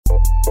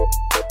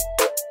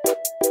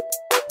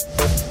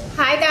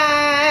Hi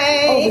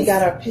guys. Oh, we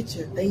got our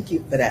picture. Thank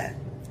you for that.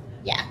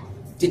 Yeah.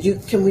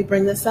 Can we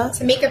bring this up?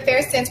 Tomeeka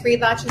Fair Sense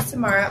relaunches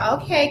tomorrow.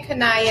 Okay,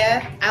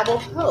 Kanaya, I will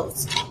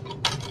post.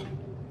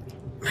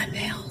 My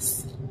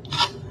nails.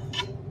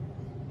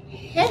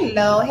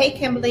 Hello. Hey,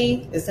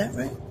 Kimberly. Is that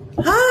right?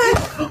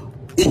 Hi.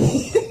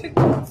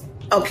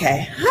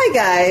 Okay. Hi,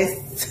 guys.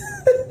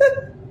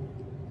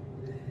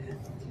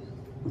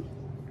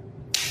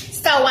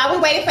 So while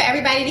we're waiting for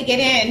everybody to get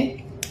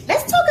in,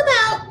 let's talk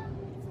about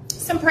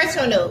some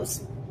personal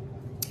news.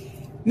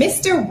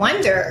 Mr.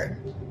 Wonder.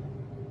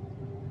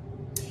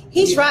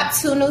 He dropped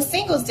 2 new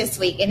singles this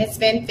week, and it's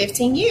been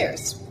 15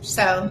 years.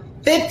 So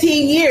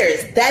 15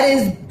 years. That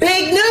is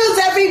big news,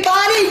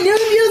 everybody. New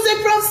music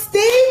from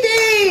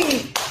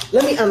Stevie.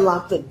 Let me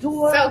unlock the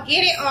door. So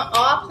get it on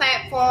all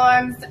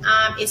platforms.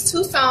 It's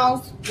 2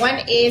 songs. One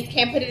is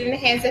Can't Put It in the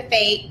Hands of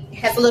Fate.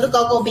 Has a little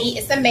go-go beat.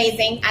 It's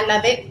amazing. I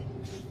love it.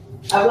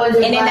 I wonder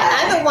and then the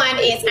other one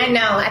is, I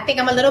know, I think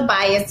I'm a little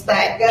biased,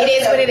 but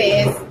it is what it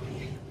is.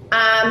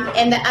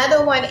 And the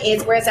other one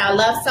is Where's Our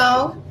Love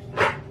Song,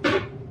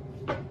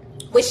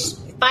 which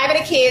 5 of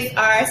the kids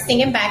are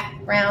singing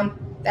background.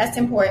 That's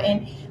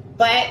important.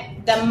 But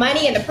the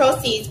money and the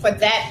proceeds for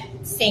that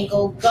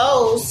single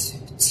goes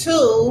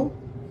to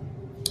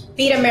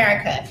Feed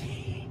America.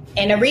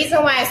 And the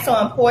reason why it's so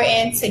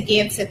important to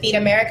give to Feed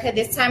America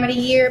this time of the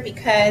year,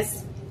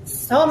 because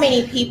so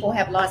many people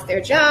have lost their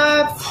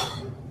jobs.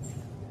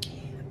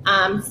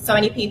 So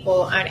many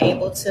people aren't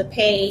able to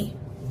pay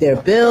their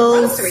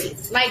bills.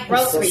 Groceries. So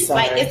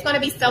like it's going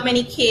to be so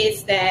many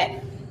kids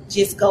that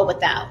just go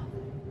without.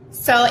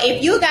 So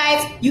if you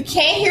guys, you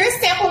can't hear a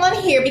sample on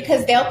here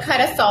because they'll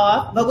cut us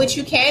off. But what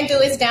you can do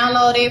is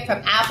download it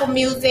from Apple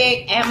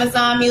Music,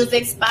 Amazon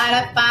Music,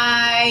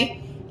 Spotify,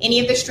 any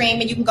of the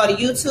streaming. You can go to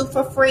YouTube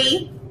for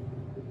free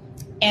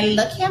and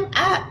look him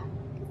up.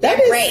 That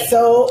is great.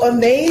 So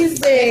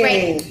amazing.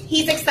 Great.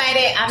 He's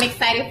excited. I'm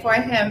excited for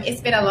him.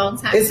 It's been a long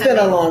time. It's been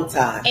a long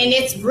time. And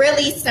it's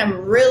really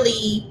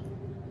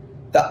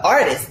The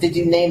artist. Did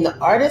you name the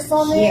artist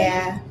on there?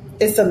 Yeah.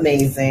 It's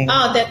amazing.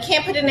 Oh, the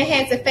Can't Put It in the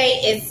Hands of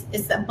Fate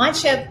is a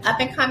bunch of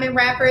up-and-coming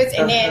rappers.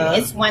 And then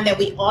it's one that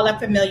we all are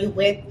familiar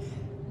with.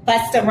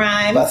 Busta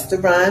Rhymes.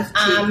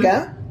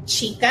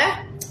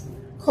 Chica.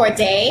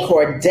 Corday.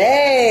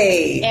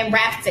 And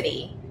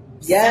Rhapsody.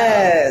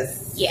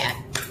 Yes. So, yeah.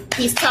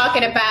 He's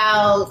talking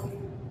about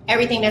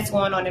everything that's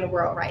going on in the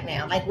world right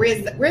now. Like,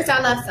 where's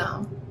our love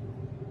song?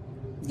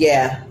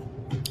 Yeah.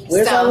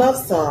 Where's our love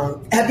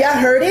song? Have y'all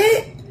heard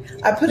it?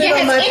 I put it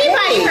on my page. Has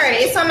anybody heard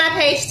it? It's on my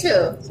page,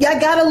 too. Y'all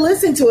got to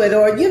listen to it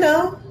or, And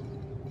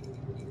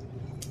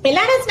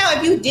let us know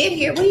if you did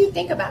hear. What do you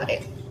think about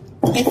it?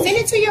 And send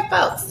it to your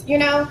folks,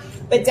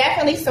 But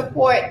definitely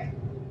support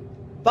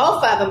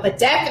both of them, but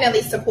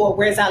definitely support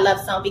Where's Our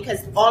Love Song, because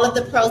all of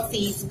the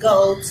proceeds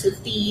go to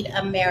Feed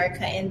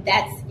America, and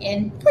that's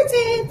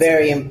important.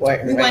 Very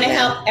important. We want to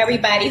help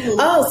everybody who...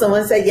 Oh,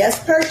 someone said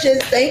yes,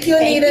 purchase. Thank you,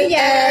 Anita. Thank you,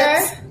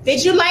 yes.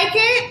 Did you like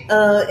it?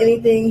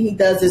 Anything he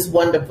does is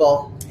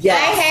wonderful. Yes.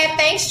 I had.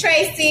 Thanks,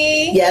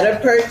 Tracy. Yeah, to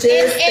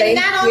purchase. And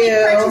not only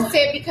purchase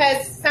it,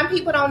 because some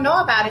people don't know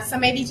about it, so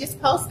maybe just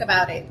post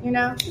about it,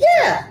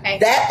 Yeah, okay.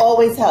 That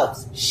always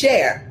helps.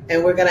 Share.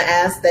 And we're going to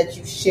ask that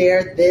you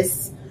share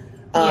this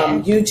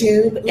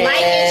YouTube.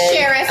 Like and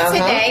share us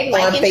today.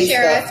 Like and Facebook.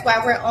 Share us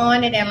while we're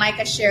on it, and like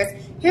and share us.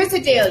 Here's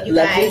the deal, you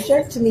guys. Love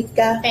your shirt,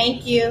 Tomeeka.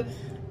 Thank you.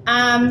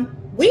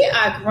 We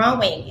are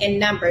growing in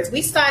numbers.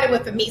 We started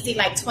with a measly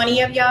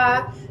 20 of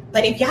y'all.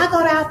 But if y'all go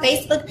to our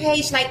Facebook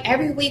page,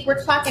 every week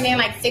we're clocking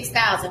in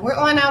 6,000. We're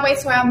on our way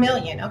to our 1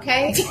 million,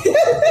 okay?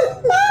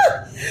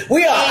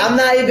 We are. And I'm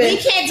not even. We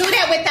can't do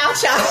that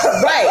without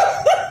y'all.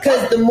 Right.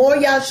 Because the more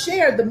y'all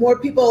share, the more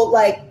people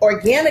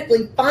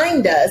organically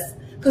find us.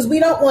 Because we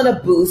don't want to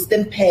boost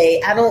and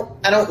pay. I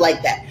don't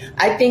like that.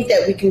 I think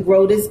that we can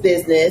grow this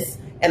business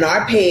and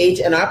our page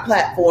and our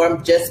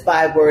platform just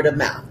by word of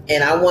mouth.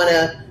 And I want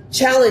to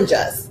challenge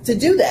us to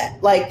do that.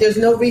 There's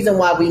no reason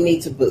why we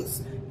need to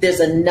boost. There's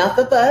enough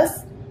of us,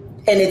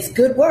 and it's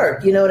good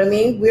work. You know what I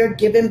mean? We're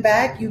giving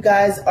back. You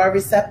guys are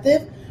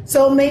receptive.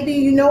 So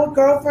maybe a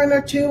girlfriend or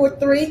 2 or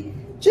 3,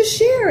 just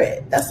share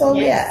it. That's all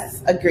we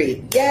ask.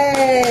 Agreed.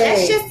 Yay.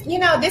 That's just,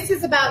 this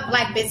is about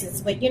Black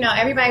business. But,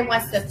 everybody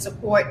wants to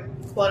support,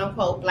 quote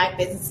unquote, Black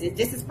businesses.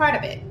 This is part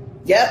of it.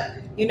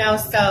 Yep.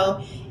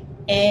 So,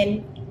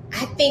 and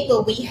I think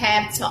what we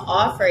have to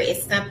offer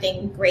is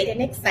something great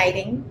and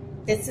exciting.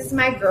 This is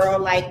my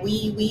girl.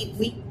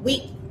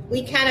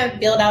 We kind of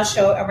build our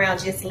show around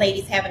just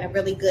ladies having a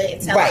really good,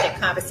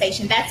 intelligent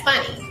conversation. That's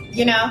funny,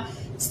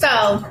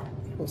 So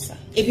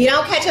if you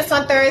don't catch us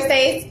on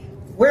Thursdays,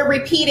 we're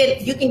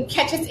repeated. You can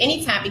catch us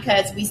anytime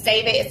because we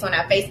save it. It's on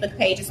our Facebook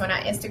page. It's on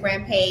our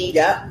Instagram page.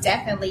 Yep.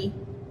 Definitely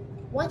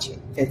watch it.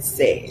 It's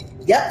saved.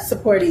 Yep.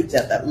 Support each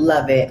other.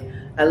 Love it.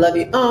 I love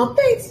you. Oh,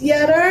 thanks,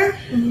 Yetter.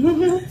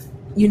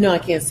 You know I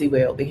can't see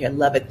way over here.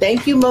 Love it.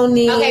 Thank you,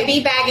 Monique. Okay,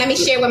 be back. Let me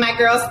share with my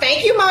girls.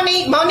 Thank you,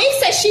 Monique. Monique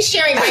says she's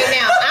sharing right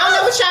now. I don't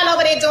know what y'all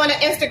over there doing on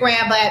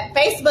Instagram, but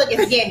Facebook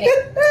is getting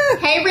it.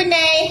 Hey,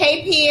 Renee.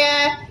 Hey,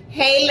 Pia.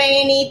 Hey,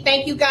 Lainey.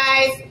 Thank you,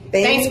 guys.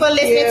 Thanks for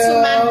listening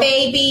to my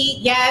baby.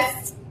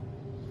 Yes.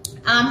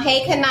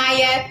 Hey,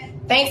 Kanaya.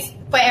 Thanks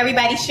for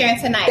everybody sharing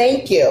tonight.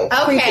 Thank you.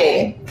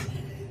 Okay.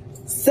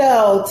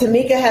 So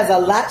Tomeeka has a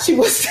lot she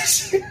wants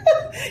to share.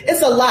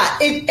 It's a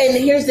lot. And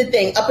here's the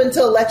thing. Up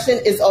until election,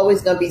 it's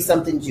always going to be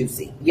something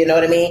juicy. You know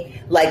what I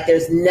mean? Like,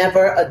 there's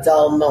never a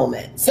dull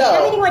moment. So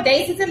how many more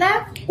days is it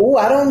left? Oh,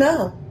 I don't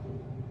know.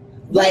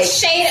 Like, what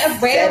shade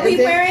of red are we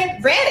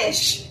wearing?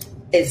 Reddish.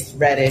 It's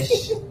reddish.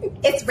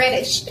 It's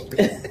reddish.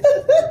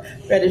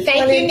 Reddish.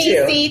 Thank you,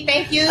 Nisi.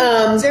 Thank you,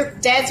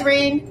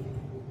 Desiree.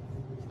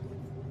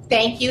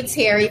 Thank you,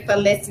 Terry, for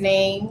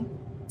listening.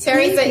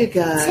 Terry,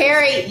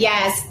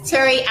 yes.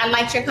 Terry, I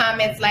liked your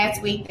comments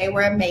last week. They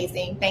were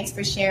amazing. Thanks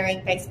for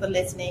sharing. Thanks for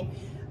listening.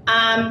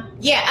 Up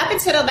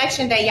until the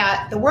election day,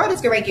 y'all, the world is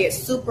going to get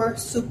super,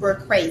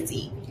 super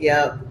crazy.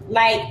 Yep.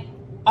 Like,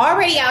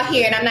 already out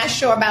here, and I'm not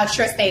sure about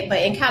your state,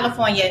 but in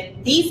California,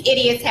 these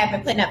idiots have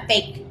been putting up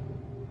fake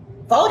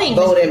voting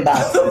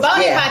boxes.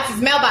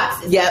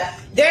 Mailboxes. Yep.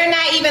 They're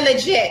not even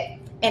legit.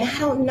 And I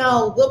don't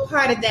know what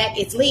part of that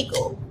is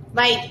legal.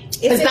 Like,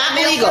 it's not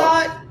legal.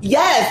 Fraud?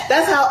 Yes,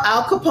 that's how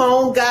Al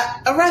Capone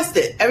got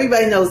arrested.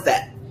 Everybody knows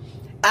that.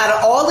 Out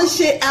of all the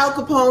shit Al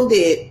Capone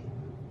did,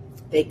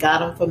 they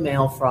got him for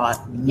mail fraud,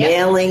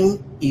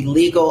 mailing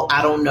illegal,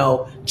 I don't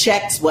know,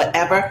 checks,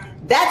 whatever.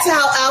 That's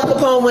how Al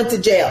Capone went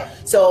to jail.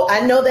 So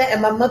I know that,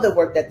 and my mother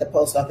worked at the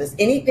post office.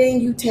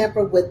 Anything you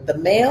tamper with the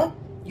mail,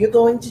 you're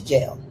going to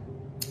jail.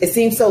 It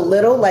seems so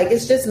little, like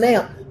it's just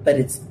mail, but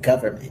it's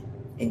government.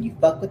 And you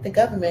fuck with the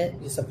government,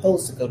 you're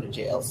supposed to go to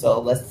jail.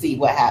 So let's see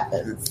what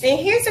happens. And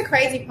here's the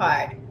crazy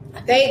part.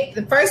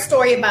 The first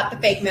story about the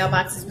fake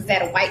mailboxes was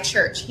at a white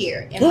church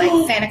here in like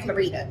Santa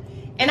Clarita.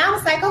 And I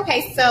was like,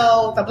 okay,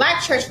 so if a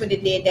black church would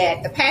have did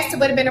that, the pastor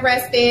would have been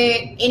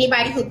arrested.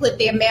 Anybody who put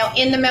their mail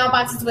in the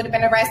mailboxes would have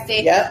been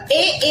arrested. Yep.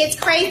 It is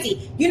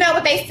crazy. You know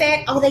what they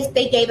said? Oh,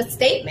 they gave a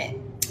statement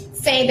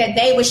saying that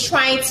they was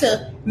trying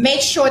to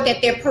make sure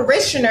that their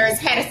parishioners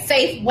had a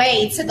safe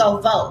way to go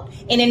vote.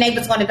 And then they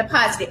was going to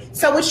deposit it.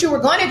 So what you were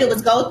going to do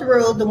was go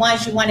through the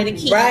ones you wanted to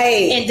keep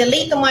and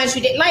delete the ones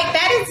you didn't. Like,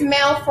 that is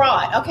mail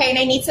fraud. Okay,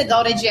 they need to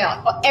go to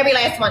jail. Every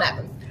last one of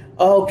them.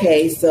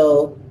 Okay,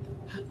 so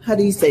how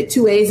do you say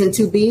 2 A's and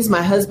 2 B's?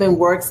 My husband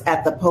works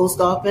at the post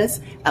office.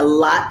 A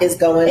lot is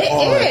going on.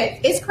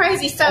 It is. It's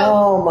crazy. So,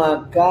 oh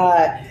my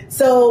God.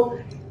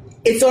 So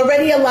it's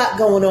already a lot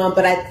going on,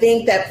 but I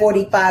think that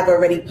 45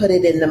 already put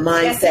it in the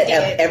mindset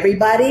of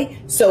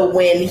everybody. So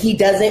when he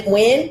doesn't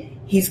win,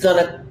 he's going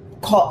to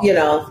call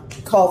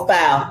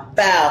foul.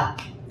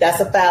 That's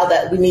a foul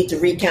that we need to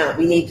recount.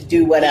 We need to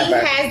do whatever.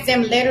 He has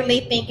them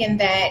literally thinking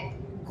that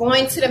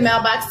going to the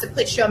mailbox to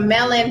put your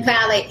mail-in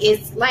ballot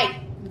is like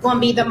going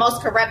to be the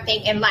most corrupt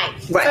thing in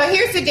life. Right. So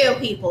here's the deal,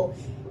 people.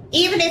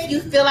 Even if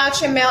you fill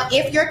out your mail,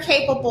 if you're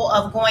capable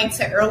of going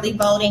to early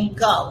voting,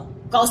 go.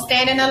 Go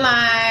stand in the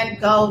line.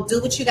 Go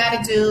do what you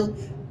got to do.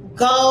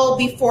 Go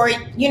before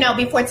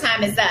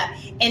time is up.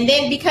 And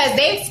then because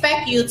they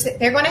expect you to,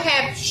 they're going to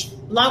have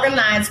longer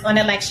lines on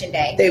election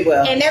day. They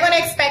will. And they're going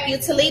to expect you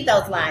to lead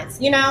those lines,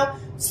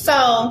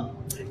 So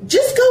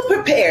just go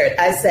prepared,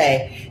 I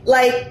say.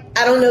 Like,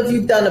 I don't know if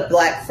you've done a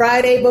Black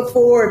Friday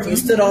before, if you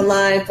stood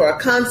online for a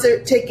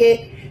concert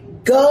ticket.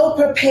 Go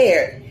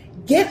prepared.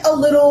 Get a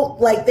little,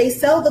 like they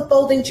sell the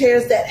folding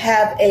chairs that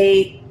have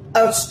a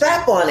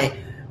strap on it.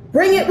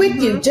 Bring it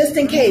with you just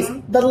in case.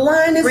 The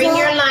line is long. Bring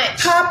your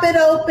lunch. Pop it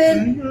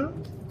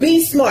open.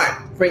 Be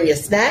smart. Bring your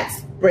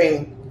snacks.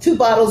 Bring 2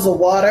 bottles of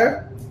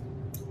water.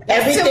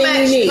 That's everything too much.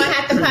 You need. You're going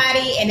to have to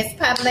potty, and it's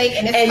public,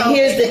 and it's And COVID.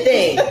 here's the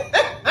thing.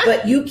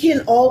 But you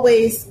can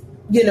always,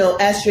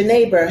 ask your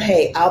neighbor,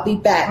 hey, I'll be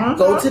back.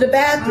 Go to the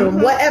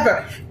bathroom,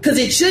 whatever. Because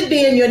it should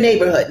be in your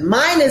neighborhood.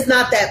 Mine is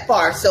not that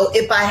far. So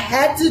if I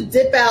had to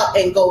dip out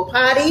and go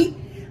potty,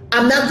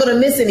 I'm not going to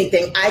miss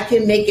anything. I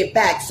can make it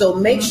back. So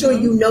make sure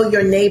you know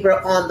your neighbor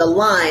on the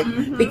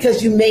line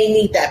because you may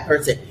need that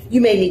person.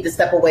 You may need to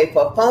step away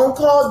for a phone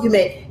call. You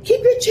may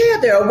keep your chair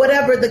there or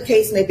whatever the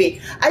case may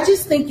be. I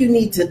just think you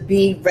need to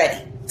be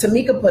ready.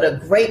 Tomeeka put a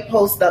great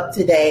post up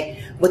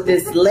today with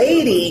this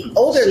lady,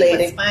 older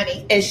lady. Was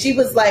funny. And she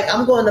was like,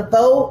 I'm going to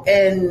vote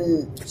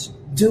and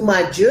do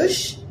my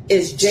jush.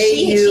 Is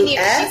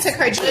J-U-S? She took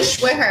her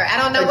jush with her.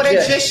 I don't know what her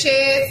jush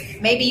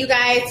is. Maybe you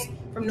guys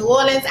from New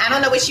Orleans. I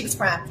don't know where she was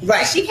from. Right.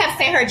 But she kept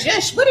saying her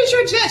jush. What is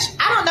your jush?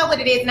 I don't know what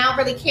it is, and I don't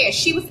really care.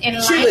 She was in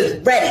line. She was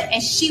ready.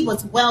 And she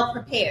was well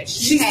prepared.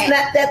 She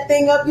snapped that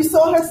thing up. You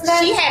saw her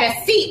snap? She had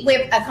a seat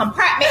with a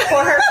compartment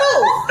for her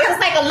food. It was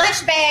like a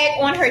lunch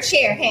bag on her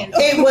chair handle.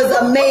 It was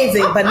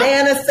amazing.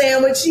 Banana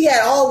sandwich. She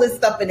had all this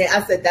stuff in there.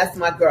 I said, that's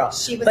my girl.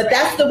 But ready.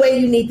 That's the way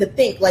you need to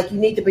think. Like, you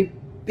need to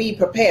be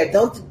prepared.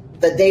 Don't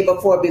the day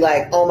before be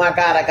like, oh my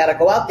God, I got to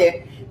go out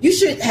there. You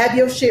should have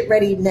your shit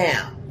ready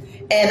now.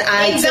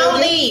 And don't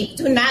leave.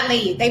 Do not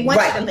leave. They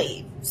want you to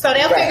leave. So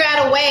they'll figure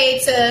out a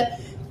way to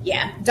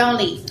Yeah, don't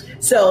leave.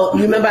 So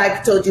you remember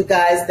I told you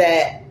guys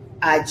that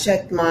I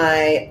checked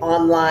my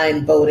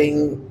online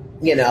voting,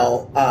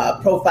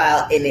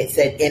 profile, and it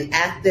said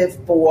inactive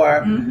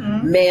for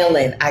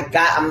mail-in.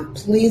 I'm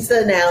pleased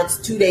to announce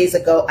 2 days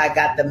ago I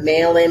got the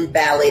mail-in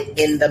ballot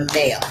in the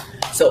mail.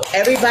 So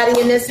everybody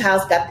in this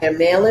house got their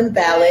mail-in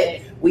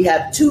ballot. We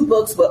have 2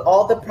 books with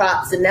all the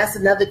props, and that's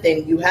another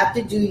thing. You have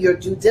to do your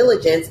due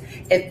diligence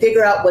and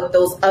figure out what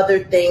those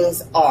other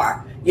things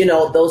are.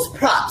 Those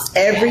props.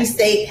 Every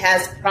state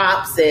has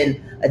props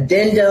and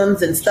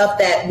addendums and stuff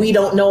that we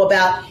don't know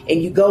about,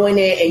 and you go in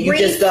there and you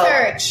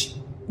research. Just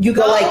go. You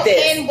go like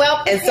this,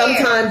 and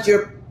sometimes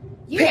you're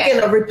picking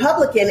a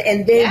Republican,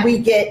 and then we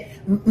get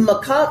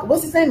McConnell.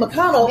 What's his name?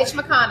 McConnell. Mitch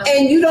McConnell.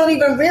 And you don't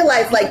even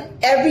realize,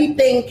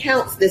 everything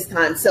counts this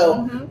time.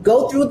 So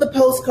go through the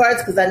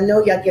postcards, because I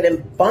know y'all getting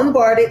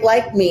bombarded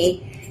like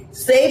me.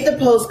 Save the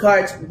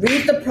postcards,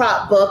 read the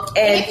prop book,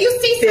 and if you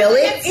see fill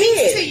something it that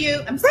speaks in. to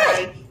you, I'm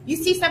sorry. Right. You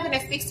see something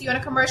that speaks to you in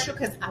a commercial,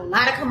 because a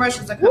lot of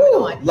commercials are coming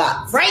on.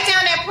 Lots. Write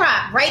down that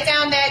prop. Write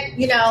down that,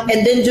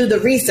 And then do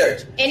the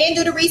research. And then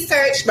do the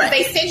research. Right.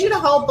 They send you the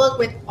whole book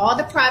with all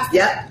the props.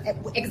 Yep.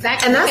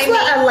 Exactly. And that's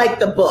why I like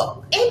the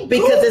book. And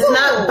because Google. It's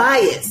not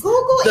biased.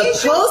 Google the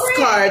is your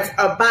postcards friend.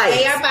 are biased.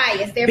 They are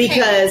biased. They're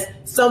because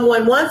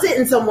someone wants it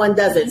and someone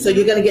doesn't. So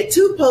you're going to get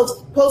 2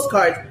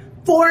 postcards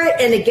for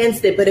it and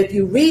against it. But if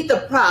you read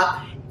the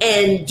prop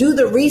and do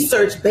the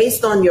research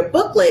based on your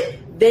booklet,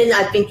 then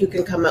I think you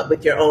can come up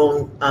with your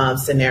own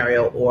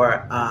scenario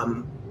or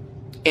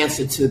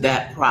answer to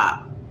that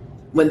prop.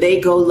 When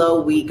they go low,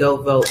 we go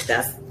vote.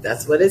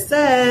 That's what it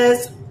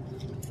says.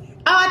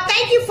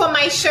 Thank you for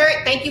my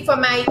shirt. Thank you for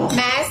my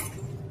mask,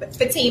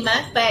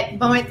 Fatima. But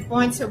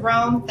Born to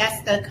Rome,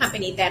 that's the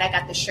company that I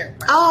got the shirt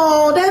from.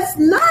 Oh, that's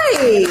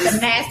nice.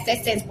 The mask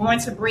that says Born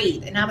to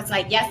Breathe. And I was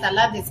like, yes, I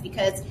love this,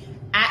 because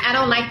I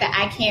don't like that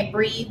I can't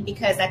breathe,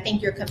 because I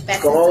think you're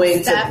confessing going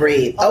some stuff to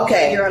breathe.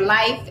 Okay. Your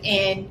life.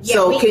 And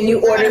so can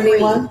you order me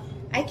one?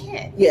 I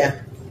can.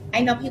 Yeah. I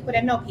know people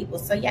that know people,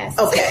 so yes.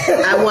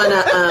 Okay. I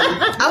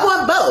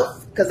want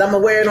both, because I'm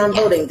gonna wear it on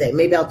voting day.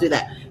 Maybe I'll do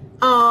that.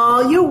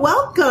 Oh, you're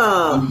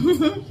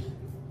welcome.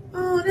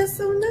 Oh, that's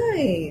so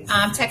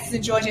nice. Texas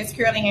and Georgia is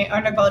currently in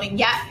early voting.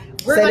 Yeah,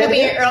 we're going to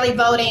be in early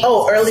voting.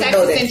 Oh, early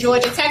Texas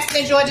voting. Texas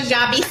and Georgia,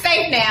 y'all be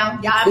safe now.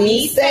 Y'all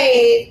be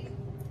safe.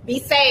 Be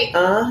safe.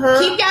 Uh-huh.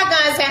 Keep y'all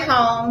guns at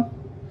home.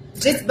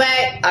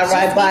 I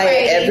ride by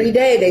it every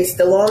day. They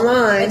still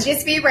online. But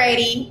just be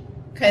ready,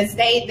 because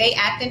they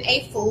acting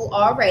a fool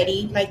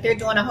already. Like, they're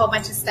doing a whole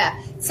bunch of stuff.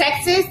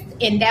 Texas,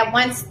 in that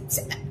one,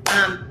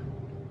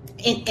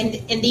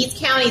 in these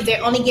counties,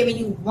 they're only giving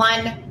you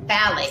one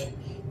ballot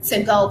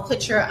to go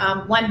put your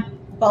one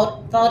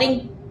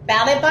voting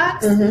ballot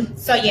box.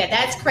 So yeah,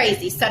 that's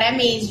crazy. So that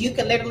means you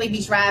could literally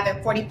be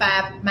driving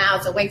 45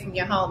 miles away from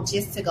your home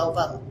just to go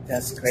vote.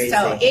 That's crazy.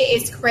 So it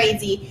is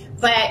crazy.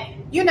 But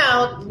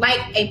like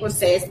April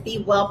says, be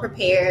well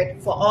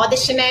prepared for all the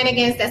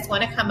shenanigans that's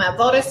going to come up.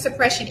 Voter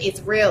suppression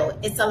is real.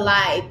 It's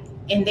alive.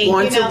 And they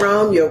Want to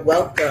Rome, you're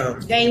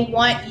welcome. They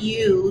want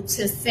you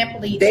to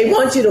simply. They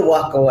want you to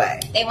walk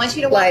away. They want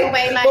you to walk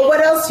away. But what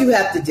else you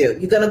have to do?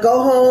 You're gonna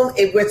go home.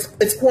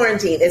 It's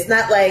quarantine. It's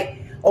not like,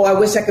 oh, I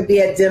wish I could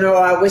be at dinner, or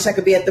I wish I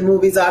could be at the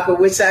movies, or I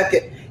wish I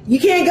could. You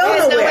can't go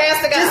nowhere.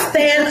 Else to go. Just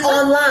stand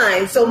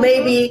online. So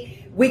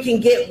maybe we can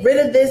get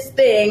rid of this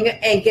thing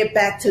and get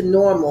back to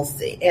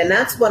normalcy. And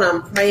that's what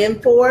I'm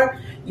praying for.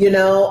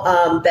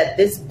 That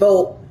this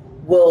vote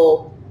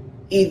will.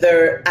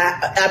 Either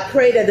I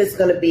pray that it's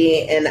going to be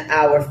in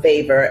our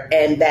favor,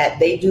 and that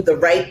they do the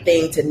right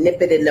thing to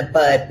nip it in the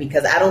bud,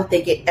 because I don't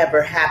think it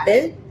ever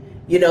happened.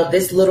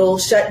 This little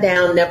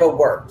shutdown never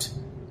worked.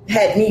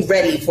 Had me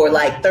ready for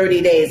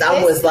 30 days.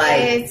 I was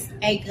like, it's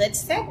a good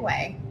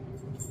segue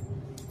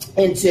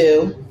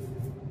into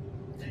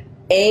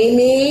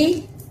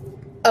Amy.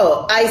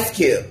 Oh, Ice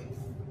Cube.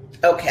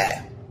 Okay.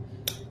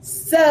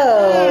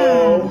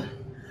 So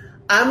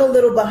I'm a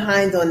little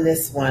behind on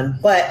this one,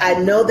 but I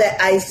know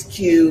that Ice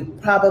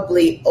Cube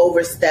probably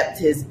overstepped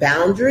his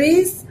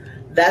boundaries.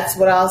 That's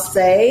what I'll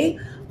say.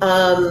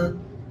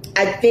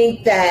 I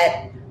think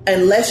that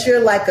unless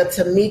you're like a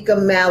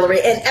Tomeeka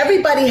Mallory, and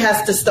everybody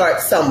has to start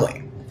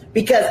somewhere,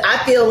 because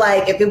I feel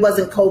like if it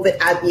wasn't COVID,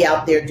 I'd be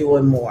out there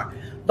doing more.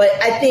 But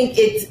I think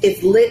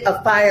it's lit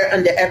a fire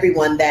under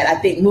everyone that I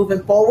think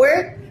moving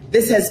forward,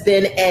 this has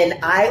been an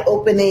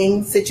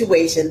eye-opening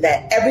situation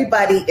that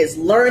everybody is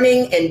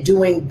learning and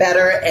doing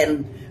better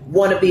and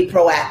want to be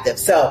proactive.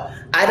 So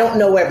I don't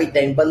know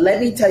everything, but let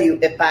me tell you,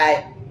 if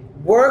I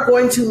were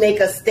going to make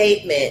a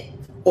statement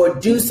or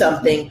do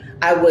something,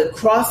 I would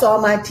cross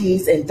all my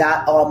T's and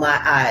dot all my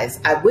I's.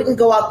 I wouldn't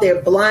go out there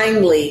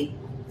blindly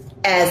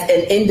as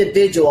an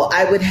individual.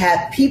 I would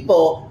have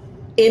people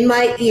in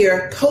my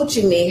ear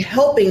coaching me,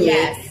 helping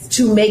me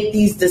to make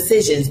these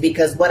decisions,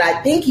 because what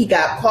I think he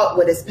got caught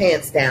with his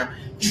pants down,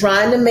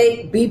 trying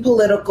to be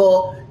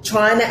political,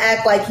 trying to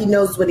act like he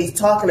knows what he's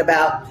talking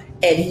about,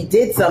 and he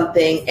did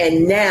something,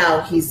 and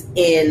now he's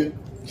in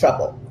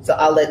trouble. So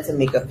I'll let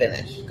Tomeeka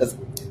finish.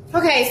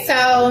 Okay,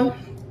 so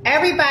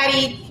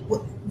everybody,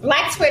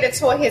 Black Twitter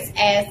tore his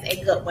ass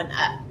a good one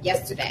up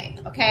yesterday,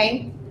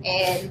 okay?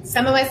 And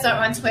some of us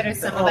are on Twitter,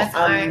 some of us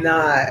aren't. I'm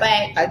not.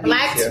 But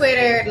Black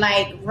Twitter,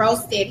 like,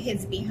 roasted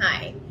his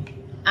behind.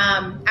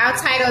 Our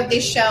title of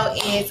this show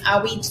is,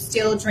 Are We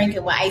Still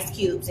Drinking with Ice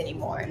Cubes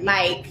Anymore?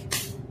 Like,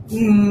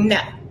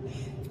 no.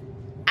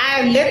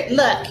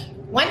 Look,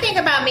 one thing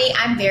about me,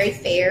 I'm very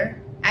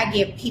fair. I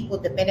give people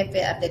the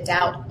benefit of the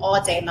doubt all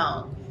day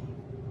long.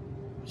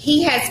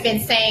 He has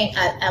been saying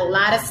a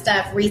lot of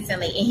stuff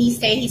recently, and he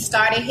said he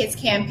started his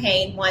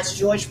campaign once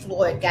George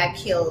Floyd got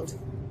killed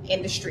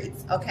in the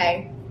streets,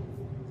 okay?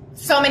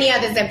 So many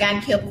others have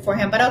gotten killed before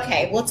him, but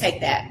okay, we'll take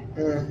that.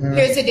 Mm-hmm.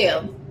 Here's the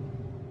deal.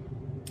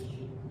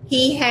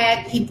 He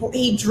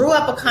drew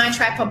up a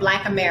contract for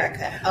Black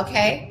America,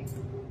 okay?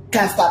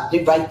 Can I stop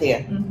you right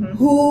there? Mm-hmm.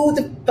 Who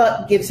the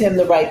fuck gives him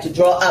the right to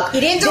draw up? He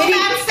didn't do it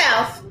by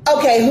himself.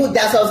 Okay,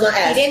 that's what I was going to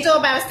ask. He didn't do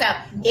it by himself.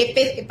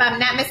 If I'm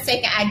not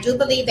mistaken, I do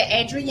believe that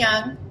Andrew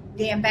Young,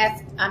 the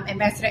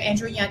Ambassador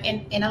Andrew Young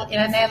in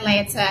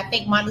Atlanta, I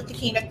think Martin Luther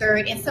King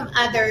III, and some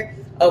other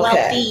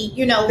wealthy,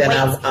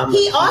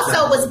 he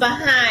also was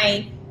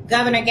behind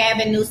Governor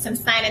Gavin Newsom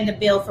signing the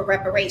bill for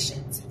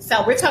reparations.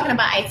 So we're talking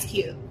about Ice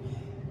Cube.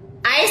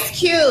 Ice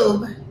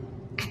Cube,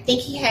 I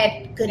think he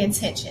had good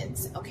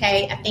intentions,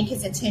 okay? I think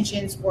his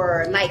intentions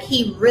were like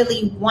he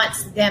really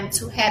wants them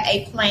to have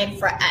a plan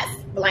for us,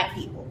 Black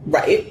people.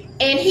 Right.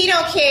 And he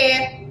don't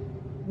care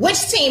which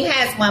team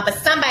has one, but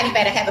somebody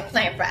better have a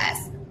plan for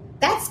us.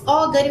 That's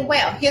all good and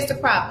well. Here's the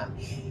problem.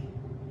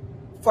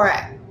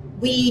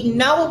 We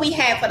know what we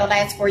had for the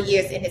last 4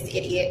 years in this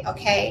idiot,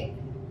 okay?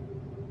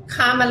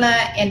 Kamala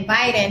and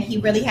Biden, he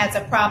really has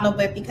a problem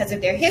with because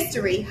of their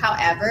history.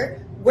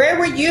 However, where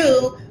were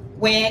you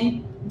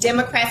when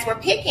Democrats were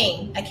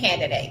picking a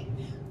candidate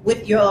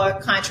with your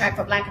contract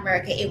for Black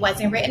America? It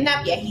wasn't written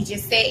up yet. He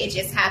just said it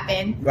just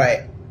happened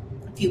right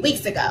a few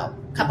weeks ago,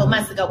 a couple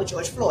months ago with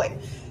George Floyd.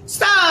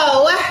 So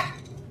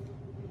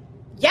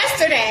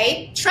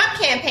yesterday, Trump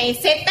campaign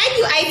said, thank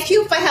you, Ice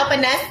Cube, for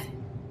helping us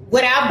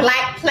with our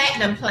Black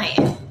Platinum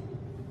plan.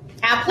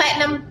 Our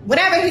Platinum,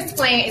 whatever his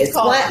plan is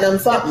called. Platinum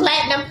something. The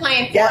Platinum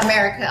plan for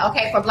America,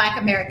 okay, for Black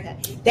America.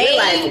 They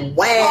like,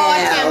 wow.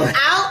 called him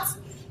out.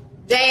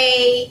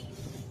 They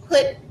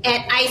put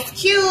at Ice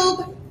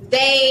Cube.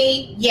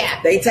 They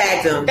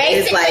tagged him.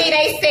 Basically,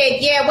 they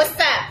said, "Yeah, what's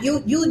up?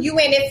 You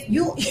in this?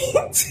 You."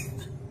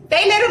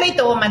 They literally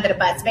threw him under the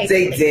bus.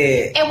 Basically, they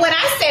did. And what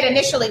I said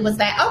initially was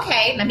that,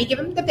 okay, let me give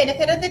him the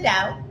benefit of the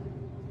doubt.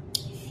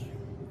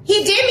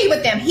 He did meet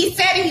with them. He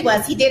said he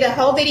was. He did a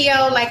whole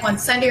video like on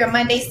Sunday or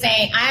Monday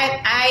saying,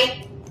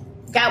 "I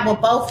got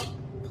with both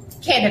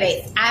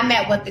candidates. I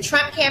met with the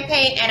Trump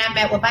campaign and I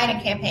met with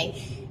Biden campaign."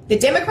 The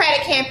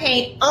Democratic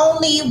campaign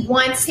only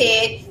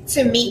wanted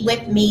to meet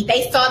with me.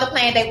 They saw the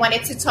plan. They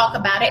wanted to talk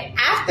about it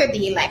after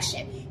the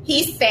election.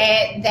 He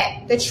said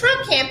that the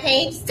Trump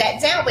campaign sat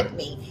down with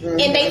me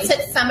and they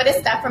took some of the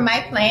stuff from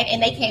my plan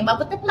and they came up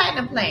with the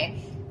Platinum plan.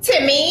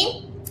 To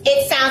me,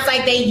 it sounds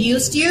like they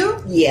used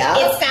you. Yeah.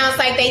 It sounds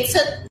like they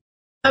took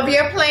of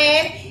your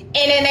plan and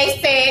then they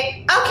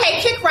said, okay,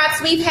 Kick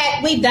Rocks, we've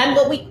done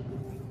what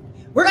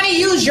we're going to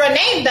use your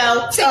name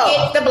though to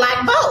get the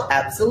Black vote.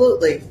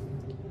 Absolutely.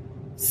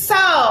 So,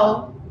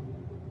 I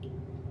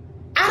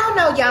don't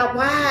know, y'all,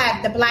 why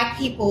the Black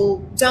people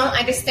don't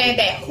understand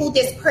that who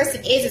this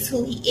person is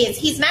who he is.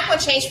 He's not going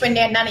to change for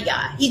none of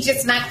y'all.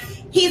 He's not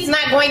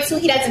going to.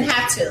 He doesn't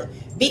have to.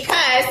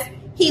 Because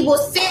he will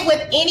sit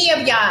with any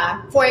of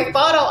y'all for a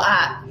photo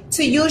op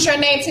to use your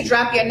name, to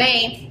drop your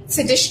name,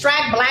 to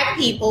distract Black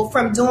people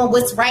from doing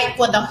what's right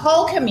for the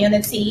whole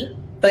community.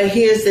 But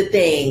here's the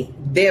thing.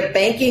 They're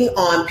banking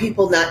on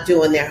people not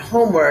doing their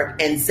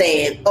homework and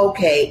saying,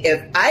 okay,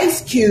 if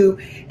Ice Cube,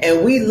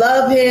 and we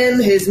love him,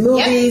 his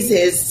movies,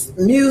 his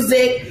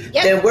music,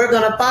 then we're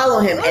going to follow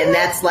him. And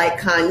that's like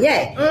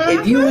Kanye.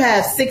 If you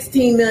have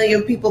 16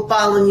 million people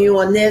following you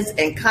on this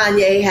and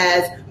Kanye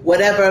has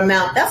whatever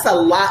amount, that's a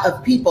lot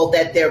of people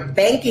that they're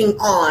banking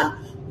on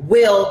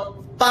will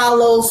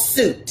follow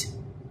suit.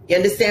 You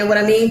understand what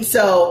I mean?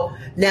 So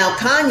now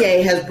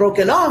Kanye has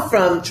broken off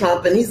from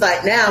Trump and he's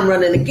like, now I'm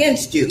running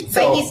against you.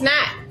 So, but he's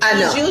not.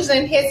 He's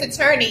using his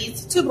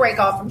attorneys to break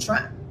off from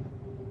Trump.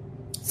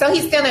 So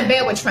he's still in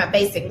bed with Trump,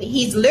 basically.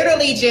 He's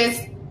literally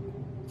just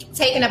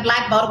taking a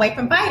Black vote away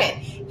from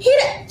Biden.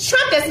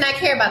 Trump does not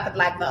care about the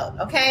Black vote,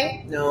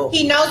 okay? No.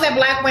 He knows that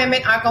Black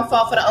women aren't going to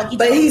fall for the okie dokie.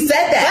 But he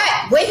said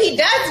that. But what he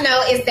does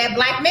know is that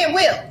Black men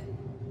will.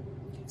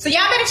 So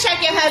y'all better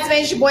check your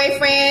husbands, your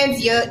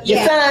boyfriends, your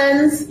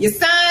sons. Your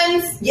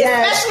sons.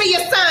 Especially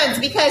your sons,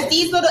 because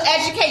these little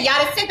educate,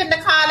 y'all to send them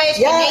to college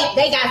and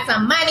they got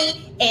some money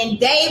and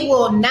they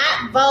will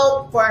not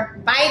vote for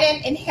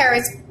Biden and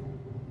Harris.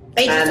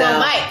 They just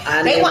won't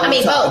vote. They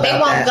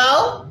won't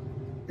go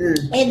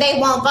and they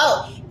won't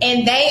vote.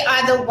 And they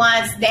are the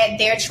ones that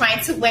they're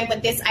trying to win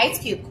with this Ice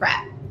Cube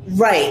crap.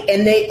 Right.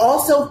 And they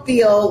also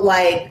feel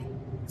like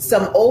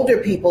some older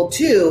people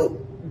too,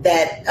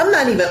 that I'm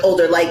not even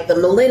older, like the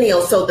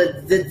millennials. So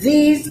the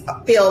Z's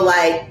feel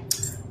like,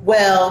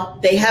 well,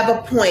 they have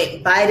a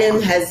point.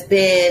 Biden has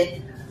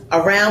been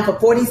around for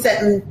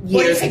 47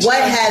 years. 46 What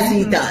years. has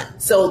he done?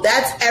 So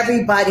that's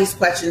everybody's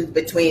question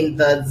between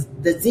the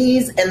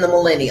Z's and the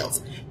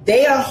millennials.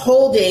 They are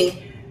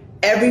holding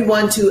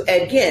everyone to,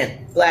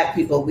 again, Black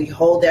people, we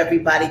hold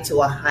everybody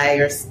to a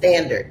higher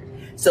standard.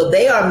 So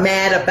they are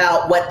mad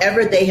about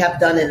whatever they have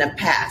done in the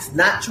past,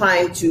 not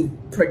trying to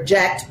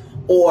project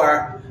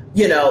or,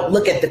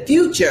 look at the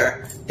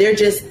future.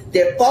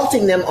 They're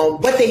faulting them on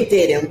what they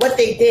did and what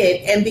they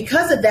did. And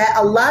because of that,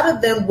 a lot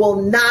of them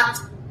will not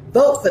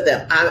vote for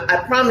them.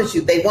 I promise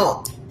you, they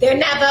won't. They're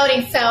not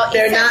voting. So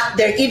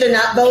they're either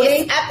not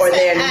voting or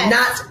they're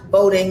not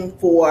voting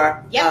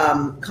for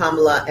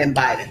Kamala and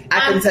Biden.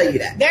 I can tell you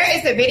that. There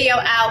is a video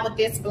out with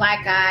this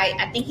Black guy.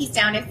 I think he's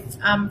down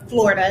in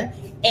Florida.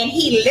 And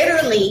he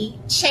literally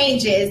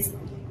changes.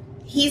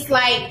 He's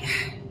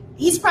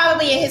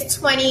probably in his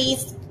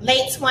 20s,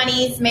 late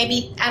 20s,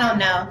 maybe, I don't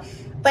know.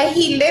 But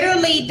he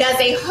literally does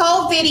a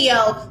whole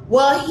video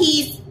where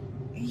he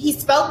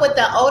spoke with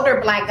the older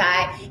Black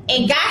guy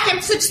and got him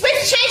to change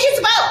his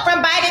vote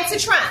from Biden to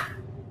Trump.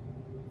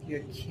 You're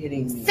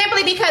kidding me.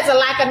 Simply because of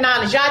lack of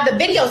knowledge. Y'all, the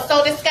video is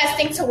so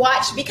disgusting to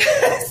watch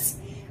because,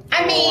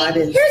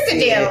 here's the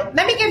deal.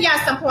 Let me give y'all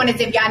some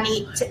pointers if y'all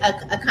need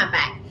a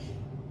comeback.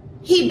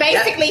 He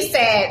basically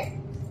said,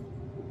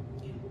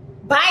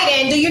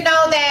 Biden, do you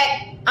know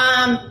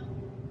that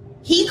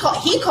he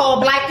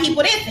called Black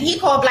people this and he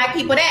called Black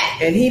people that?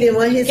 And he didn't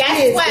want his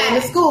kids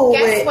going to school.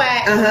 Guess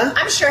what?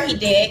 I'm sure he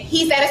did.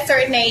 He's at a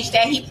certain age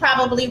that he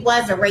probably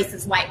was a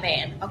racist white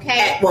man, okay?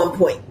 At one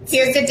point.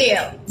 Here's the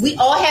deal. We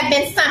all have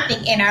been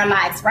something in our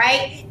lives,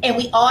 right? And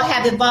we all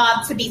have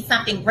evolved to be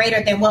something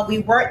greater than what we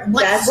once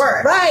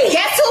were. Right.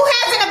 Guess who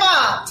hasn't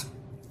evolved?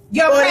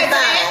 Your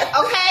president,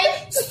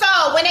 okay?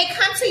 So when they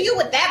come to you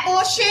with that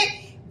bullshit,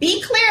 be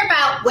clear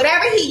about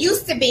whatever he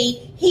used to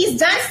be. He's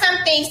done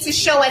some things to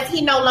show us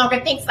he no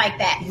longer thinks like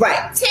that.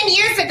 Right. 10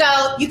 years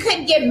ago, you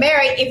couldn't get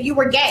married if you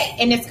were gay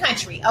in this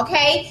country,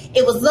 okay?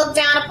 It was looked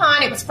down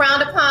upon. It was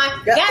frowned upon.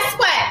 Yep. Guess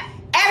what?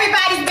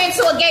 Everybody's been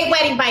to a gay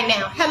wedding by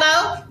now.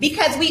 Hello?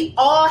 Because we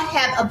all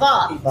have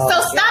evolved.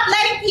 So stop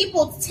letting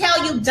people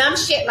tell you dumb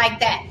shit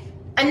like that.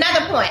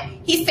 Another point.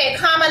 He said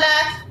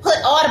Kamala put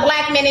all the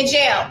Black men in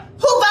jail.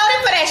 Who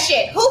voted for that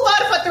shit? Who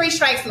voted for 3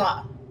 strikes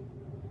law?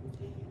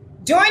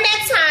 During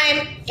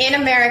that time in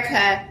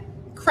America,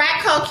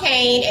 crack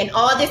cocaine and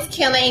all this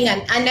killing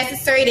and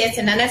unnecessary this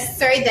and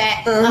unnecessary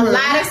that, a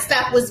lot of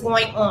stuff was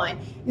going on.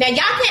 Now, y'all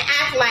can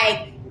act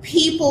like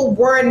people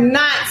were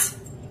not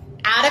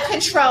out of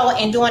control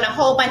and doing a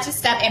whole bunch of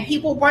stuff and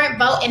people weren't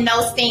voting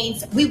those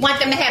things. We want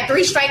them to have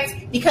 3 strikes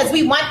because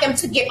we want them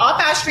to get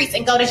off our streets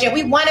and go to jail.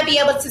 We want to be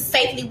able to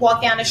safely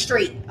walk down the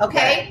street, okay?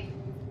 Right.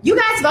 You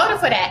guys voted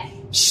for that.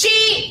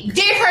 She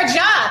did her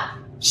job.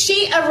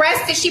 She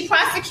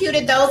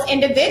prosecuted those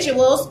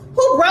individuals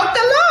who broke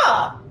the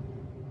law.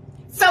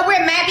 So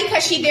we're mad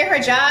because she did her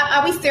job.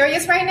 Are we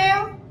serious right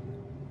now?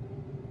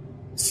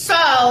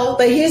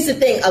 But here's the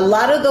thing. A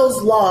lot of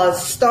those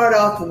laws start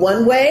off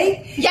one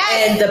way.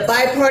 Yes. And the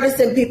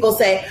bipartisan people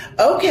say,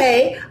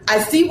 okay, I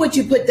see what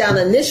you put down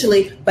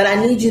initially, but I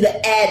need you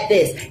to add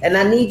this and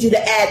I need you to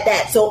add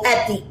that. So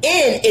at the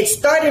end, it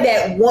started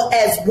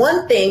as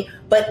one thing,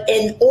 but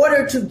in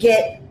order to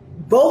get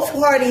both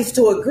parties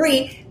to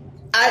agree,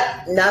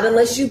 not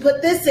unless you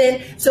put this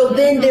in. So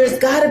then there's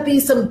got to be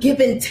some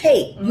give and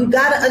take. You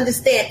got to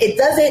understand it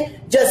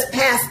doesn't just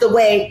pass the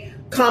way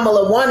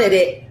Kamala wanted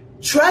it.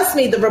 Trust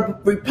me, the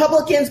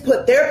Republicans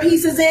put their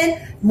pieces in,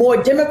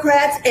 more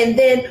Democrats, and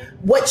then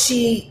what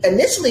she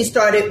initially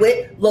started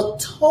with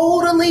looked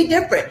totally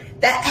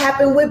different. That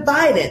happened with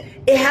Biden.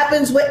 It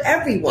happens with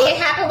everyone. It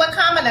happened with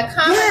Kamala.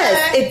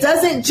 Yes, it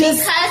doesn't just...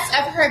 Because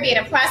of her being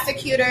a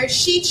prosecutor,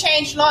 she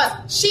changed laws.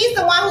 She's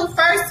the one who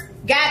first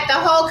got the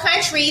whole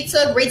country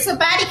to agree to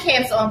body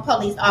cams on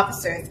police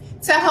officers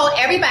to hold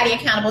everybody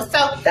accountable.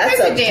 So that's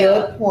here's the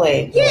deal. Good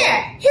point.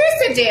 Yeah,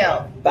 here's the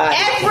deal.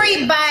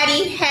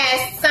 Everybody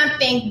has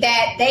something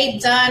that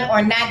they've done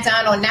or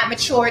not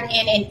matured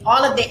in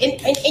all of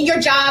in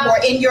your job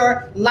or in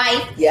your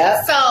life.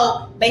 Yeah.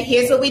 So, but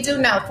here's what we do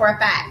know for a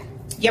fact.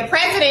 Your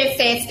president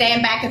said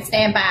stand back and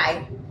stand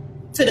by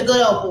to the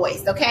good old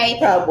boys, okay?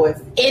 Proud Boys.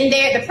 In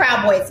there, the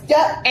Proud Boys.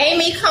 Yep.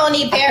 Amy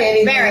Coney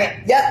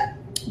Barrett. Yep.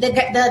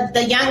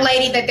 The young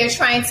lady that they're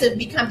trying to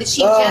become the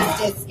Chief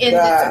Justice in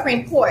the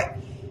Supreme Court.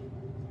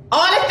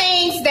 All the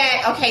things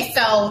that, okay,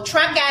 so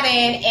Trump got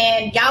in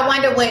and y'all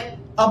wonder what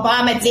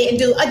Obama didn't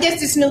do. There's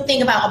this new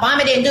thing about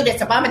Obama didn't do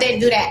this, Obama didn't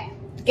do that.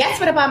 Guess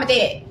what Obama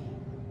did?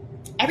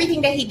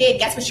 Everything that he did,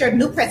 guess what your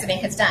new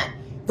president has done?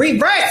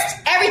 Reversed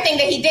everything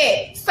that he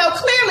did. So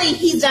clearly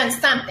he's done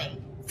something.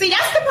 See,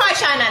 that's the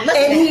part y'all not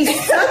looking at. And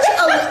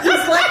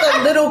he's like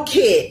a little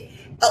kid.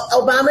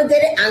 Obama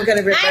did it. I'm going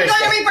to reverse it.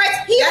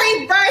 He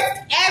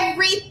reversed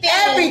everything.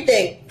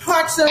 Everything.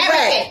 Parks and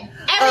Rec.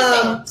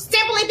 Everything.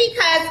 Simply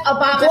because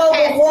Obama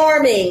global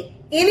warming.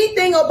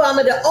 Anything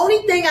Obama. The only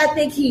thing I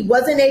think he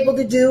wasn't able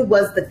to do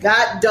was the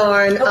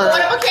goddamn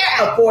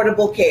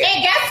affordable care.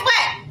 And guess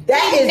what?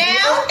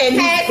 He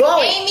has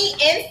Amy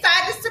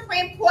inside the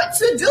Supreme Court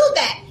to do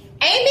that.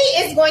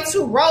 Amy is going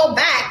to roll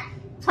back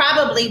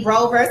probably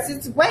Roe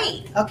versus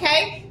Wade.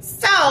 Okay,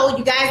 so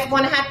you guys are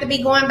going to have to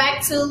be going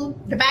back to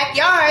the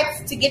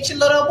backyards to get your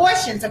little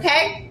abortions.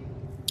 Okay,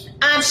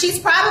 she's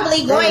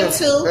probably going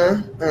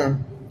to.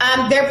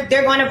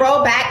 They're going to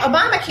roll back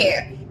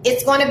Obamacare.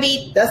 It's going to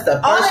be that's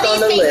the first all of these on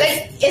the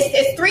things. list.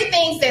 It's three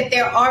things that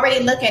they're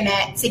already looking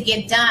at to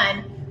get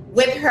done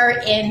with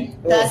her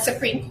in the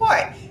Supreme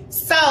Court.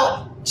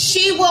 So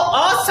she will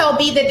also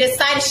be the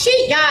decider.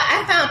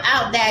 I found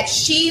out that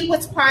she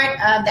was part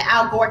of the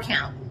Al Gore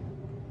count.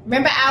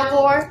 Remember Al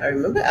Gore? I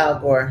remember Al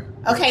Gore.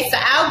 Okay, so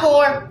Al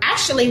Gore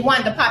actually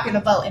won the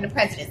popular vote in the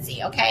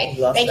presidency, okay?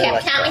 They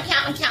kept counting.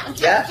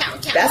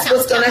 That's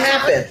what's going to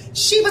happen.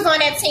 She was on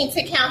that team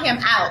to count him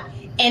out,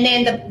 and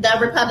then the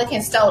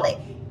Republicans stole it.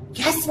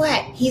 Guess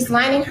what? He's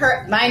lining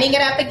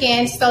it up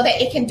again so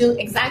that it can do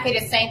exactly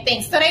the same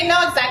thing. So they know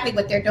exactly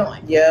what they're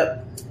doing.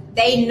 Yep.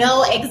 They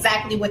know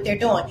exactly what they're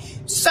doing.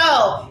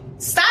 So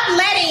stop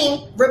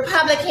letting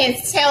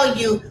Republicans tell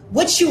you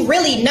what you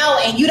really know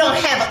and you don't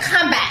have a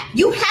comeback.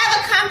 You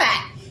have a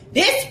comeback.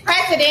 This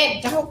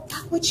president don't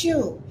fuck with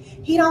you.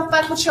 He don't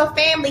fuck with your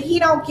family. He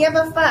don't give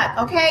a fuck,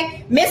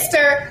 okay?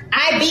 Mr.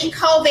 I beat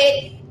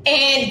COVID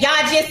and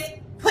y'all just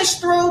push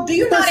through. Do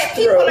you know that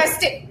people are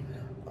still...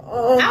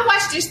 I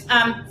watched this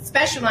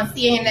special on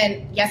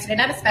CNN yesterday.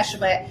 Not a special,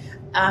 but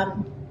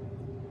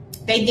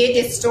they did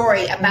this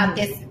story about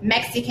this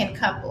Mexican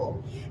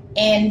couple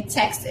in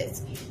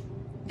Texas.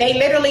 They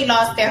literally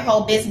lost their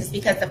whole business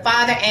because the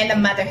father and the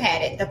mother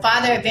had it. The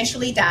father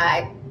eventually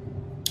died.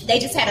 They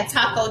just had a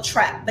taco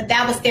truck, but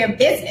that was their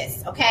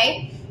business,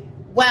 okay?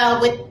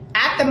 Well,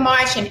 after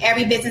March and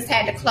every business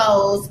had to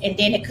close and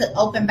then it could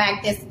open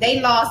back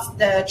they lost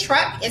the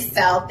truck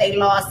itself. They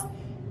lost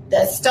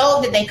the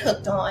stove that they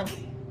cooked on.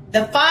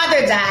 The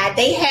father died.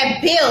 They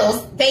had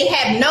bills. They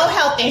had no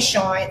health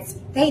insurance.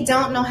 They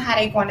don't know how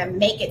they're going to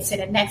make it to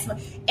the next one.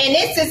 And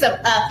this is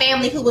a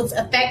family who was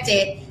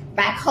affected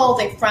by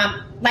COVID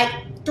from like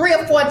 3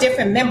 or 4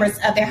 different members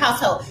of their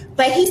household.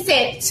 But he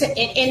said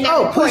in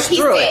that report, he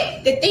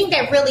said the thing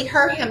that really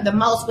hurt him the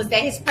most was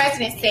that his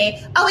president said,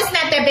 it's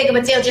not that big of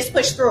a deal. Just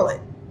push through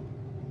it.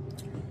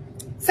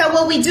 So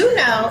what we do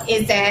know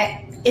is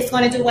that it's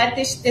going to do what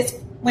this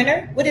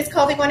winter? What is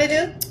COVID going to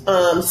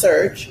do?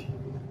 Surge.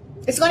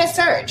 It's going to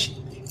surge.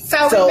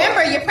 So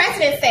remember, your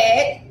president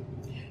said...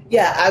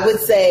 Yeah, I would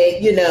say,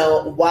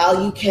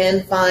 while you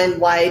can find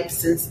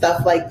wipes and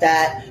stuff like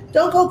that,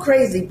 don't go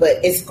crazy,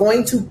 but it's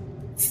going to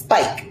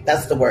spike.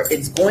 That's the word.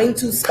 It's going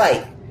to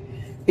spike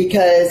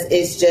because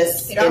it's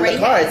just in the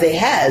cards. It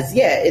has.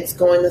 Yeah, it's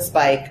going to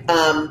spike.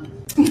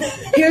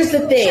 Here's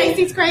the thing.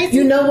 Tracy's crazy.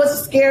 You know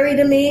what's scary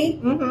to me?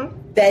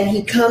 Mm-hmm. That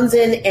he comes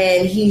in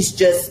and he's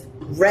just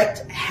wreaked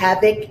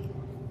havoc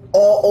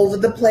all over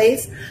the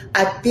place.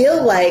 I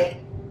feel like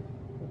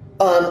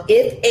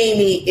if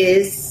Amy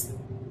is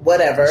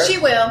whatever, she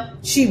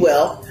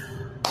will,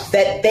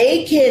 that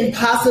they can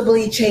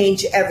possibly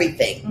change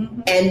everything.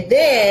 Mm-hmm. And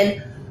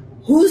then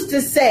who's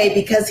to say,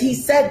 because he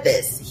said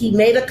this, he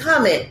made a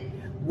comment,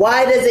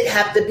 why does it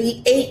have to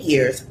be 8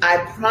 years? I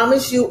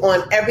promise you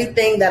on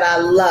everything that I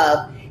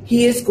love,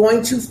 he is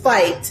going to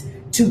fight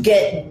to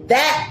get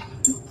that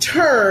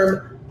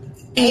term.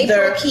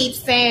 April keeps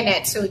saying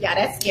that too, y'all.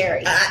 That's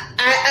scary.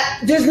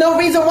 There's no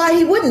reason why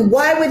he wouldn't.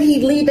 Why would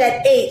he leave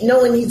at 8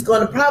 knowing he's going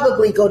to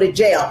probably go to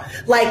jail?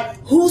 Like,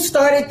 who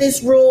started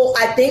this rule?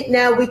 I think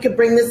now we could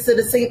bring this to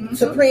the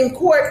Supreme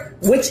Court,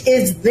 which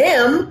is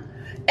them.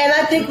 And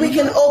I think we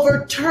can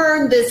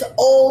overturn this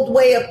old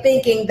way of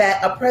thinking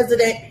that a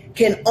president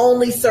can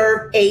only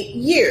serve 8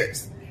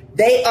 years.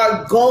 They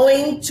are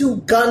going to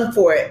gun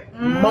for it.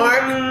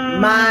 Mark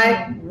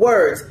my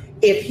words.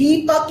 If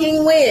he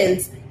fucking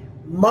wins,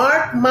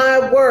 mark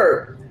my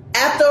word,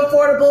 after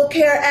Affordable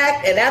Care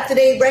Act and after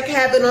they wreak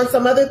havoc on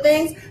some other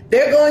things,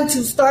 they're going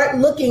to start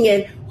looking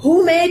at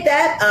who made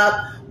that up.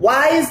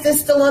 Why is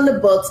this still on the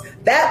books?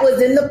 That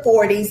was in the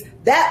 40s.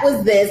 That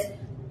was this.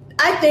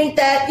 I think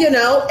that,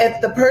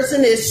 if the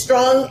person is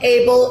strong,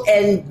 able,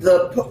 and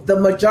the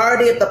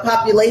majority of the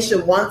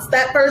population wants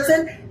that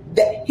person,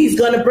 he's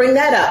going to bring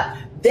that up.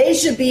 They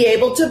should be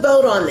able to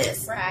vote on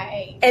this.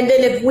 Right. And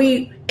then if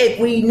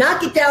we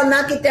knock it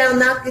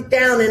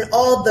down in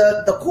all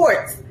the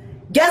courts,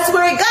 guess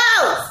where it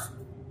goes?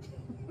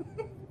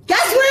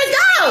 Guess where it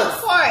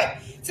goes? Court.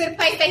 To the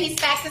place that he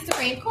stacks the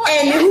Supreme Court.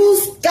 And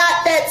who's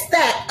got that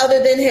stack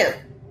other than him?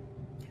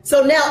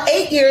 So now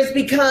 8 years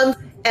becomes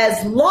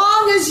as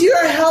long as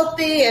you're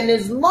healthy and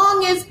as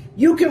long as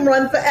you can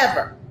run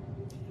forever.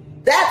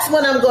 That's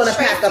when I'm going to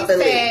pack up and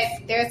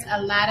leave. There's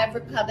a lot of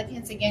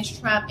Republicans against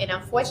Trump, and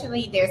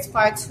unfortunately, there's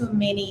far too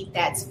many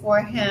that's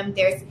for him.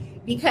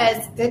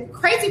 Because the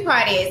crazy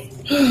part is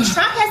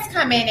Trump has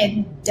come in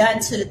and done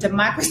to the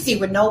democracy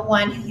what no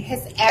one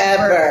has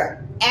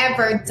ever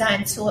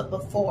done to it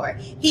before.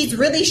 He's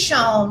really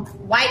shown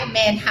white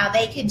men how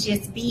they can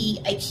just be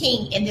a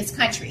king in this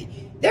country.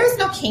 There's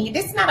no king.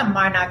 This is not a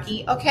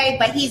monarchy, okay?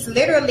 But he's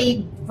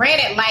literally ran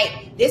it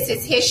like this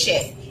is his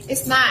shit.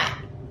 It's not.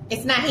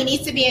 He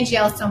needs to be in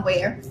jail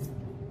somewhere.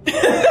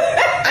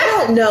 I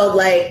don't know.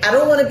 Like, I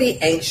don't want to be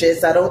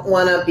anxious. I don't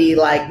want to be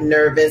like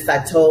nervous.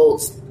 I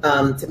told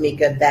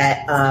Tomeeka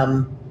that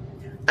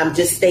I'm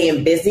just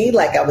staying busy.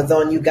 Like, I was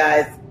on you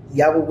guys.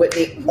 Y'all were with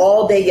me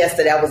all day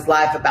yesterday. I was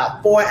live for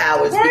about 4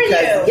 hours.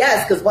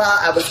 Because while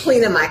I was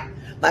cleaning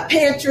my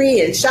pantry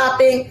and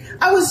shopping,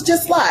 I was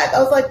just live. I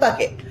was like,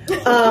 fuck it.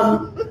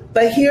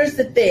 But here's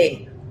the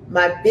thing.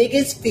 My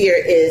biggest fear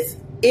is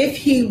if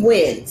he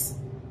wins,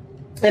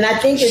 and I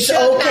think it's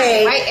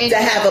okay to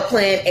have a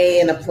plan A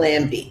and a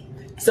plan B.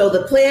 So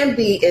the plan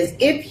B is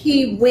if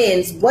he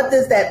wins, what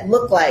does that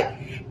look like?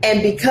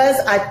 And because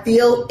I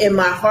feel in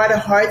my heart of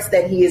hearts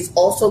that he is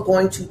also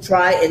going to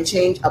try and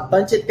change a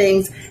bunch of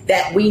things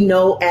that we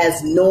know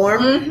as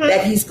norm,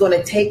 that he's going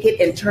to take it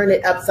and turn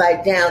it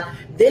upside down,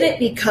 then it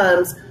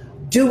becomes,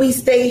 do we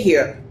stay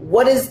here?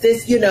 What is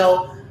this,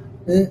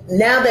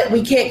 now that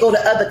we can't go to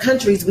other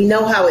countries, we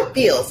know how it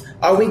feels.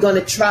 Are we going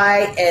to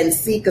try and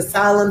seek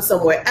asylum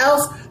somewhere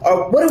else?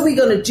 Or what are we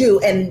going to do?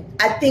 And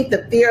I think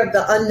the fear of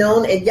the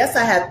unknown, and yes,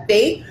 I have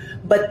faith,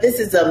 but this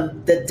is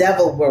the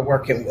devil we're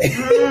working with.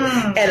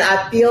 And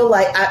I feel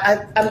like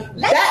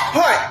that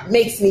part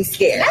makes me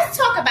scared. Let's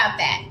talk about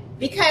that.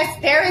 Because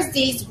there is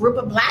these group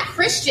of Black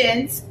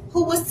Christians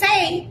who will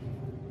say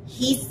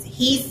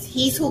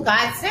he's who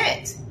God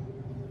sent.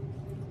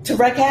 To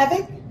wreak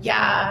havoc?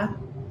 Yeah,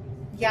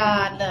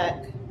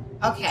 look.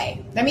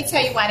 Okay, let me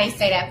tell you why they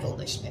say that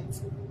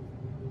foolishness.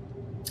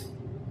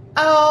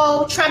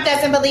 Oh, Trump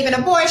doesn't believe in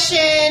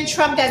abortion.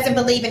 Trump doesn't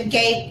believe in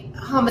gay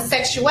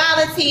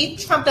homosexuality.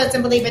 Trump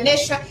doesn't believe in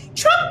this.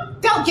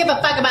 Trump don't give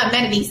a fuck about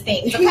none of these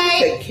things,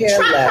 okay?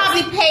 Trump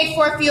probably paid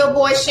for a few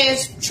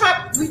abortions.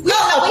 Trump, we don't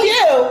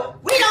know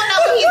what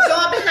he's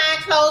doing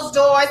behind closed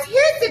doors.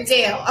 Here's the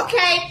deal,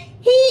 okay?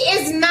 He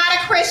is not a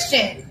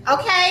Christian,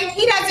 okay?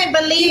 He doesn't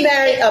believe. He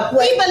married a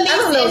Playboy. I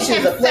don't know if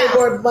she's a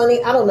Playboy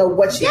bunny. I don't know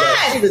what she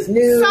was. She was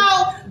new.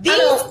 So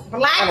these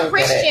Black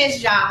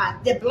Christians,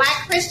 y'all, the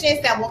Black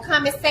Christians that will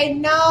come and say,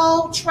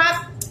 no,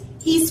 Trump,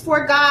 he's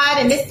for God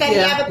and this, that, and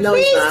the other. No,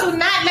 please do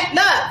not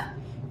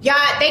look,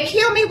 y'all, they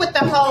kill me with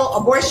the whole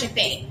abortion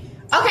thing.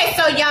 Okay,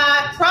 so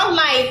y'all,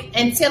 pro-life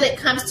until it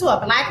comes to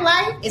a Black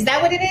life? Is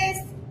that what it is?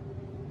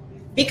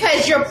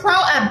 Because you're pro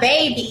a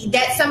baby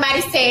that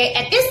somebody said,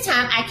 at this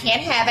time, I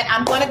can't have it.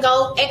 I'm going to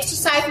go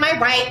exercise my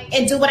right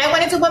and do what I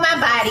want to do with my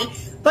body.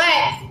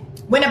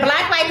 But when a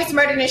Black life is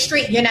murdered in the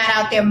street, you're not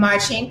out there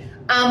marching.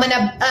 When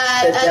the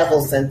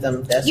devil sent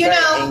them. That's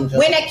angel.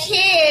 When a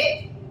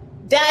kid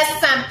does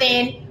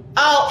something,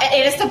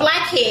 and it's a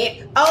Black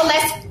kid,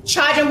 let's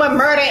charge him with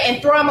murder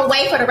and throw him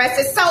away for the rest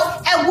of it. So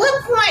at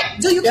what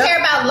point do you care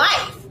about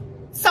life?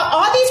 So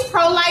all these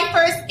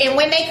pro-lifers, and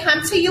when they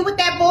come to you with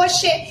that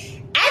bullshit,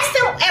 ask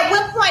them, at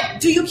what point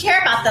do you care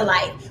about the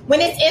life? When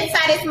it's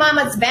inside its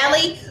mama's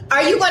belly,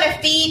 are you going to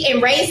feed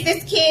and raise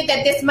this kid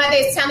that this mother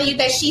is telling you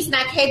that she's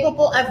not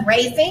capable of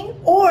raising?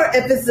 Or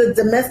if it's a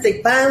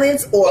domestic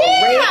violence or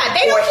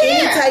rape or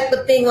any type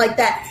of thing like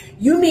that.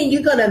 You mean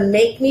you're going to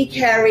make me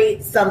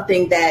carry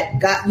something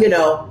that got,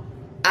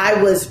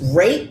 I was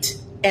raped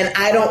and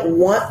I don't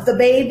want the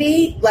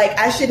baby? Like,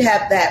 I should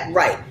have that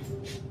right.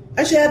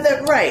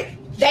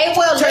 They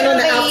will turn on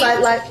the outside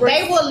light.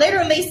 They will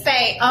literally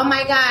say, "Oh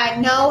my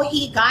God, no,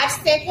 God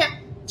sent him."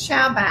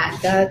 Child, bye.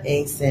 God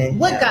ain't sent.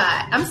 What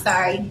God? I'm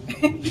sorry,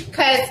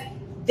 because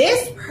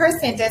this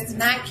person does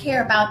not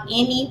care about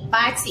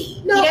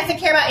anybody. No. He doesn't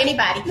care about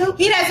anybody. No.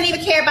 He doesn't even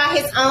care about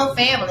his own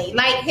family.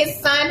 Like, his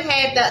son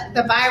had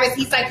the virus.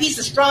 He's like, he's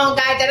a strong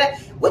guy.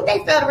 What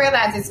they fail to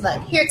realize is, look,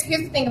 here's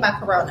the thing about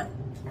Corona.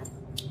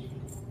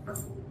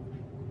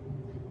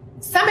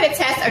 Some of the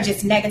tests are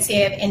just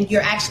negative and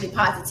you're actually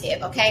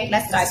positive, okay?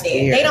 Let's start there.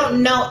 Weird. They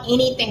don't know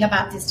anything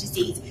about this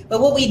disease.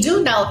 But what we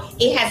do know,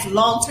 it has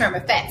long-term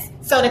effects.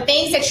 So the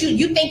things that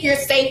you think you're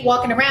safe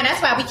walking around, that's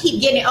why we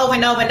keep getting it over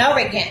and over and over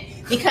again.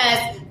 Because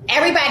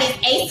everybody's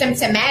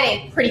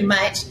asymptomatic pretty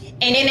much.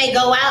 And then they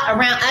go out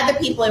around other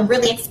people and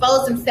really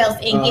expose themselves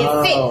and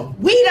get sick.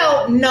 We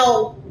don't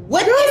know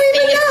what this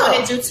thing is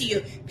going to do to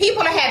you.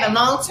 People are having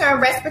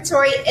long-term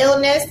respiratory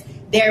illness.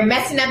 They're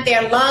messing up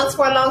their lungs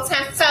for a long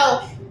time.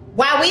 So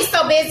while we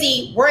so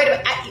busy worried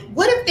about,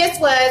 what if this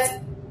was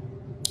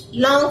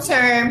long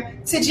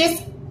term to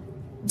just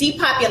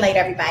depopulate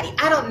everybody?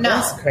 I don't know.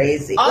 That's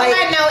crazy. All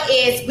I know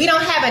is we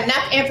don't have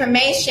enough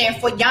information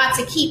for y'all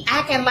to keep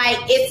acting like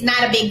it's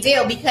not a big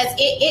deal, because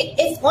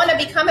it's going to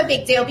become a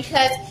big deal,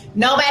 because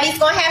nobody's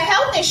going to have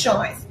health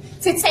insurance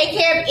to take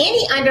care of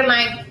any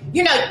underlying.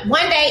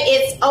 One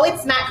day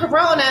it's not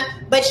Corona,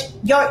 but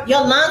your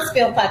lungs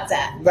feel fucked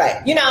up.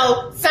 Right.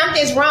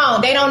 Something's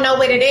wrong. They don't know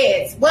what it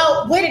is.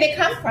 Well, where did it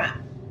come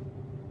from?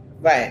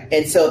 Right.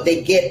 And so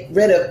they get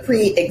rid of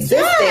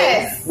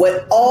pre-existing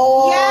with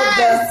all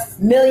the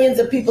millions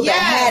of people that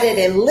had it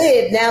and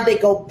lived. Now they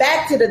go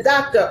back to the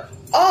doctor.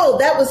 Oh,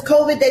 that was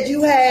COVID that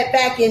you had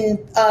back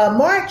in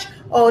March.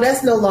 Oh,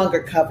 that's no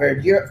longer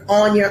covered. You're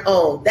on your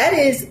own. That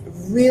is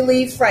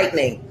really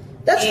frightening.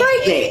 That's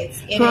frightening.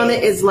 Corona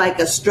is like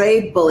a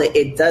stray bullet.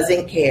 It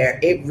doesn't care.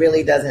 It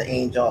really doesn't,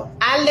 Angel.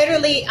 I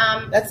literally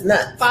that's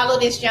nuts. Follow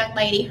this young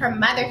lady. Her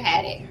mother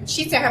had it.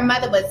 She said her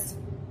mother was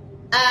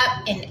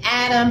up and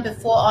at 'em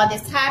before all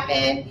this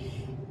happened,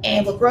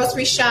 and would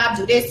grocery shop,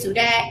 do this, do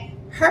that.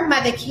 Her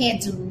mother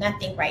can't do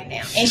nothing right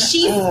now, and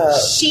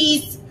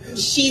she's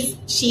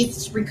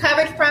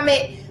recovered from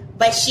it,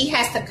 but she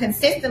has to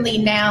consistently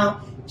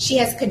now. She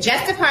has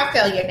congestive heart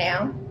failure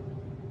now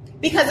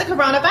because of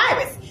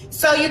coronavirus.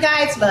 So you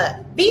guys, look,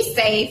 be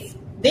safe.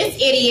 This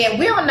idiot,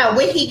 we don't know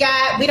what he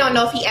got. We don't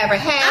know if he ever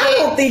had it. I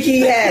don't think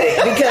he had it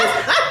because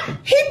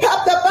he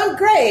popped up on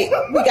great.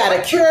 We got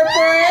a cure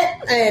for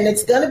it, and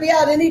it's going to be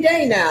out any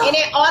day now. And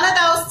in all of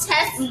those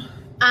tests,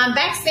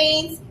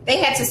 vaccines, they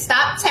had to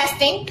stop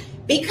testing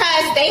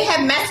because they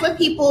have messed with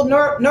people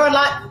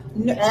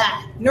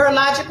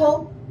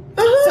neurological.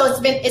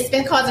 So it's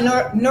been causing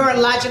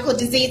neurological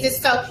diseases.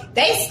 So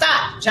they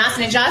stopped.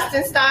 Johnson &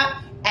 Johnson stopped.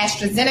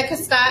 AstraZeneca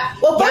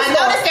stopped. Well, I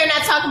notice they're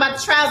not talking about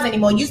the trials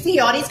anymore. You see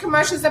all these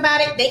commercials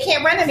about it. They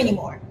can't run them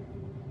anymore.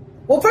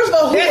 Well, first of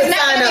all, there's not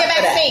going to be a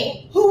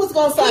vaccine. Who was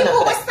going to sign up?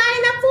 People were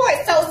signing up for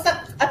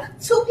it.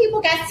 So 2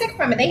 people got sick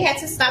from it. They had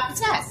to stop the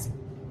test.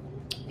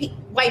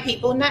 White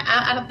people, not.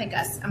 I don't think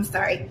us. I'm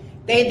sorry.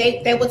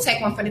 They will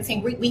take one for the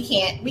team. We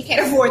can't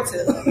afford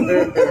to.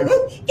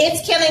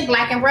 It's killing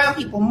black and brown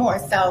people more.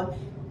 So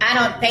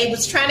they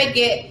was trying to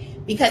get,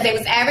 because they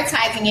was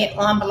advertising it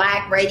on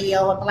black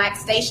radio and black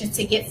stations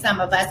to get some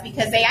of us,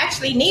 because they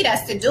actually need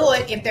us to do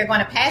it if they're going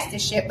to pass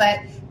this shit.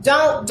 But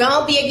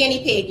don't be a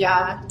guinea pig,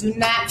 y'all. Do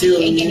not be a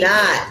guinea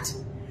pig.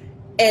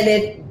 And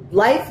if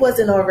life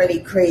wasn't already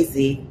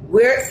crazy,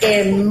 we're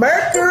in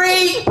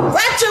Mercury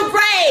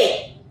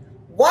retrograde.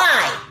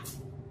 Why?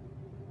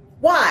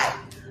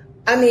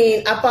 I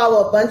mean, I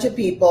follow a bunch of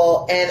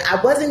people, and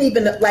I wasn't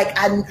even, like,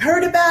 I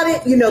heard about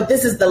it. You know,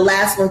 this is the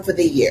last one for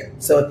the year.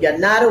 So if you're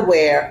not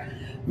aware,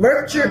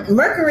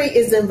 Mercury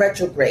is in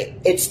retrograde.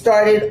 It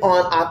started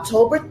on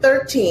October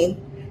 13th,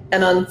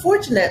 and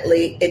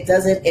unfortunately, it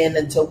doesn't end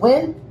until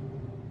when?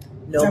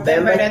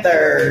 November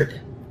 3rd.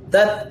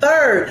 The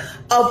 3rd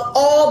of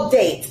all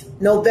dates,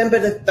 November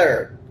the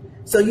 3rd.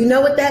 So you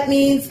know what that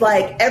means?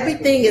 Like,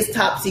 everything is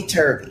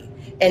topsy-turvy.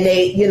 And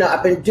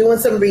I've been doing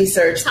some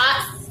research.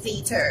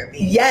 Topsy-turvy.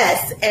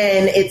 Yes,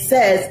 and it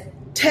says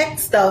tech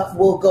stuff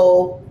will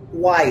go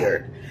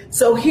wired.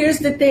 So here's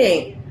the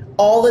thing.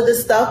 All of the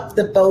stuff,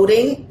 the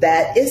voting,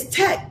 that is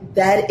tech.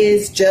 That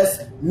is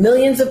just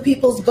millions of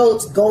people's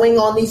votes going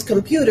on these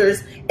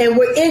computers, and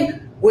we're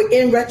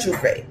in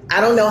retrograde. I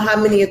don't know how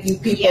many of you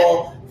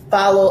people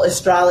follow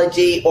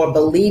astrology or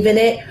believe in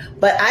it,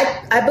 but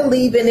I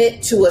believe in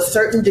it to a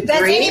certain degree.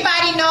 Does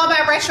anybody know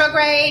about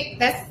retrograde?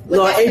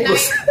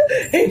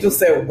 Angel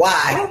said,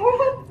 why?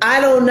 I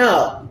don't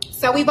know.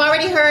 So we've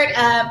already heard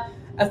of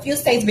a few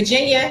states.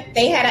 Virginia,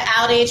 they had an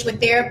outage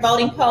with their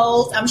voting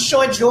polls. I'm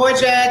sure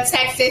Georgia,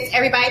 Texas,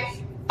 everybody.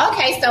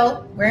 Okay,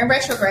 so we're in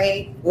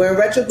retrograde. We're in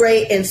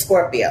retrograde in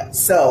Scorpio.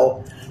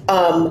 So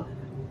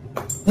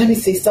let me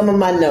see some of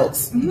my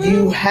notes. Mm-hmm.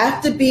 You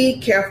have to be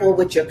careful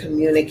with your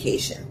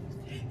communication.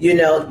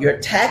 Your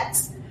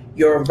text,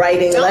 your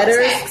writing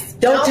letters.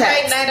 Don't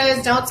text. Write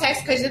letters. Don't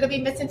text, because it'll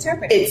be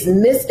misinterpreted. It's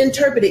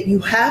misinterpreted. You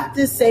have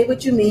to say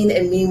what you mean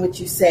and mean what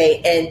you say.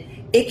 And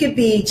it could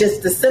be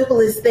just the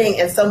simplest thing,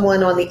 and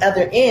someone on the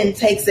other end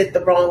takes it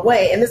the wrong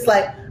way. And it's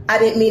like, I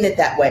didn't mean it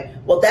that way.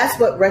 Well, that's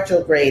what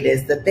retrograde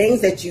is. The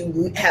things that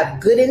you have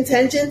good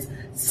intentions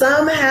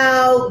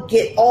somehow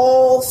get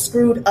all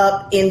screwed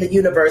up in the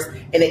universe,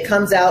 and it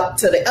comes out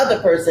to the other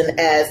person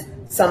as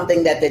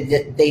something that they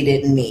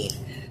didn't mean.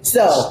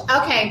 So,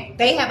 okay,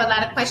 they have a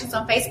lot of questions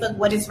on Facebook.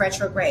 What is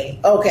retrograde?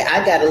 Okay,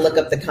 I got to look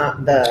up the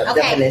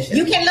definition.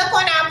 You can look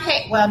on our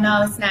page. Well,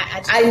 no, it's not.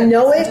 I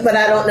know it, but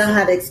I don't know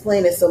how to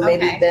explain it. So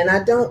maybe then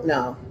I don't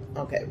know.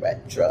 Okay,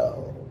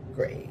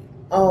 retrograde.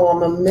 Oh,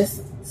 I'm a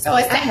miss. So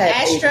it's an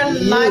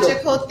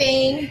astrological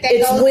thing.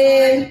 It's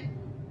when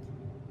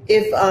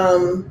if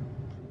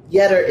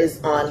Yetter is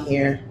on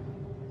here.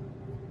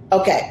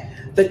 Okay,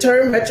 the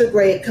term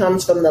retrograde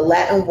comes from the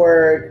Latin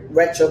word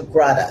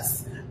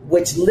retrogradus,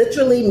 which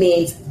literally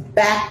means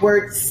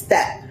backward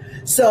step.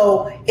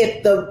 So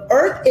if the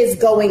earth is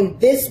going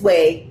this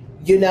way,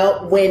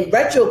 when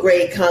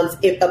retrograde comes,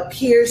 it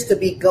appears to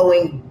be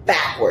going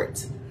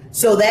backwards.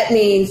 So that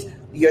means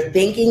your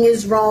thinking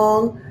is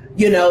wrong,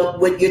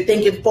 when you're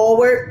thinking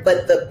forward,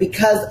 but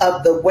because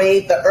of the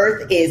way the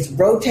earth is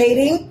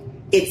rotating,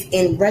 it's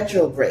in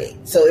retrograde.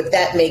 So if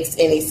that makes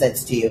any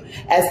sense to you.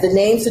 As the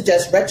name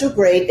suggests,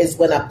 retrograde is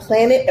when a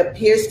planet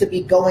appears to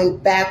be going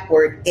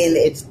backward in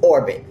its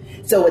orbit.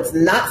 So it's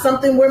not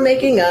something we're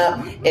making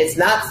up. It's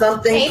not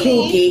something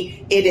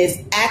kooky. It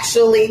is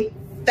actually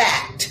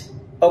fact.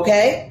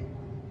 Okay?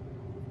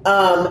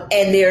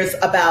 And there's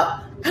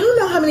about, I don't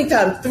know how many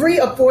times, 3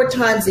 or 4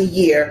 times a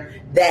year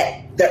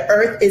that the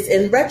earth is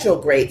in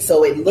retrograde.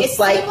 So it looks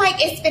like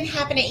it's been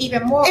happening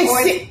even more.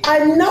 I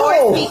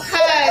know.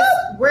 Because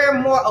we're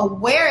more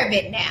aware of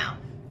it now.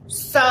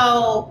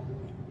 So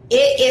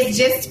It is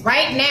just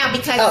right now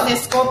because it's in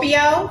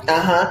Scorpio.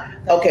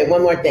 Okay,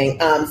 one more thing.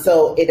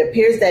 So it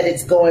appears that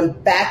it's going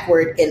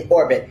backward in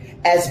orbit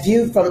as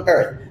viewed from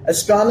Earth.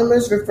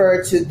 Astronomers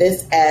refer to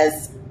this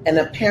as an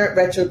apparent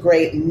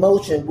retrograde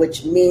motion,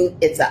 which means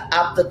it's an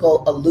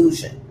optical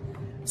illusion.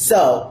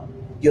 So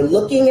you're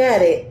looking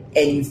at it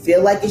and you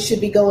feel like it should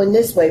be going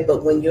this way,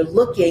 but when you're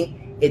looking,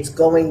 it's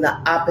going the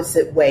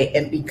opposite way.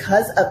 And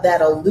because of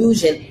that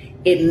illusion,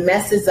 it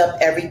messes up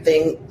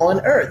everything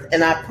on Earth.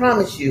 And I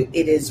promise you,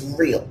 it is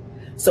real.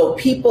 So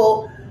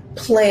people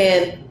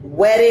plan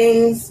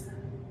weddings,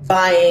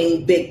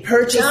 buying big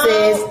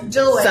purchases,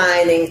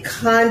 signing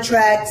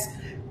contracts.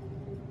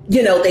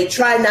 You know, they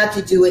try not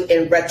to do it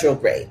in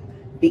retrograde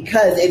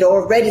because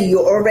you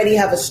already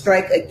have a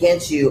strike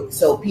against you.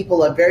 So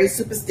people are very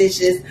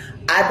superstitious.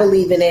 I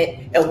believe in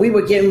it. And we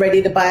were getting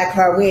ready to buy a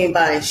car. We ain't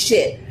buying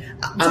shit.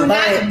 Do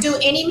not do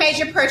any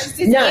major purchases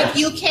if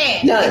you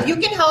can. If you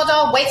can hold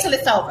on, wait till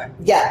it's over.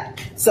 Yeah.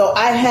 So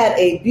I had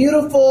I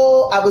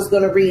was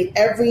going to read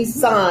every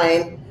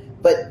sign,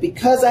 but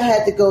because I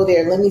had to go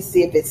there, let me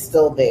see if it's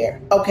still there.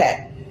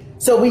 Okay.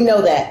 So we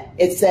know that.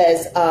 It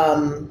says,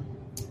 in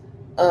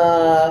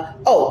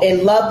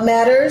love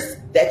matters,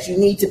 that you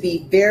need to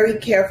be very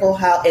careful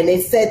how, and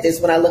it said this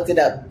when I looked it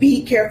up,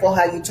 be careful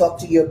how you talk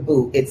to your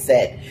boo. It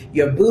said,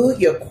 your boo,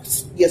 your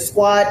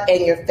squad,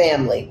 and your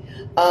family.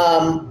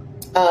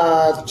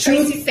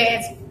 Tracy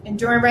says,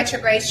 during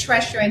retrograde,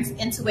 trust your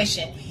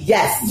intuition.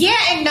 Yes. Yeah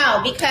and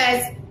no,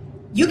 because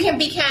you can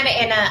be kind of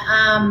in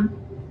a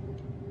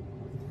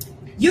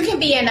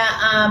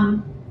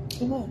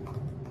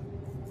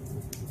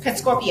because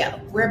Scorpio,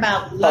 we're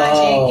about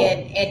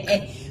logic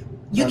and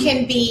you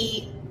can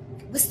be,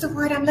 what's the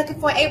word I'm looking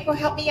for? April,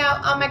 help me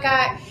out. Oh my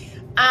God.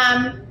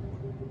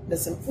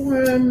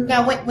 Misinformed.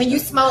 Now when you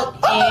smoke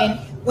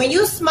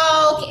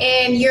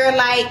and you're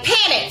like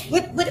panicked.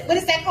 What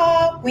is that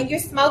called? When you're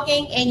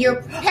smoking and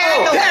you're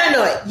paranoid. Oh,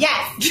 paranoid.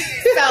 Yes.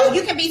 So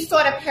you can be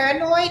sort of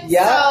paranoid.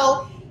 Yeah.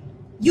 So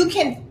you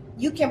can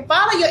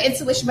follow your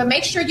intuition, but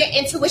make sure your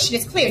intuition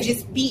is clear.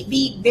 Just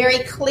be very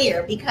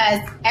clear because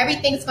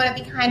everything's going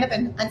to be kind of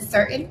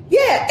uncertain.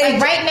 Yeah.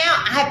 And right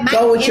now, my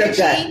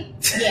energy.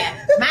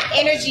 Yeah, my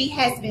energy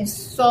has been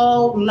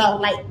so low,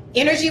 like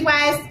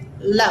energy-wise,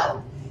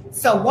 low.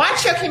 So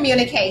watch your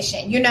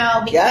communication,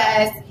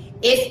 because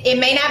it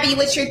may not be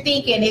what you're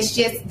thinking. It's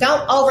just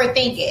don't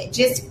overthink it.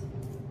 Just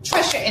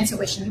trust your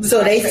intuition.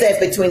 So they said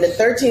between the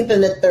 13th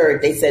and the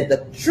 3rd, they said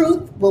the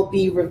truth will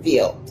be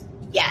revealed.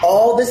 Yes.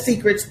 All the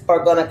secrets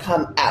are going to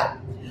come out.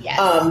 Yes.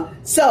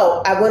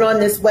 So I went on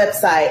this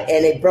website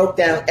and it broke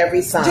down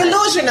every sign.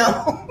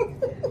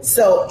 Delusional.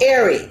 So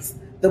Aries,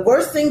 the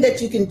worst thing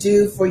that you can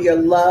do for your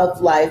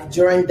love life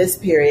during this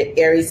period,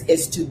 Aries,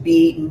 is to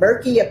be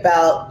murky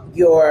about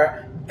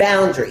your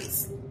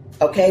boundaries.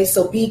 Okay,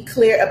 so be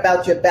clear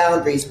about your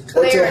boundaries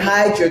or to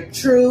hide your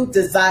true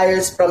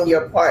desires from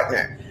your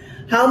partner.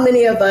 How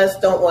many of us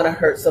don't want to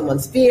hurt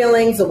someone's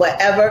feelings or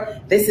whatever?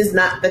 This is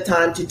not the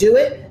time to do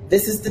it.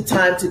 This is the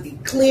time to be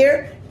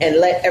clear and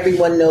let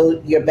everyone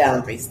know your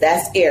boundaries.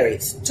 That's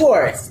Aries.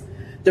 Taurus,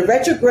 the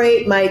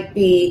retrograde might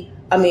make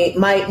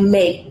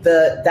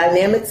the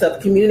dynamics of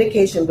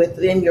communication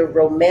within your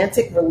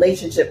romantic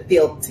relationship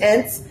feel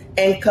tense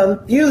and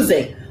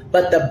confusing.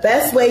 But the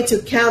best way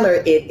to counter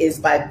it is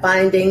by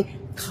finding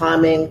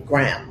common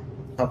ground.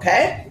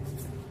 Okay?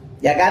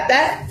 Y'all got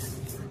that?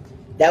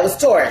 That was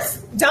Taurus.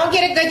 Don't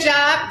get a good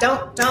job.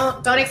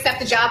 Don't accept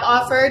the job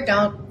offer.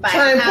 Don't buy a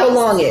house. Try and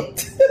prolong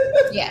it.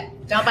 Yeah.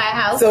 Don't buy a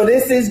house. So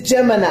this is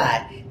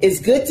Gemini. It's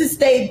good to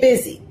stay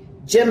busy,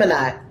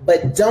 Gemini,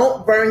 but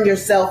don't burn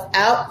yourself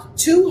out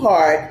too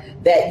hard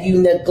that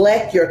you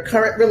neglect your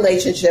current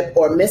relationship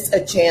or miss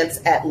a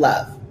chance at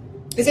love.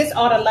 Is this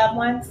all the loved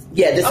ones?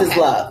 Yeah, this is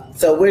love.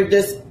 So we're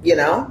just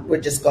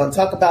going to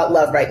talk about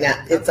love right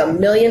now. It's a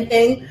million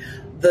things.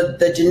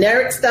 The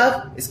generic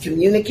stuff is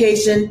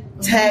communication,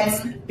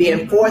 text,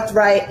 being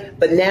forthright,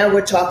 but now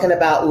we're talking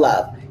about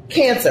love.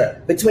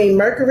 Cancer, between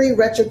Mercury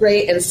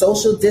retrograde and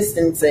social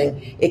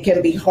distancing, it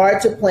can be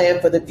hard to plan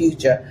for the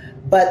future.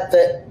 But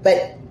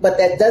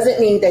that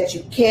doesn't mean that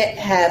you can't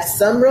have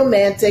some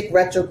romantic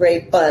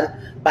retrograde fun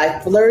by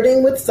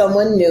flirting with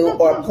someone new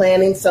or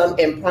planning some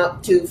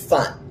impromptu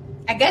fun.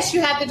 I guess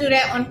you have to do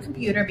that on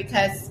computer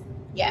because,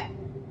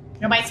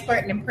 nobody's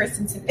flirting in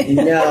person today.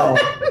 No.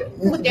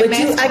 But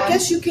I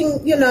guess you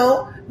can,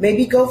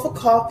 maybe go for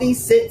coffee,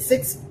 sit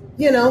 6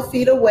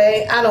 feet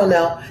away. I don't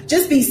know.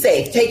 Just be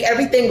safe. Take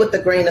everything with a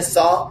grain of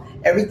salt.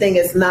 Everything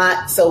is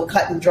not so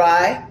cut and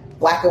dry,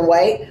 black and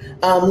white.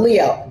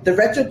 Leo, the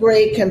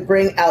retrograde can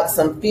bring out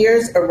some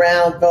fears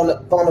around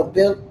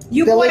vulnerability.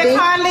 You bought a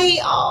car,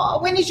 Lee? Oh,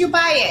 when did you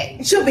buy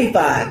it? She'll be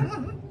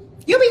fine.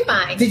 You'll be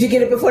fine. Did you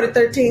get it before the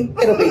 13th?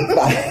 It'll be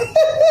fine.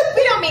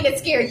 We don't mean to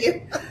scare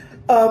you.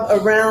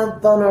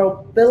 Around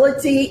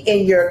vulnerability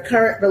in your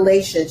current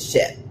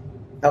relationship,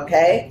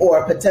 okay,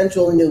 or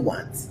potential new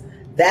ones.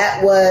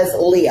 That was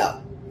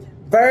Leo.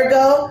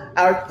 Virgo,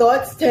 our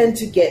thoughts tend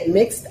to get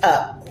mixed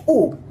up.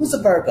 Ooh, who's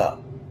a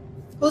Virgo?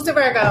 Who's a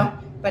Virgo?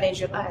 But in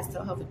July,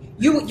 so hopefully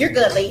you're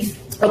good, Lee.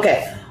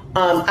 Okay.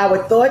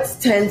 Our thoughts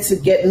tend to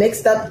get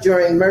mixed up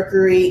during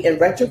Mercury in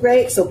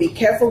retrograde, so be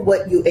careful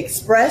what you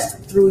express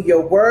through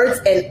your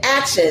words and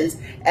actions,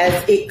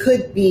 as it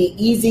could be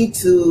easy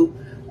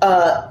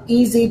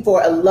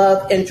for a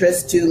love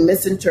interest to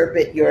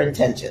misinterpret your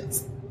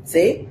intentions.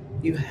 See?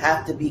 You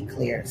have to be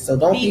clear. So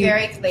don't be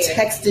very clear.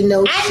 Texting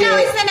no shit. I know,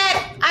 isn't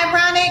that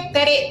ironic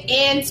that it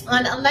ends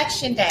on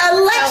election day?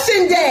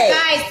 Election day!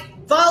 Guys,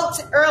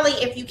 vote early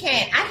if you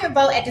can. I can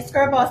vote at the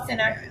Skirball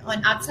Center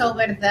on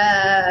October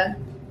the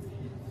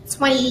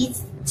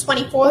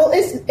 24th. Well,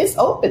 it's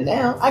open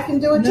now. I can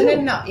do it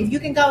too. No. If you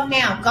can go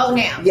now, go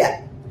now.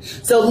 Yeah.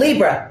 So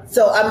Libra.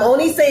 So I'm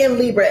only saying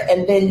Libra,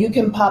 and then you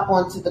can pop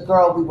onto the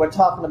girl we were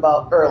talking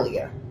about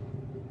earlier.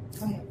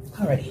 Go ahead.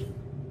 Alrighty.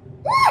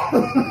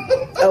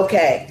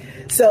 Okay.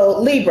 So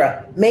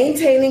Libra,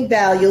 maintaining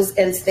values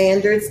and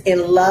standards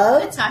in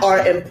love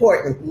are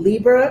important.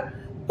 Libra,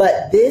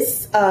 but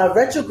this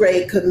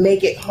retrograde could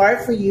make it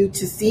hard for you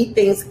to see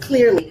things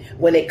clearly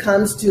when it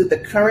comes to the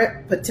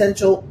current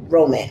potential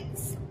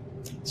romance.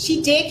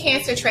 She did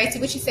Cancer, Tracy.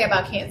 What you say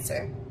about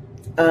Cancer?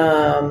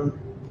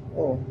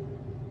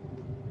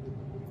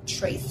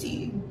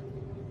 Tracy.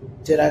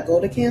 Did I go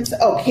to Cancer?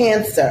 Oh,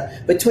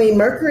 Cancer. Between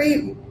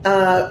Mercury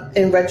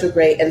in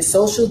retrograde and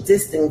social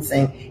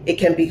distancing, it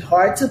can be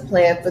hard to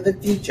plan for the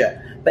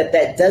future. But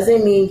that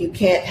doesn't mean you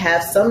can't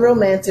have some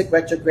romantic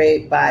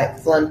retrograde by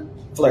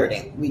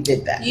flirting. We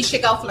did that. You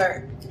should go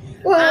flirt.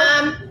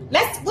 Well,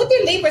 what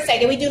did Libra say?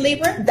 Did we do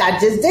Libra? I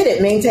just did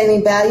it.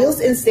 Maintaining values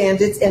and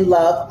standards in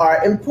love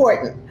are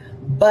important.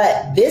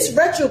 But this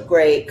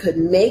retrograde could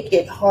make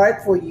it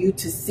hard for you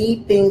to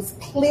see things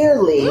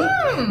clearly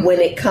when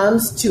it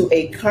comes to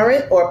a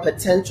current or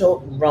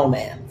potential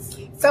romance.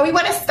 So we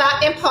want to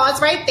stop and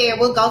pause right there.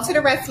 We'll go to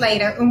the rest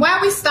later. And why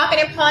are we stopping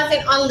and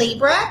pausing on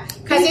Libra?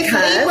 Because it's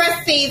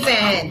Libra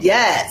season.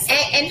 Yes.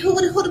 And who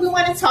do we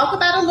want to talk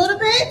about a little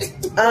bit?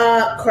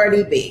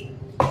 Cardi B.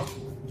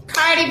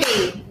 Cardi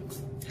B.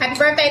 Happy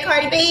birthday,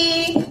 Cardi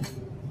B.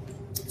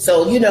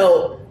 So,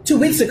 2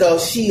 weeks ago,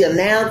 she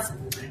announced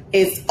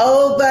it's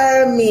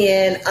over. Me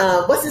and,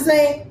 what's his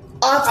name?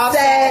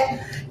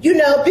 Offset.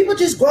 People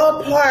just grow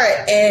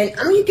apart. And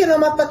you get on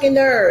my fucking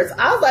nerves.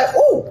 I was like,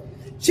 oh.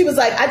 She was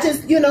like,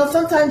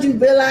 sometimes you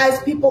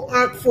realize people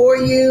aren't for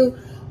you.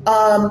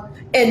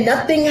 And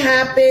nothing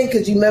happened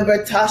because you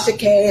remember Tasha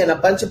K and a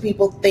bunch of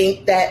people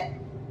think that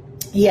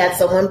he had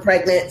someone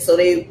pregnant. So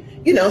they,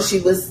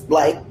 she was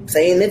like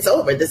saying it's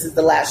over. This is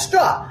the last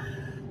straw.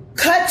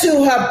 Cut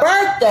to her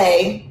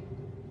birthday.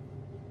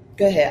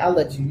 Go ahead. I'll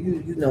let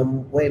you. You know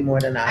way more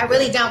than I. I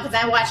really don't because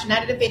I watched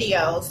none of the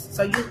videos.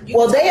 So you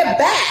well, they are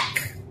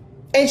back,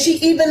 and she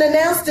even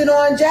announced it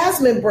on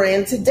Jasmine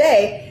Brand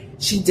today.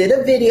 She did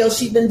a video.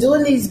 She's been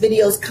doing these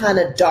videos kind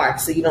of dark,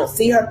 so you don't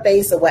see her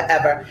face or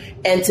whatever.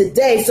 And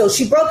today, so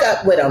she broke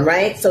up with him,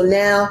 right? So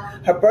now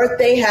her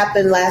birthday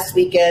happened last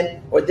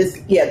weekend, or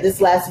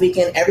this last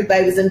weekend.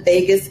 Everybody was in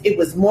Vegas. It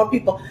was more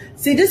people.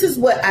 See, this is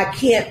what I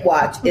can't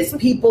watch, is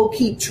people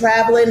keep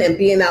traveling and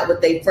being out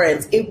with their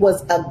friends. It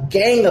was a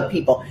gang of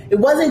people. It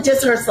wasn't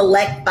just her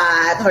select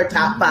five, her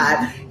top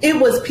five.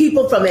 It was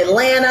people from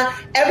Atlanta.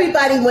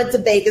 Everybody went to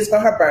Vegas for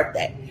her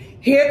birthday.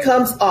 Here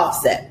comes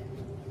Offset.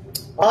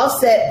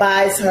 Offset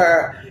buys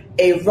her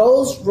a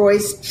Rolls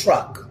Royce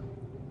truck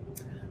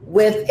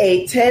with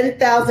a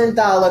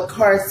 $10,000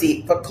 car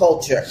seat for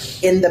culture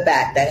in the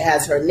back that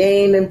has her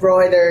name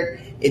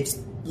embroidered. It's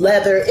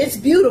leather. It's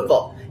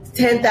beautiful. It's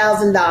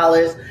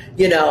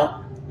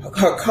 $10,000.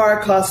 Her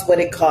car costs what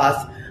it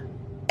costs.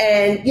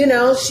 And,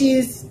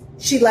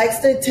 she likes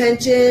the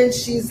attention.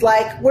 She's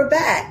like, we're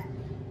back.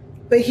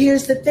 But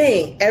here's the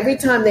thing. Every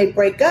time they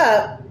break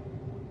up,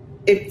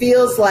 it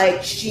feels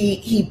like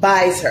he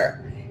buys her.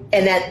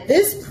 And at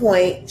this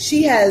point,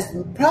 she has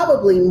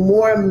probably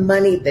more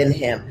money than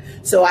him.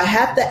 So I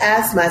have to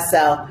ask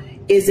myself,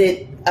 is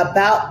it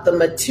about the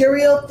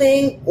material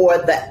thing or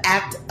the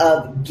act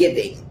of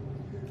giving?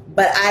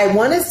 But I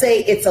want to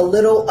say it's a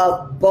little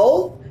of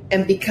both.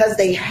 And because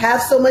they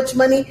have so much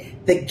money,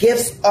 the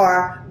gifts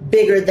are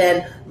bigger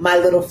than my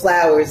little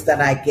flowers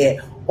that I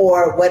get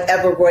or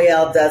whatever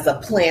Royale does, a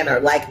planner.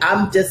 Like,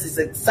 I'm just as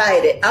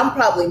excited. I'm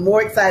probably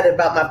more excited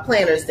about my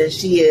planners than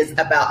she is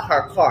about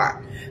her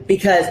car.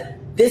 Because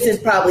this is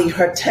probably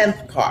her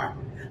 10th car.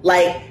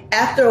 Like,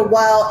 after a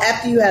while,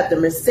 after you have the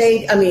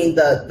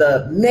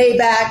the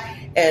Maybach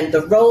and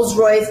the Rolls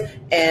Royce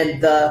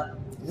and the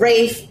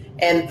Wraith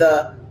and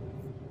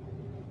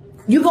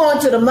you going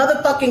to the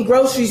motherfucking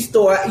grocery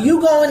store, you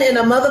going in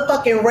a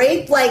motherfucking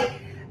Wraith, like,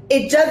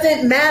 it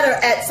doesn't matter.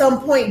 At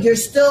some point, you're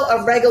still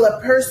a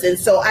regular person.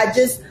 So I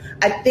think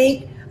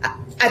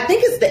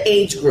it's the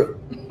age group.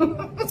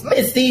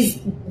 It's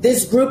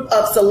this group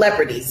of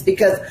celebrities,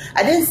 because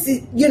I didn't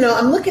see,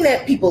 I'm looking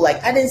at people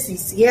like, I didn't see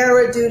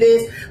Ciara do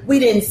this. We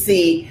didn't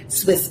see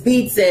Swiss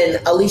Beats and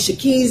Alicia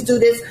Keys do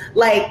this.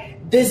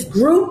 Like, this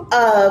group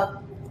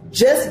of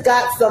just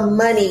got some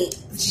money.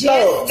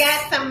 Just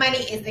got some money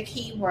is the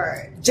key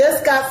word.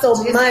 Just got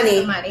some money.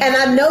 And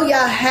I know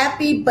y'all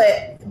happy,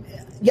 but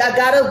y'all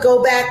gotta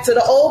go back to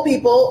the old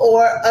people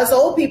or us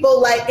old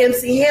people like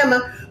MC Hammer,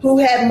 who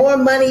had more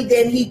money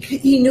than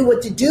he knew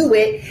what to do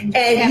with,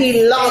 and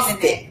he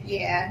lost it.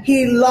 Yeah,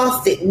 he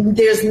lost it.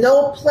 There's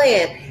no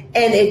plan,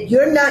 and if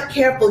you're not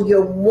careful,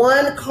 you're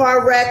one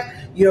car wreck,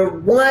 you're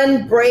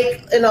one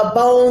break in a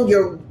bone,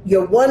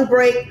 you're one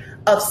break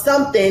of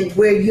something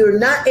where you're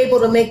not able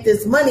to make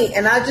this money.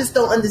 And I just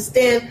don't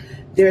understand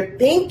their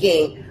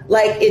thinking.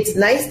 Like, it's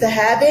nice to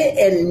have it,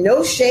 and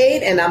no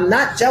shade, and I'm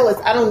not jealous.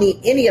 I don't need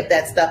any of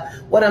that stuff.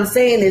 What I'm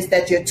saying is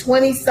that you're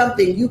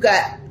 20-something, you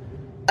got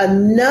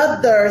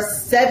another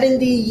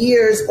 70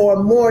 years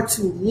or more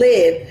to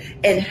live,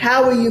 and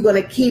how are you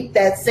going to keep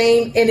that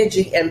same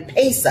energy and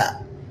pace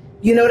up?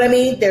 You know what I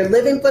mean? They're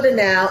living for the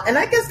now, and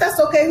I guess that's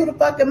okay. Who the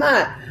fuck am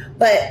I?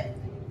 But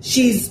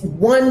she's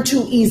won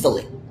too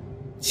easily.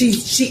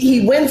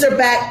 He wins her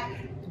back.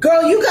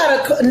 Girl, you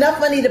got enough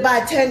money to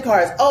buy 10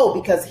 cars. Oh,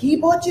 because he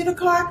bought you the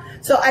car?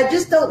 So I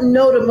just don't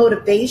know the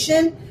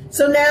motivation.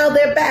 So now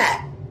they're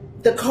back.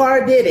 The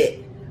car did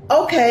it.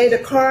 Okay, the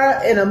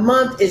car in a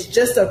month is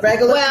just a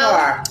regular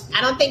car.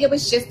 I don't think it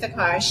was just the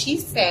car. She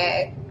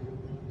said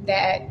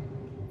that,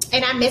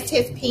 and I missed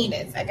his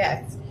penis, I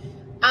guess.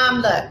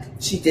 Look.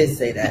 She did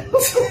say that.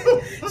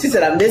 She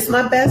said, I miss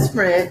my best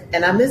friend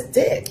and I miss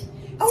Dick.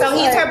 So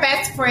he's her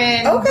best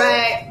friend,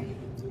 okay. But...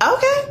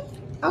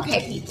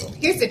 Okay, people.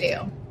 Here's the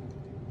deal.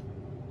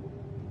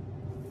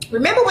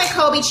 Remember when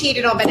Kobe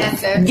cheated on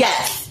Vanessa?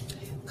 Yes.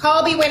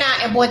 Kobe went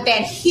out and bought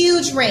that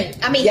huge ring.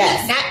 I mean,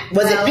 yes.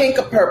 Was it pink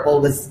or purple?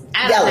 It was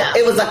yellow. Know.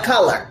 It was a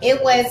color.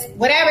 It was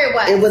whatever it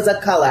was. It was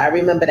a color. I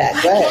remember that.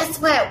 But guess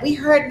what? We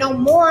heard no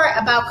more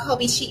about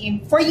Kobe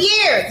cheating for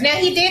years. Now,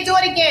 he did do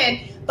it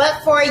again,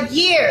 but for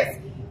years.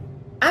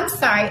 I'm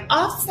sorry.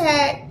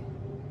 Offset.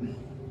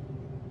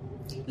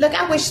 Look,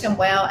 I wish them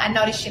well. I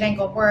know this shit ain't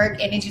gonna work,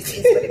 and it just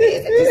is what it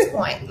is at this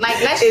point. Like,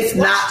 it's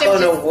not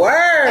gonna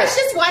work. Let's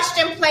just watch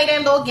them play their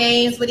little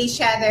games with each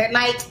other.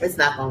 Like, it's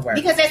not gonna work.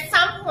 Because at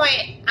some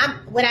point,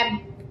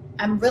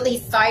 I'm really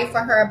sorry for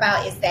her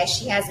about is that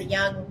she has a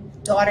young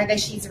daughter that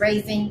she's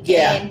raising,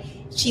 and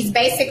she's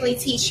basically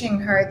teaching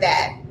her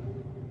that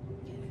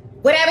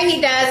whatever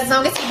he does, as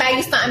long as he buy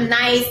you something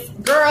nice,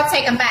 girl,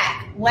 take him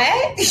back.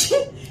 What?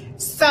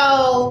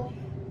 So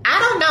I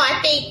don't know. I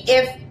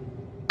think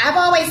I've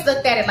always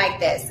looked at it like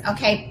this.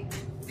 Okay,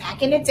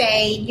 back in the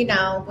day, you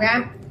know, where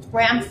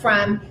I'm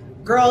from,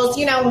 girls,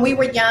 you know, when we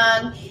were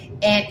young,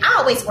 and I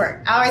always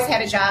worked. I always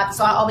had a job,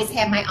 so I always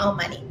had my own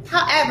money.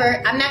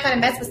 However, I'm not going to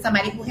mess with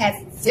somebody who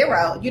has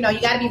zero. You know, you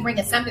got to be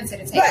bringing something to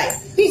the table. Right.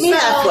 Meet me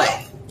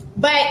halfway.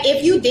 But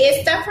if you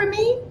did stuff for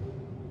me,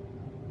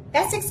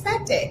 that's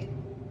expected.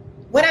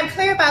 What I'm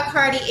clear about,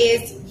 Cardi,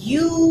 is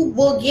you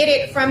will get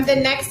it from the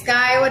next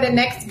guy or the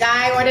next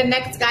guy or the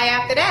next guy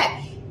after that.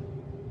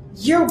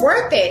 You're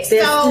worth it.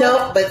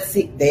 But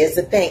see, there's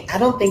the thing. I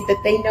don't think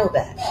that they know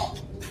that.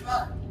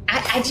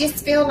 I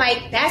just feel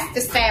like that's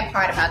the sad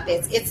part about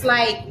this. It's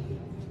like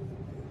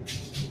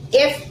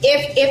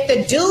if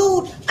the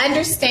dude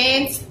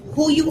understands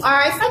who you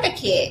are, it's like a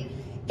kid.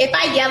 If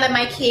I yell at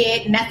my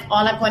kid and that's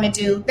all I'm going to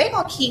do, they're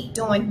going to keep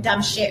doing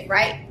dumb shit,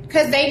 right?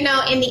 Because they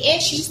know in the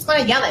end she's just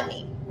going to yell at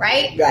me,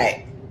 right?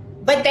 Right.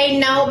 But they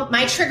know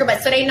my trigger,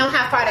 so they know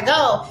how far to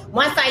go.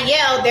 Once I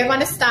yell, they're going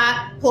to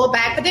stop, pull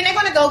back, but then they're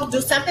going to go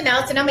do something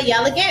else, and I'm going to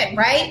yell again,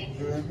 right?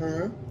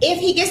 Mm-hmm. If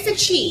he gets to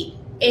cheat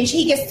and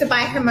she gets to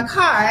buy him a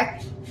car,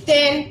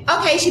 then,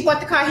 okay, she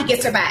bought the car, he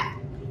gets her back.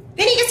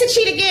 Then he gets to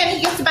cheat again,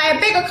 he gets to buy a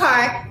bigger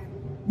car.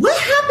 What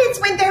happens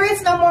when there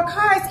is no more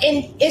cars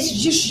and it's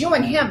just you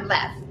and him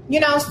left? You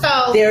know,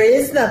 so... There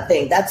is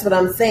nothing. That's what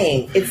I'm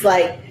saying. It's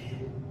like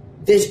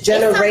this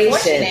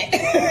generation...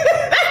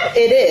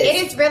 It is.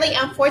 It is really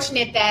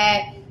unfortunate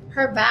that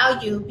her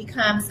value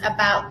becomes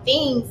about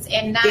things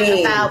and not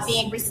about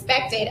being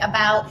respected,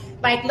 about,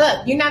 like,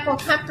 look, you're not going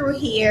to come through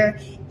here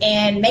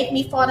and make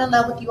me fall in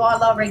love with you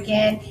all over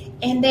again.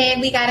 And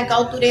then we got to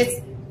go through this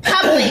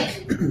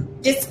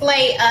public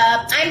display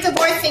of, I'm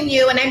divorcing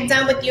you and I'm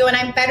done with you and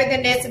I'm better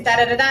than this and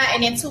da-da-da-da.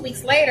 And then 2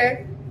 weeks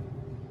later,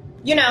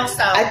 you know,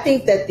 so. I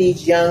think that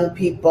these young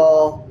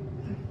people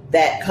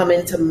that come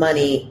into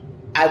money,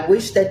 I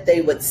wish that they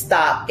would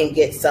stop and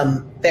get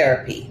some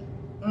therapy,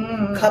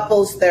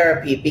 couples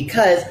therapy,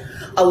 because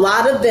a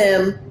lot of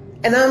them,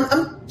 and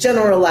I'm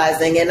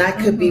generalizing and I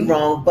could be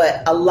wrong,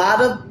 but a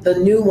lot of the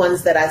new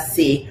ones that I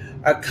see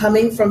are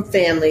coming from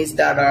families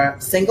that are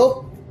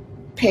single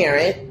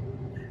parent,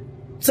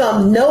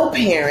 some no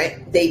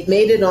parent, they've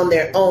made it on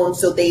their own,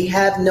 so they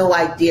have no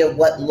idea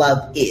what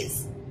love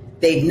is.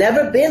 They've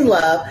never been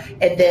loved,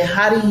 and then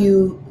how do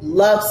you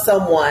love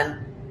someone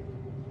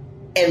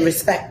and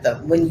respect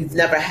them when you've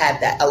never had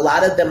that? A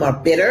lot of them are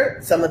bitter.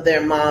 Some of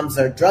their moms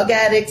are drug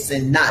addicts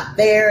and not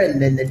there,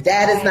 and then the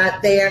dad is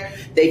not there.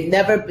 They've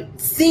never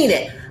seen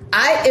it.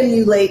 I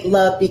emulate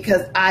love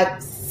because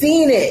I've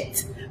seen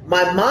it.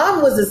 My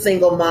mom was a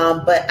single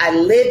mom, but I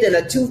lived in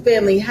a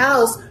 2-family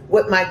house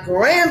with my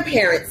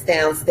grandparents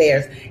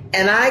downstairs,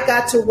 and I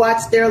got to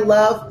watch their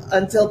love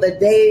until the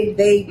day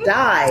they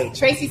died.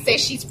 Tracy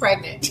says she's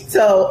pregnant.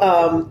 So,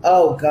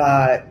 oh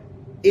God.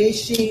 Is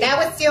she?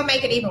 That would still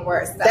make it even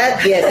worse. So.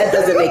 That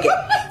doesn't make it.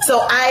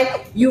 So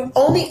you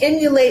only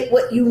emulate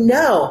what you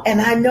know,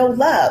 and I know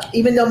love.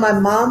 Even though my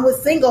mom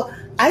was single,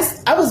 I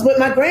was with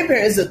my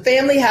grandparents. It's a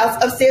family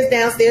house, upstairs,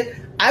 downstairs.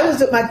 I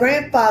was with my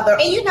grandfather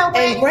and you know what?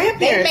 And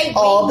grandparents they may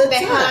all the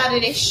hell time. out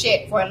of this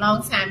shit for a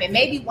long time, and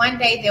maybe one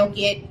day they'll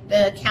get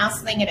the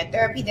counseling and the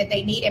therapy that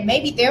they need, and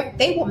maybe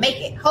they will make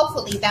it.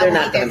 Hopefully, that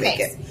will be their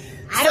case.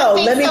 I don't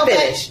think let me so,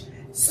 finish.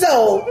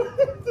 So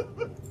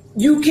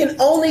you can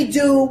only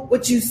do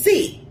what you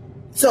see.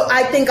 So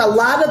I think a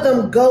lot of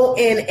them go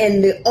in,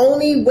 and the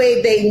only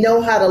way they know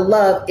how to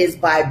love is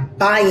by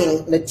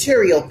buying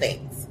material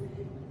things,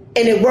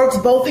 and it works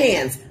both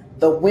hands.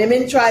 The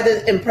women try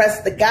to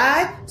impress the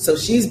guy, so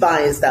she's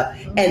buying stuff.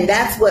 And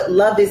that's what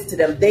love is to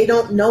them. They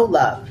don't know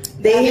love.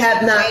 They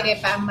have not.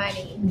 Created by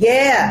money.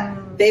 Yeah,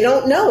 they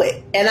don't know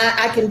it. And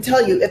I can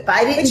tell you, if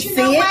I didn't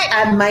see it,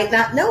 I might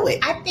not know it.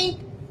 I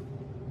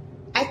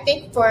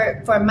think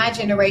for my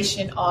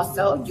generation,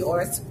 also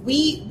yours,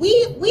 we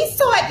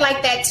saw it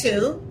like that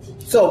too.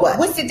 So what?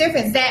 What's the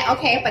difference? That,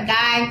 okay, if a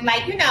guy,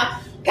 like, you know,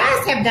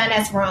 guys have done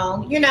us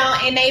wrong, you know,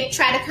 and they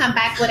try to come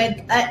back with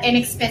an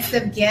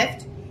expensive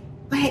gift.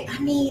 But I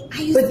mean,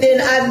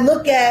 I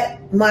look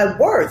at my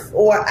worth,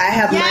 or I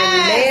have my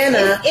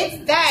nana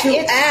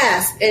to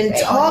ask and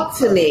talk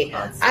to me.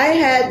 I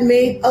had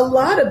made a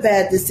lot of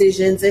bad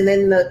decisions, and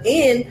in the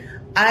end,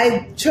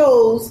 I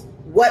chose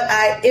what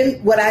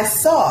I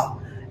saw.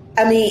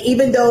 I mean,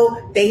 even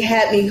though they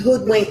had me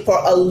hoodwinked for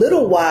a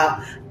little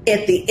while,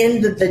 at the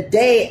end of the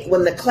day,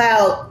 when the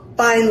cloud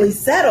finally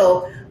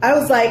settled, I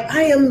was like,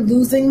 I am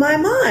losing my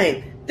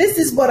mind. This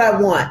is what I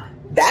want.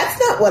 That's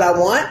not what I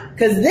want,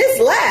 because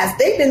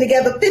they've been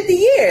together 50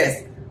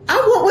 years. I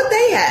want what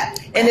they have.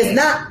 And it's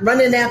not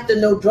running after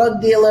no drug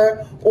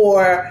dealer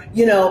or,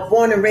 you know,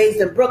 born and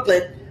raised in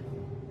Brooklyn.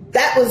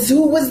 That was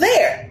who was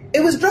there.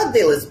 It was drug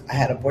dealers. I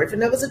had a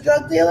boyfriend that was a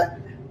drug dealer.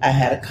 I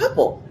had a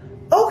couple.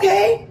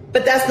 Okay.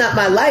 But that's not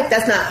my life.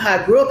 That's not how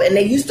I grew up. And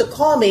they used to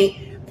call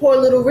me poor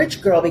little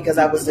rich girl because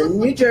I was in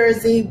New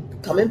Jersey,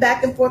 coming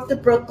back and forth to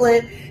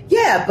Brooklyn.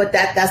 Yeah, but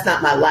that's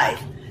not my life.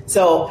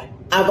 So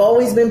I've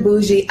always been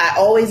bougie. I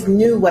always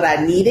knew what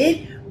I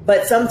needed,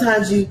 but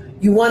sometimes you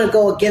want to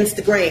go against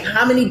the grain.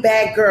 How many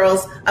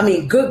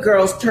good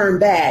girls turn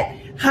bad?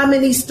 How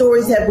many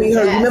stories have we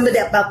heard? Yes. Remember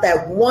about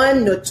that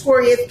one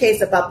notorious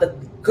case about the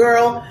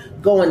girl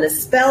going to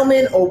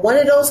Spelman or one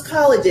of those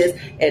colleges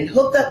and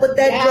hooked up with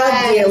that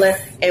drug dealer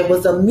and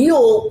was a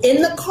mule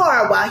in the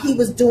car while he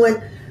was doing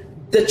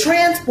the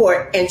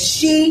transport, and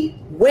she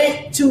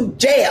went to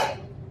jail.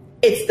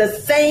 It's the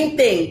same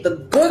thing. The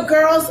good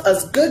girls,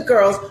 us good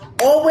girls,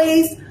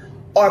 always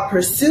are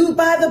pursued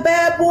by the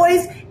bad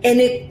boys, and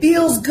it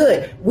feels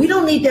good. We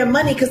don't need their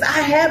money because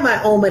I have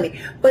my own money,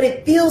 but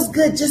it feels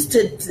good just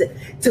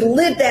to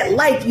live that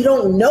life. You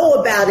don't know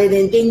about it,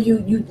 and then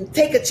you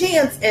take a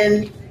chance,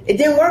 and it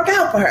didn't work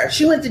out for her.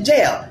 She went to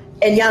jail,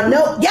 and y'all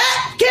know,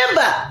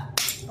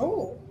 Kimba.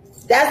 Oh,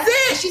 that's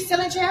it. Is she still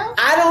in jail?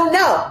 I don't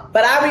know,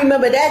 but I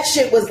remember that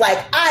shit was like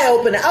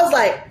eye-opening. I was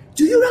like,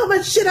 do you know how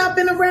much shit I've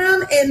been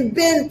around and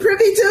been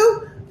privy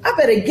to? I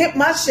better get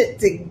my shit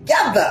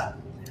together.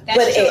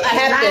 That's true.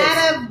 A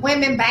lot of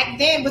women back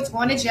then was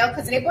going to jail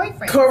because of their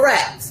boyfriend.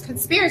 Correct.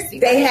 Conspiracy.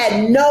 They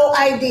had no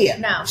idea.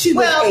 No. She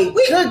was a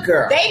good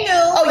girl. They knew.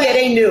 Oh, yeah,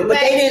 they knew. But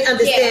they didn't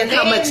understand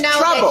how much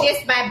trouble. That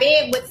just by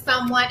being with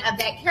someone of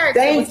that character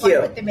was going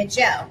to put them in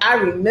jail. I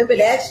remember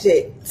that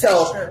shit.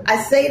 So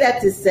I say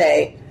that to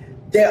say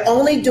they're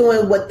only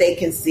doing what they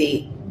can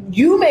see.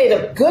 You made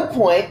a good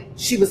point.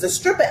 She was a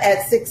stripper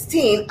at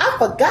 16. I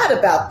forgot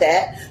about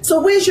that.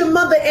 So where's your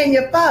mother and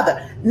your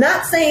father?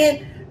 Not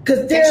saying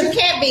because you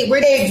can't be.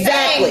 We're just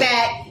saying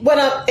that.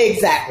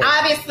 Exactly.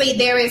 Obviously,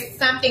 there is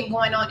something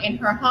going on in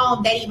her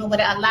home that even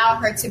would allow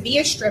her to be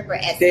a stripper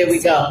at 16. There we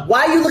go.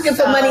 Why are you looking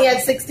for money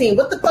at 16?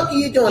 What the fuck are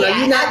you doing? Yeah, are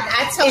you not?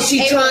 I told is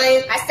she Amy,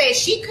 trying? I said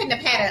she couldn't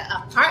have had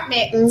an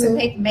apartment to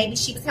pay. Maybe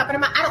she was helping her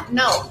mom. I don't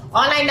know.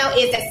 All I know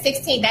is at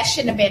 16, that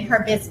shouldn't have been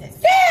her business.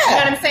 Yeah. You know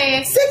what I'm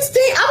saying?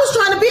 16. I was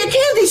trying to be a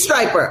candy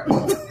striper.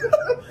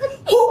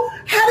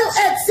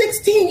 At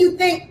 16 you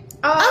think?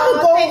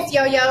 Thanks,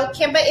 Yo-Yo.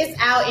 Kimba is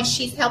out and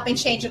she's helping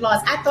change the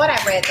laws. I thought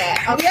I read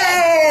that.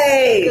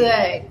 Okay. Yay!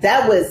 Good.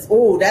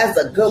 That's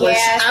a good one.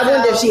 I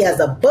wonder if she has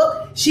a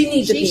book. She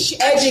needs to be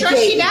educated. I'm sure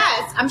she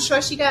does. I'm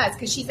sure she does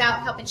because she's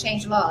out helping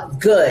change laws.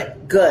 Good.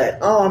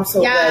 Oh, I'm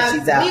so glad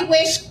she's out. We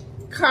wish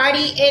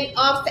Cardi and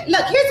Offset.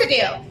 Look, here's the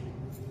deal.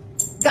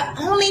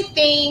 The only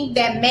thing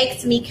that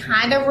makes me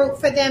kind of root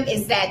for them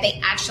is that they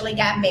actually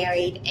got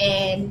married.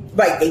 And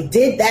right, they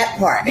did that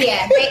part.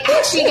 Yeah, they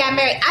actually got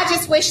married. I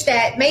just wish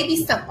that maybe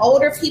some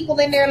older people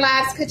in their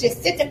lives could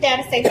just sit them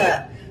down and say,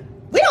 look,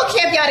 we don't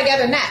care if y'all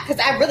together or not,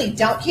 because I really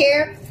don't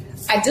care.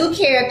 I do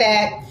care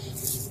that...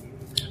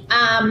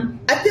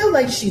 I feel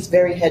like she's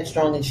very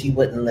headstrong and she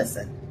wouldn't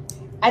listen.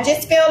 I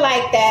just feel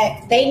like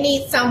that they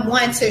need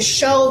someone to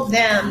show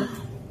them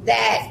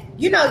that,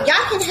 y'all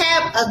can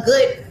have a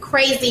good...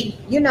 crazy,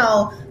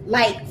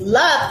 like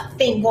love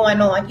thing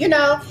going on,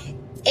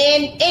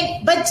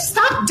 But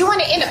stop doing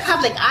it in the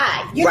public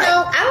eye. You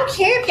know, I don't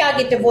care if y'all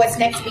get divorced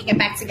next week and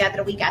back together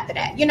the week after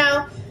that. You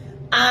know,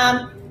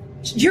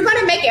 you're going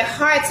to make it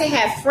hard to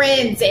have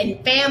friends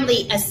and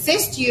family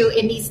assist you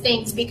in these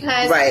things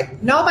because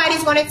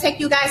nobody's going to take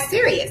you guys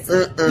serious.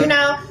 You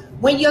know,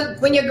 when your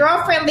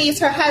girlfriend leaves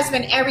her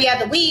husband every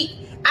other week,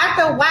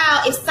 after a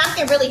while, if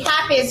something really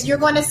happens, you're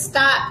going to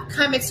stop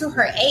coming to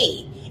her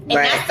aid. And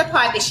that's the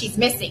part that she's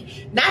missing.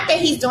 Not that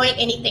he's doing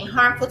anything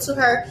harmful to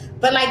her,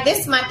 but like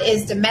this month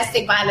is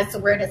Domestic Violence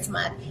Awareness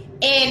Month.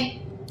 And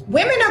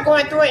women are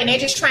going through it and they're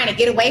just trying to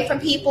get away from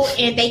people,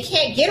 and they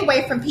can't get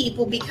away from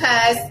people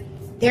because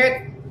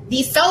they're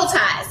these soul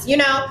ties, you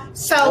know?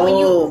 So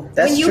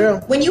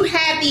when you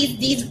have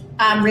these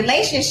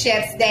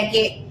relationships that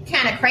get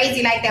kind of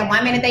crazy like that,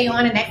 1 minute they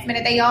on, the next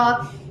minute they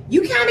off,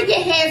 you kind of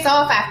get hands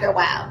off after a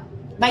while.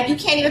 Like you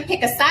can't even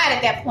pick a side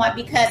at that point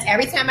because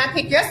every time I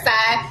pick your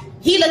side,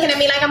 he looking at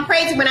me like I'm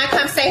crazy when I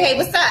come say, hey,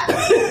 what's up?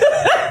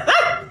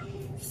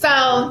 So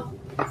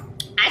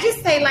I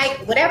just say,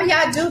 like, whatever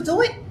y'all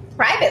do it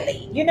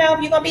privately. You know,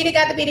 if you're going to be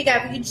together, be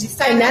together. You just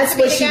and that's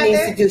what she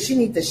needs to do. She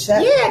needs to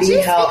shut just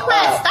be quiet.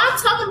 up.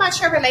 Stop talking about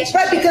your relationship.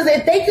 Right, because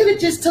if they could have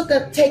just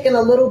taken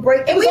a little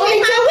break, it was only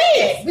 2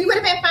 weeks. We would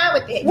have been fine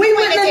with it. We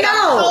would have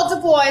known. A whole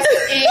divorce,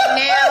 and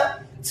now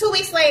 2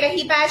 weeks later,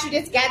 he buys you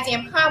this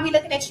goddamn car. We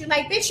looking at you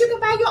like, bitch, you can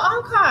buy your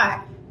own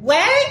car.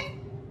 What?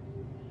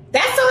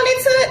 That's all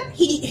it took.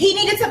 He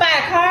needed to buy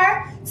a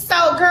car. So,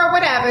 girl,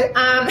 whatever.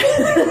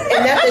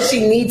 And not that she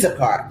needs a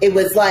car. It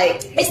was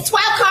like it's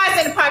 12 cars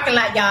in the parking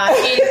lot, y'all,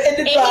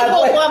 and he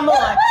bought one more.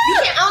 You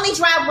can only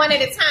drive one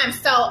at a time.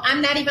 So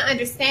I'm not even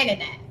understanding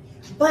that.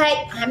 But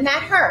I'm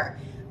not her.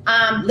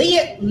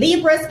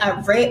 Libras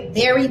are very,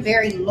 very,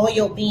 very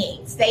loyal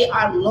beings. They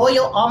are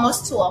loyal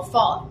almost to a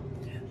fault.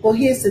 Well,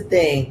 here's the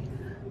thing.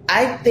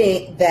 I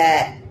think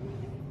that,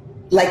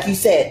 like you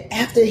said,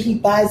 after he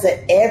buys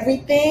her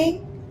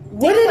everything,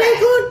 what are they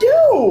going to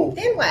do?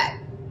 Then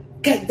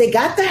what? They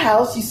got the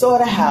house. You saw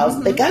the house.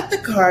 Mm-hmm. They got the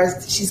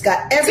cars. She's got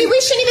everything. See,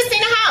 we shouldn't even see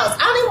the house.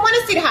 I don't even want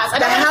to see the house.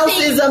 The house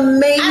is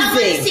amazing. I don't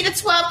want to see the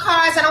 12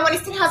 cars. I don't want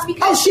to see the house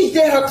because... Oh, she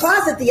did her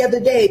closet the other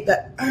day.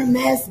 The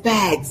Hermes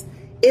bags.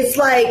 It's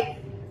like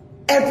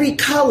every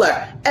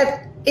color.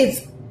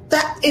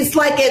 It's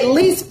like at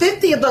least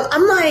 50 of them.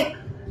 I'm like,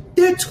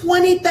 they're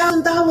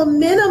 $20,000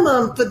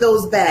 minimum for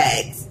those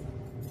bags.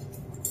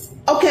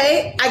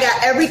 Okay, I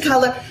got every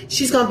color.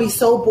 She's going to be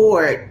so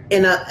bored.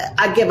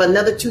 I give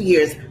another 2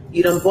 years.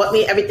 You done bought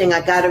me everything.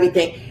 I got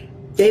everything.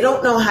 They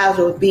don't know how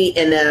to be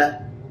in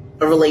a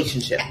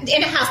relationship.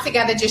 In a house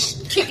together,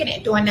 just kicking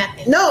it, doing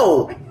nothing.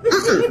 No.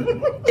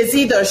 It's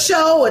either a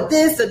show or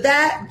this or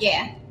that.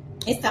 Yeah,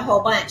 it's a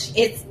whole bunch.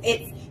 It's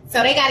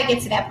so they got to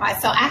get to that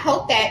part. So I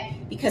hope that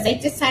because they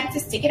decided to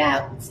stick it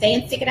out, stay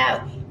and stick it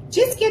out,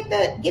 just get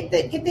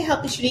the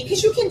help that you need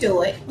because you can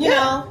do it. You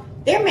know.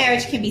 Their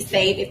marriage can be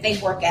saved if they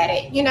work at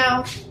it, you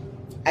know?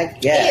 I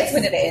guess. It's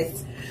what it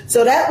is.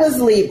 So that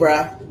was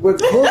Libra. We're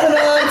moving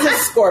on to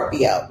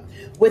Scorpio.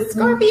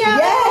 Scorpio?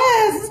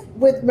 Yes.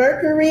 With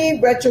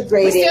Mercury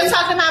retrograding. We're still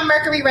talking about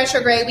Mercury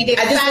retrograde. We did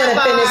I just want to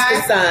finish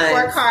the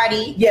signs. For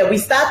Cardi. Yeah, we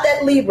stopped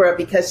at Libra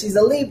because she's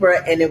a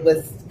Libra and it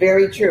was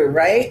very true,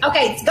 right?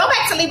 Okay, go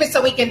back to Libra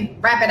so we can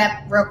wrap it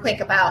up real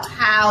quick about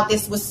how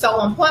this was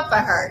so important for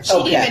her. She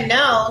didn't even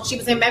know she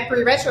was in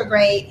Mercury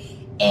retrograde.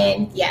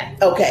 And yeah.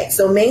 Okay,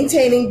 so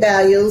maintaining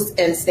values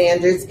and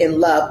standards in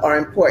love are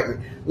important.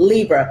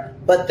 Libra,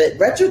 but the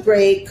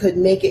retrograde could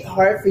make it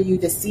hard for you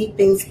to see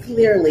things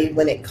clearly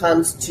when it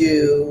comes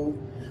to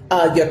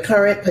your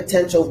current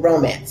potential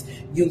romance.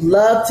 You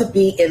love to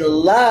be in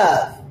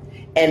love,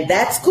 and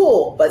that's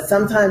cool, but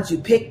sometimes you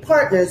pick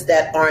partners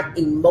that aren't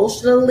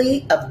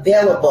emotionally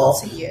available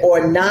to you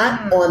or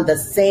not on the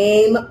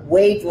same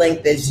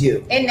wavelength as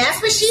you. And that's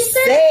what she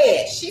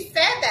said. She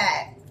said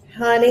that.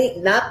 Honey,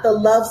 not the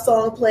love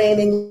song playing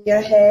in your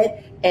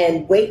head,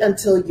 and wait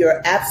until you're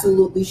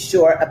absolutely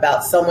sure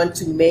about someone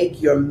to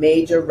make your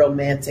major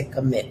romantic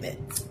commitment.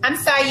 I'm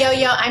sorry,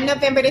 Yo-Yo. I'm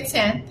November the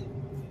 10th.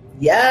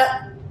 Yep.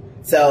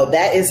 So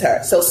that is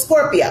her. So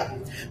Scorpio,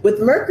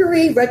 with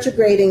Mercury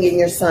retrograding in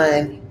your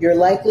sign, you're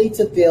likely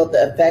to feel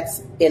the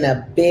effects in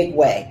a big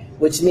way,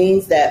 which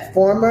means that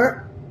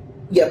former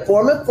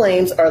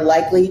flames are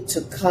likely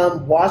to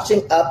come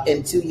washing up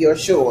into your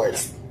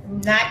shores.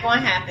 Not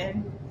going to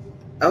happen.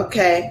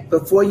 Okay,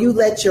 before you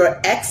let your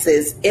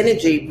ex's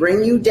energy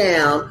bring you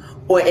down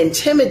or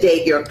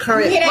intimidate your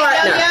current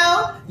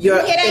partner.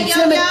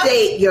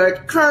 Intimidate your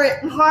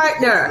current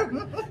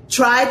partner.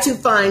 Try to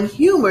find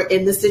humor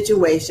in the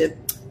situation.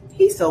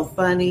 He's so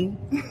funny.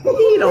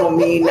 He don't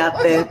mean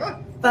nothing.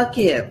 Fuck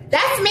him.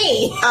 That's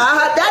me.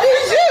 That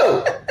is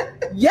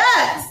you.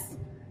 Yes.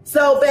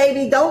 So,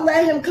 baby, don't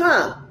let him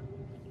come.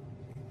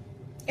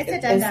 It's a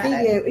done.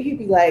 And he'd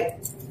be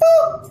like,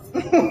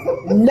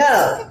 boop.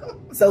 No.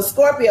 So,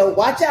 Scorpio,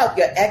 watch out.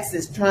 Your ex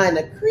is trying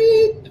to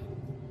creep.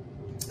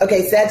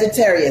 Okay,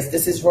 Sagittarius,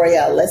 this is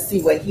Royale. Let's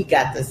see what he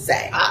got to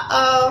say.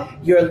 Uh-oh.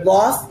 You're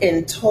lost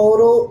in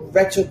total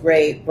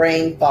retrograde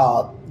brain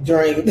fog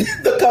during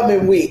the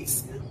coming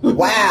weeks.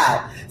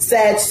 Wow.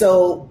 Sad.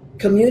 So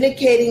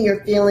communicating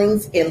your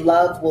feelings in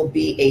love will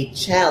be a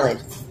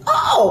challenge.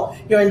 Oh,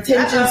 your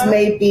intentions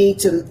may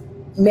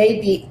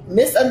be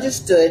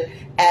misunderstood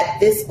at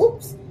this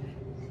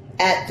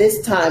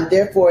time.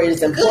 Therefore, it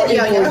is important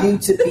for you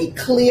to be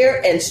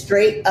clear and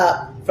straight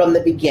up from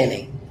the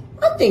beginning.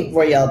 I think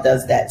Royale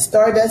does that.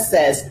 Stardust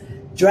says,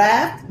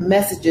 draft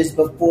messages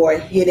before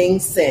hitting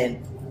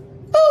send.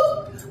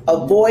 Boop.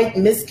 Avoid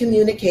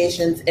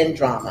miscommunications and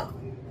drama.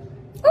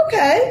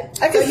 Okay,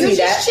 I can see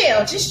that.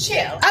 Just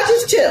chill. I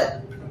just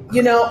chill.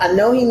 I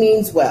know he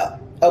means well.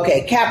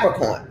 Okay,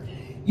 Capricorn.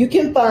 You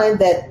can find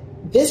that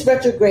this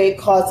retrograde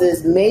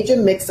causes major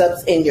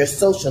mix-ups in your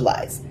social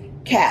lives.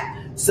 Cap.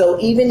 So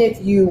even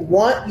if you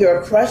want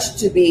your crush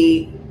to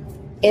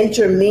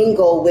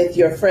intermingle with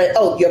your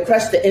friends,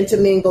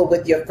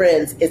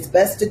 it's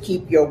best to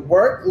keep your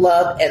work,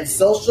 love, and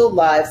social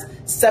lives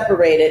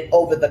separated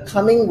over the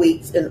coming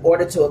weeks in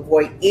order to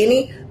avoid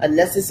any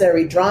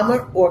unnecessary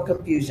drama or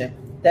confusion.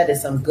 That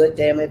is some good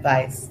damn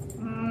advice.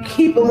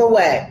 Keep them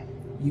away.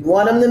 You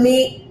want them to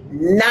meet?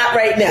 Not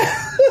right now.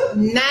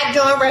 Not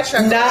during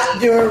retrograde. Not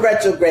during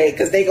retrograde,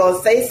 because they're going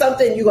to say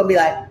something, you're going to be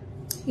like,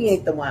 he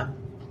ain't the one.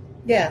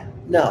 Yeah,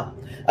 no.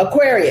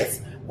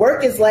 Aquarius.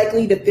 Work is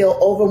likely to feel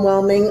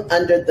overwhelming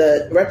under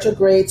the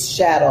retrograde's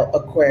shadow,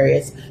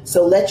 Aquarius.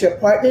 So let your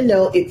partner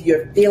know if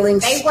you're feeling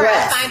stressed. They were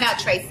to find out,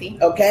 Tracy.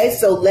 Okay,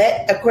 so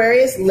let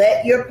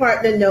your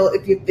partner know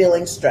if you're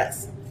feeling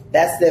stressed.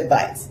 That's the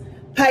advice.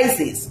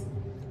 Pisces.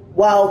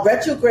 While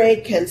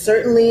retrograde can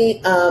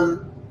certainly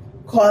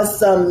cause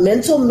some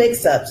mental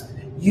mix-ups,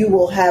 you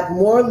will have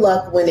more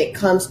luck when it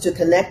comes to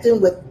connecting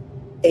with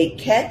a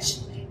catch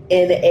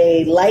in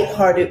a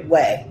lighthearted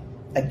way.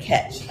 A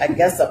catch. I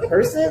guess a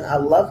person, a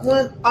loved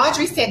one.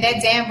 Audrey said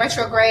that damn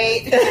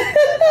retrograde.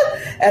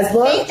 As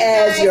long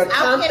as your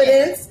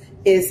confidence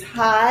is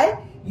high,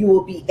 you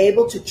will be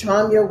able to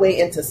charm your way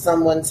into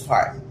someone's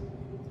heart.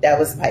 That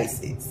was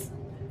Pisces.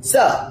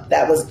 So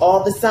that was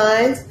all the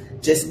signs.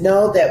 Just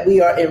know that we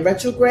are in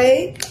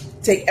retrograde.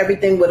 Take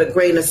everything with a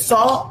grain of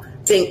salt.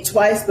 Think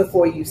twice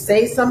before you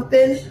say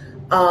something.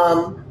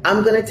 I'm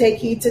going to take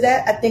heed to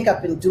that. I think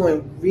I've been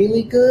doing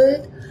really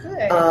good.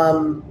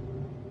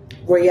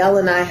 Royale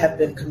and I have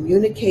been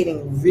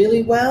communicating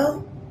really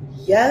well.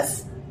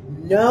 Yes.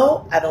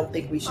 No, I don't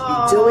think we should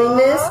be doing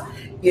this.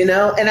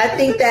 And I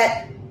think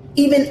that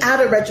even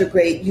out of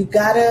retrograde, you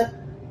got to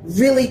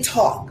really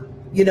talk,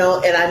 and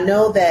I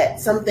know that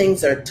some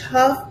things are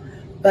tough,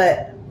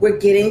 but we're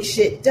getting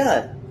shit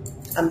done.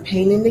 I'm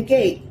painting the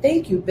gate.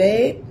 Thank you,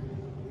 babe.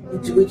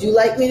 Would you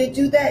like me to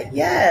do that?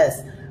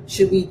 Yes.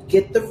 Should we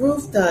get the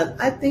roof done?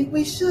 I think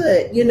we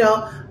should.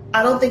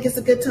 I don't think it's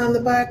a good time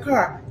to buy a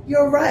car.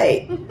 You're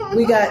right.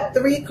 We got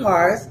 3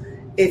 cars.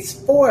 It's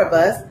 4 of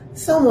us.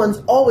 Someone's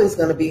always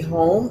going to be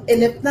home.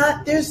 And if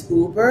not, there's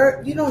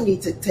Uber. You don't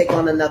need to take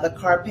on another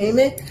car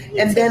payment.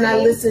 And then I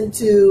listened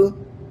to,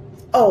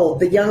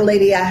 the young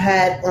lady I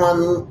had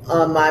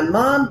on my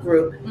mom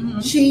group.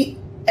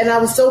 And I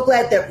was so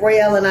glad that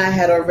Royale and I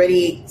had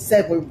already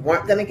said we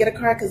weren't going to get a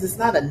car because it's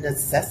not a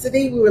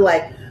necessity. We were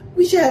like,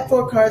 we should have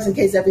 4 cars in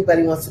case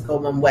everybody wants to go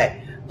one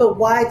way. But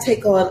why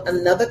take on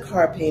another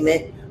car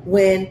payment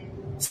when,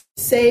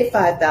 say,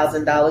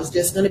 $5,000,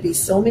 there's going to be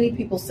so many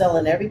people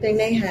selling everything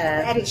they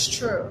have. That is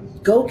true.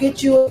 Go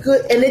get you a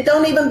good, and it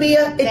don't have to be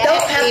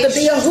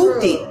a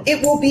hoopty.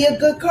 It will be a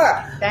good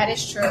car. That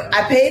is true.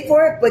 I paid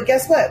for it, but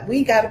guess what?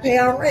 We got to pay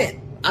our rent.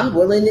 I'm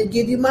willing to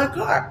give you my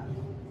car.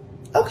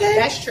 Okay.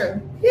 That's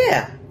true.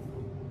 Yeah.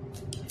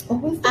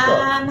 What's the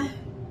book?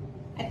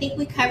 I think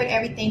we covered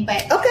everything,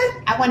 but okay.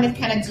 I want to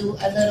kind of do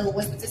a little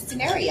what's the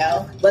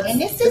scenario.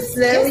 This is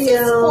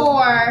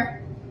for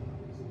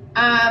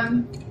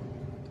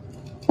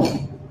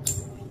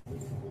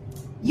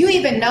you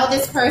even know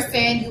this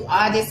person, you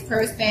are this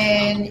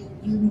person,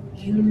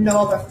 you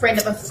know of a friend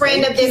of this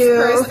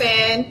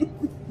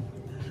person.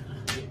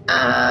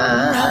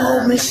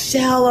 No,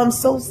 Michelle, I'm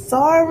so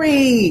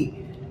sorry.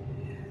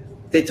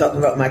 They talking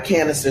about my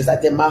canisters. I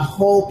did my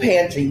whole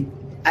pantry.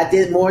 I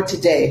did more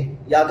today.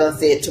 Y'all gonna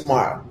see it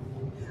tomorrow.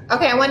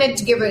 Okay, I wanted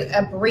to give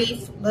a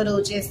brief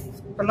little just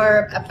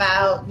blurb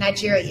about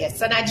Nigeria.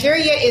 So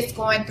Nigeria is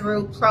going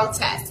through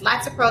protests,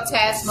 lots of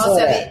protests.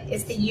 Most of it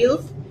is the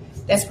youth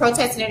that's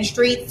protesting in the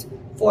streets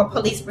for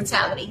police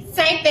brutality.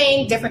 Same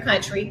thing, different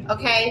country,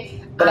 okay?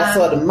 But I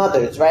saw the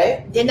mothers,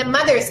 right? Then the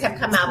mothers have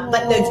come out,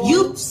 but the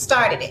youth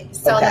started it.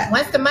 So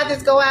once the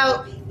mothers go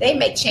out, they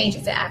make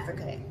changes in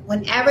Africa.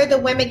 Whenever the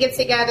women get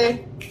together,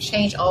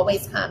 change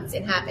always comes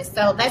and happens.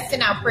 So let's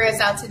send our prayers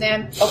out to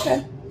them.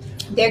 Okay.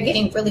 They're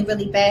getting really,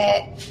 really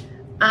bad.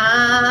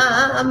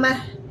 I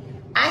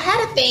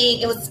had a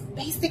thing. It was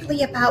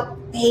basically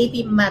about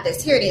baby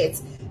mothers. Here it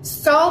is.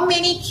 So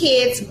many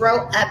kids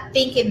grow up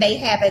thinking they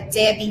have a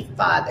deadbeat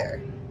father.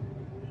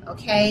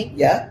 Okay?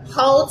 Yeah.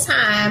 Whole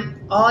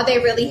time, all they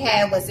really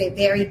had was a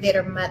very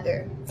bitter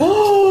mother.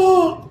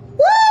 Oh!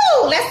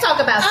 Woo! Let's talk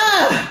about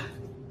that.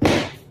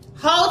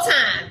 Whole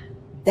time.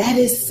 That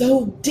is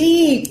so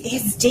deep.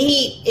 It's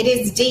deep. It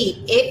is deep.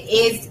 It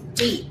is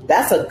deep.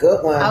 That's a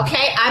good one.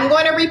 Okay, I'm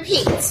going to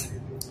repeat.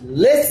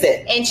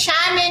 Listen. And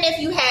chime in if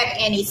you have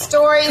any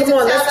stories. Come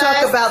on, let's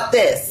talk about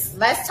this.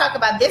 Let's talk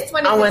about this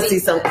one. I want to see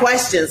some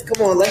questions.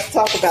 Come on, let's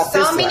talk about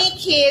this one. So many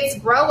kids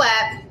grow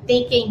up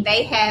thinking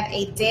they have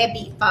a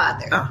deadbeat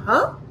father.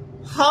 Uh-huh.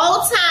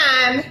 Whole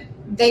time,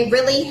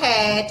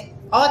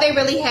 all they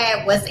really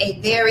had was a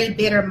very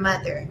bitter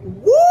mother.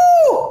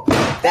 Woo!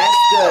 That's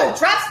good.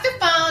 Drops the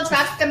phone,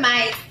 drops the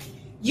mic.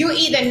 You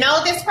either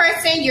know this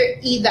person, you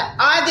either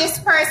are this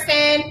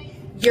person,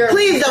 you're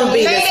please don't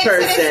be this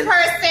person.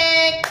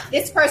 To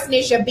this person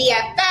is your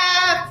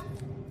BFF.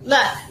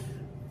 Look.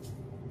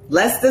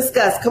 Let's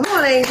discuss. Come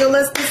on, Angel.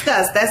 Let's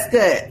discuss. That's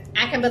good.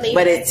 I can believe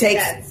but it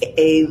takes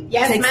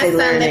yes, my son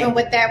learning. living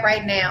with that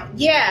right now.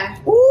 Yeah.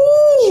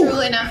 Ooh.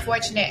 True and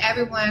unfortunate.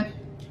 Everyone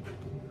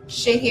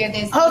should hear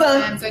this. Hold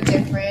on. Times are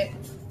different.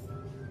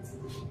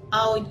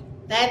 Oh,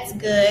 that's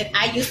good.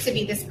 I used to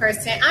be this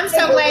person. I'm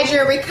so glad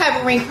you're a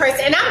recovering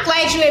person. And I'm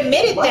glad you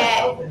admitted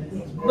that.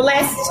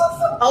 Blessed.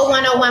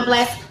 0101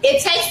 blessed.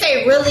 It takes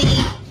a really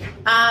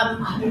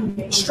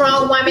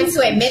strong woman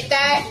to admit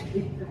that.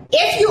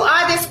 If you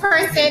are this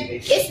person,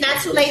 it's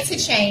not too late to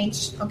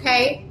change,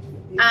 okay?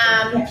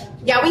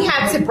 Yeah, we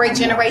have to break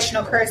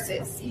generational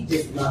curses.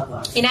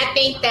 And I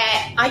think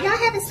that, are y'all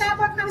having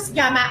sidebar conversations?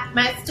 Y'all,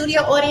 my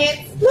studio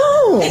audience?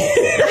 No, I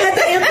had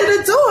to answer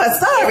the door.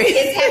 Sorry.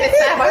 It's having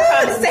sidebar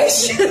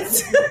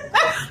conversations.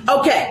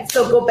 Okay,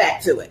 so go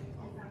back to it.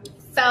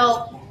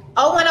 So,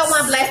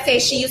 0101 Blessed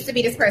says she used to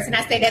be this person.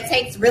 I say that's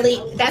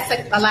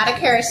a lot of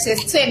courage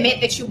to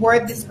admit that you were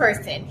this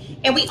person.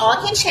 And we all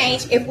can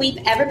change if we've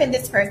ever been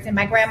this person.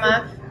 My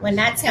grandma would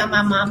not tell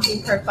my mom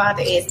who her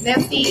father is. Now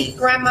see,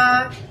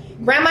 grandma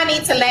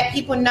needs to let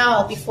people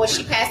know before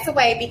she passed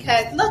away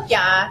because look,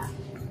 y'all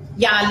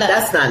look.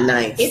 That's not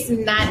nice. It's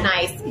not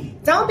nice.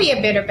 Don't be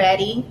a bitter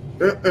Betty.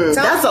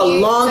 That's a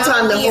long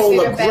time to hold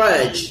a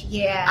grudge.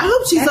 Yeah. I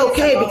hope she's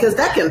okay because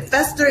that can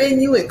fester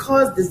in you and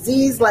cause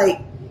disease.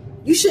 Like,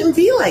 you shouldn't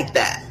be like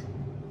that.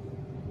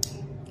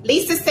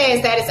 Lisa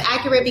says that is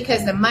accurate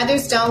because the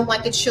mothers don't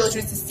want the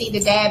children to see the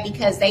dad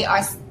because they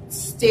are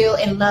still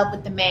in love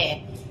with the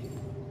man.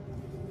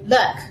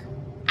 Look,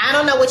 I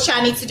don't know what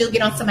y'all need to do.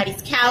 Get on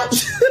somebody's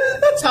couch.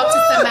 Talk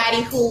to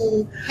somebody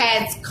who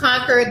has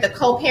conquered the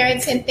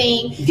co-parenting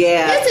thing.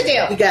 Yeah. Here's the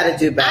deal. You got to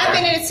do better. I've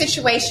been in a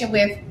situation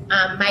with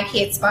my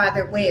kid's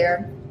father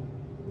where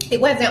it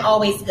wasn't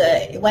always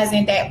good. It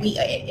wasn't that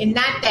and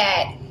not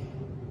that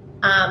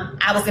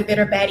I was a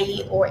bitter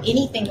Betty or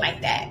anything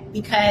like that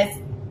because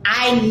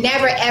I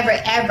never, ever,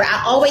 ever,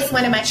 I always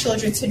wanted my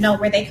children to know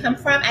where they come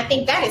from. I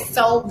think that is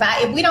so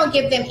valuable. If we don't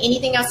give them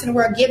anything else in the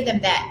world, give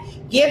them that.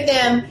 Give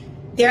them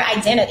their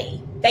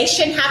identity. They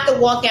shouldn't have to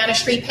walk down the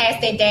street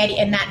past their daddy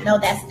and not know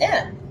that's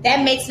them.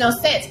 That makes no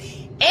sense.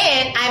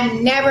 And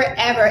I've never,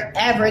 ever,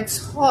 ever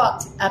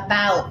talked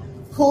about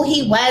who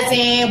he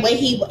wasn't, what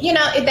he,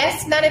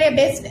 that's none of their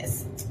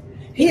business.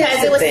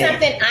 Because it was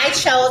something I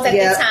chose at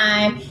the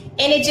time.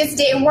 And it just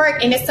didn't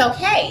work, and it's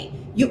okay.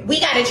 We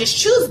got to just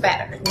choose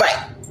better.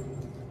 Right.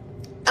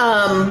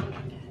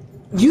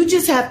 You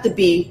just have to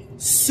be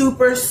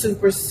super,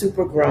 super,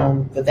 super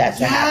grown for that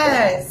to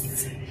happen.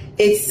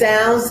 It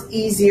sounds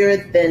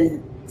easier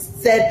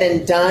said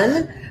than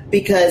done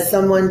because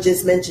someone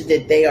just mentioned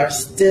it. They are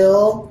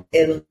still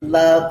in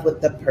love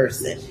with the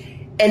person.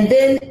 And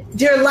then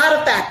there are a lot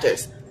of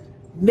factors.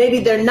 Maybe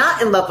they're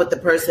not in love with the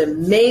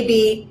person.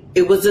 Maybe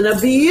it was an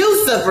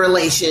abusive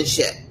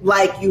relationship.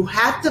 Like, you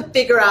have to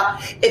figure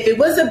out if it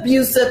was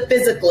abusive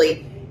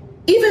physically,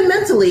 even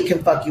mentally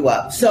can fuck you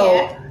up.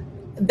 So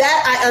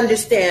that I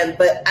understand,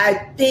 but I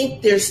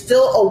think there's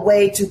still a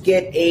way to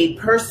get a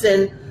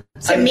person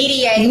to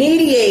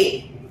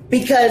mediate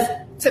because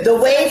the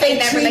way they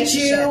treat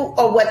you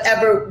or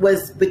whatever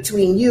was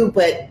between you.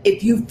 But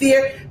if you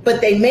but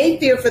they may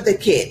fear for the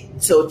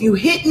kid. So if you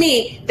hit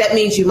me, that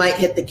means you might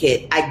hit the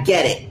kid. I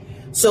get it.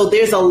 So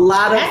there's a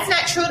lot of... That's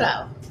not true,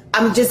 though.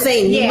 I'm just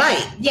saying you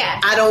might.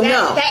 Yeah. I don't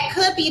know. That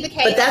could be the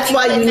case. But that's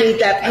why you need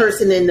that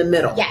person in the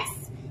middle. Yes.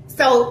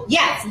 So,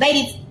 yes,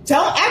 ladies,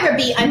 don't ever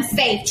be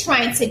unsafe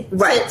trying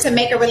to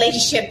make a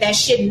relationship that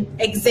shouldn't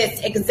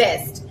exist.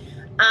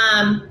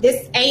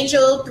 This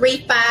Angel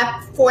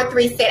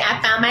 3543 said,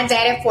 I found my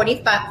dad at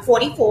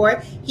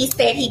 44. He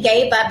said he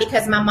gave up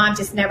because my mom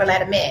just never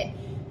let him in.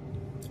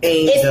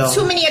 Angel, it's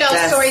too many of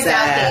those stories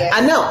out there.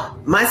 I know.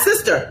 My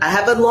sister. I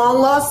have a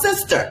long-lost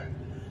sister.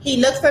 He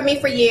looked for me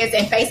for years,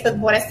 and Facebook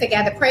brought us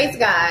together. Praise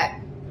God.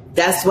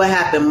 That's what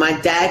happened. My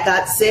dad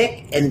got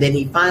sick, and then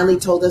he finally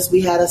told us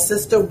we had a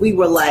sister. We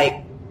were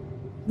like,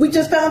 we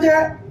just found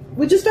her.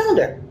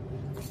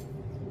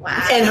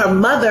 Wow. And her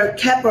mother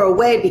kept her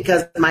away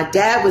because my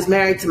dad was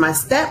married to my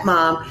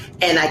stepmom,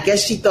 and I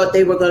guess she thought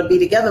they were going to be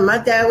together. My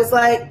dad was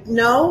like,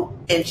 no,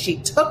 and she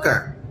took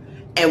her,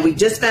 and we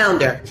just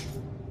found her.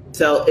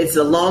 So it's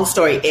a long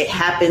story. It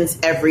happens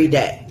every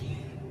day.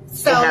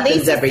 So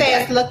Lisa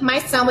says, look, my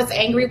son was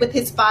angry with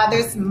his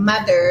father's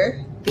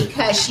mother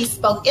because she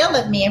spoke ill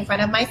of me in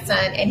front of my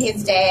son, and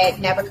his dad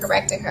never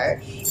corrected her.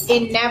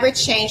 It never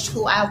changed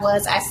who I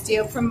was. I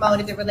still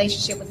promoted the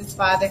relationship with his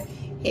father.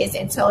 his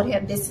and told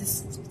him this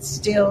is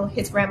still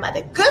his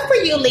grandmother. Good for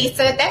you,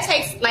 Lisa. That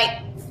takes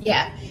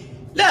yeah.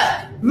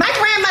 Look, my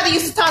grandmother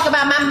used to talk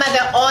about my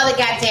mother all the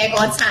goddamn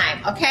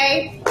time,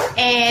 okay?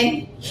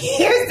 And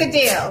here's the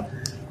deal.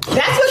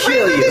 That's what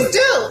grandmothers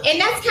do. And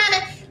that's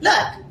kind of,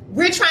 look,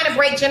 we're trying to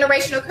break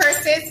generational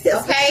curses,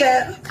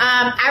 okay?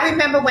 I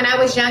remember when I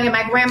was young and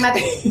my grandmother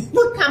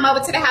would come over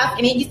to the house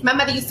and my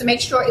mother used to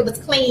make sure it was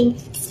clean,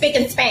 spick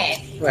and span.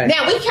 Right.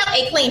 Now, we kept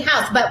a clean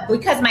house, but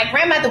because my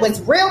grandmother was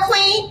real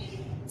clean,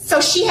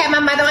 so she had my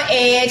mother on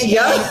edge.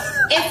 Yep.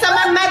 And so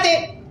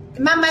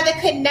my mother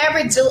could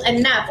never do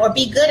enough or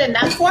be good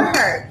enough for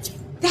her.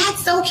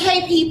 That's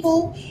okay,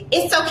 people.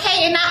 It's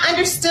okay. And I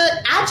understood.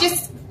 I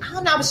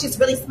don't know, I was just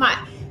really smart.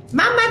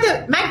 My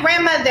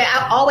grandmother,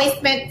 I always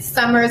spent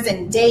summers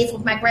and days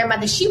with my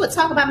grandmother. She would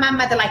talk about my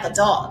mother like a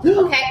dog.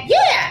 Okay?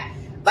 Yeah.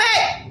 But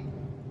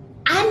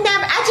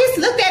I just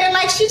looked at her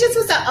like she just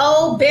was an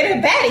old,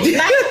 bitter Betty.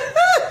 Like,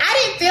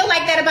 I didn't feel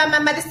like that about my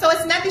mother. So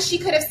it's nothing she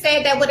could have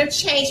said that would have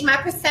changed my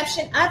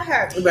perception of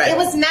her. Right. It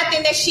was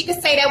nothing that she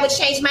could say that would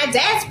change my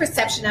dad's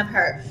perception of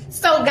her.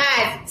 So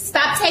guys,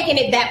 stop taking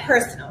it that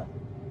personal.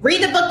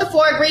 Read the book, The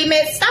Four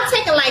Agreements. Stop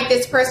taking like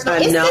this personal.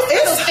 It's this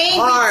little thing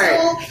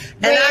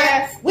we do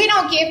where we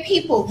don't give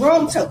people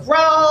room to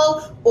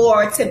grow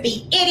or to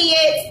be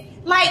idiots.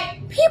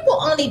 Like, people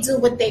only do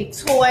what they've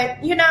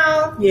taught, you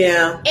know?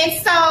 Yeah.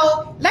 And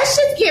so let's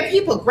just give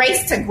people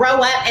grace to grow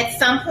up at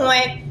some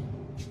point,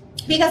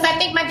 because I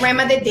think my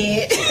grandmother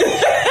did.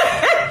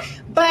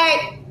 But,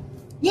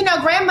 you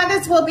know,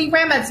 grandmothers will be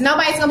grandmothers.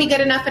 Nobody's going to be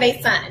good enough for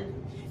their son.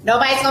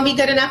 Nobody's going to be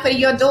good enough for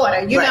your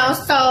daughter, you know?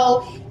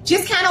 So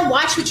just kind of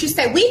watch what you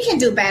say. We can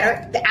do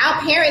better.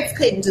 Our parents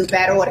couldn't do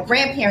better, or the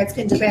grandparents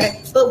couldn't do better,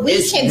 but we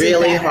can do better. It's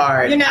really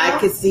hard. You know? I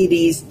could see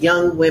these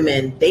young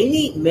women, they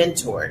need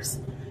mentors.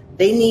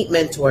 They need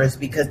mentors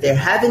because they're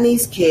having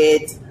these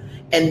kids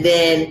and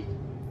then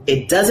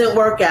it doesn't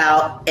work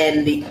out.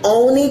 And the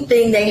only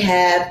thing they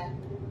have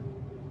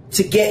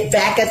to get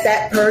back at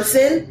that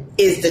person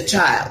is the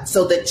child.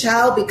 So the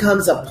child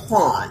becomes a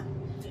pawn.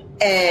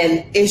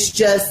 And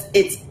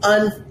it's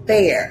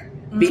unfair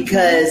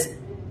because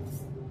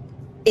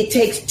it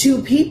takes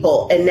two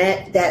people, and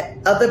that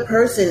other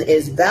person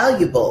is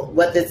valuable.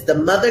 Whether it's the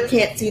mother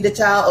can't see the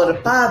child or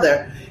the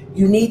father,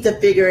 you need to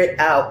figure it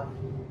out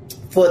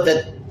for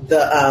the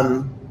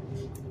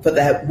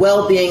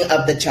well-being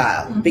of the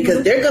child,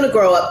 because they're going to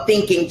grow up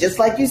thinking, just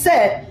like you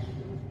said,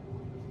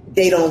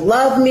 they don't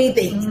love me.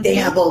 They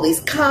have all these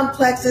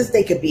complexes.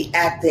 They could be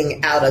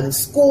acting out in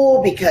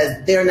school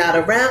because they're not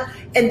around.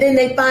 And then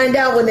they find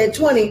out when they're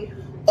 20,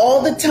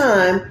 all the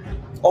time,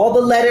 all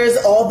the letters,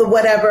 all the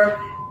whatever,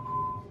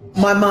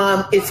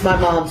 it's my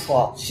mom's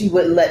fault. She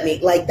wouldn't let me.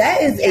 Like,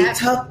 that is a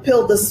tough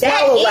pill to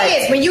swallow.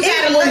 That is. When you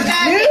got to look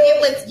at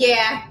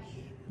it,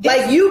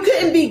 Like, you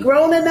couldn't be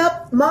grown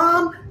enough,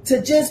 Mom,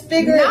 to just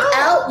figure it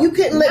out. You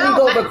couldn't let me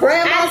go to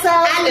Grandma's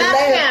house. I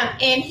love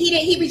him, and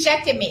he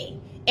rejected me.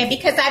 And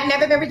because I've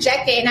never been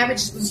rejected, and I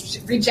was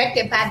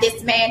rejected by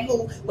this man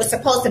who was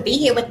supposed to be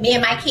here with me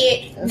and my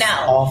kid. That's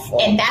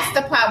awful. And that's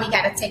the part we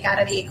got to take out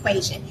of the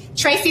equation.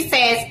 Tracy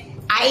says,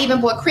 I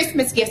even bought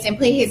Christmas gifts and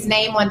put his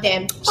name on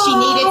them. She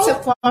needed to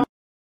form.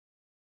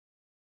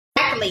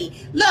 Exactly.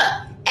 Look,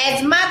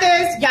 as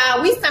mothers,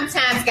 y'all, we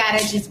sometimes got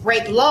to just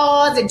break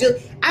laws and do.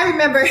 I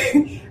remember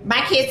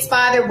my kid's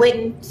father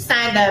wouldn't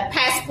sign the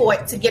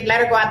passport to let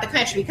her go out the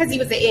country because he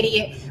was an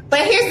idiot.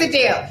 But here's the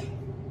deal.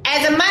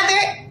 As a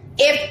mother,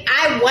 if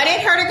I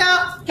wanted her to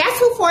go, guess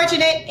who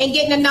forging it and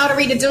getting a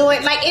notary to do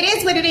it? Like, it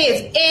is what it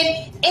is.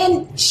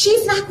 And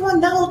she's not going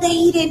to know that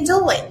he didn't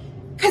do it,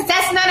 because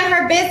that's none of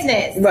her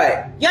business.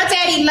 Right. Your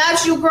daddy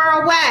loves you,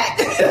 girl, what?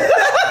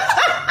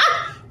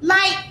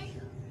 Like,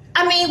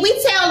 I mean, we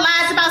tell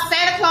lies about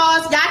Santa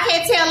Claus. Y'all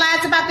can't tell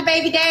lies about the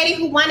baby daddy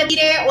who want to be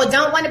there or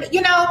don't want to be,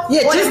 you know.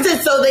 Yeah,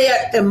 so they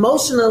are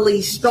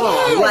emotionally strong.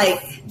 Yes.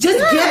 Like,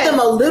 just give them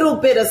a little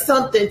bit of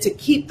something to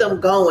keep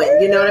them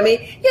going. You know what I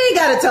mean? You ain't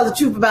got to tell the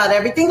truth about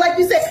everything. Like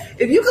you said,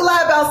 if you can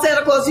lie about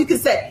Santa Claus, you can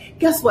say,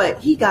 guess what?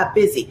 He got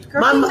busy.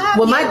 Girl,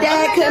 when my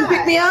dad couldn't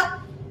pick me up,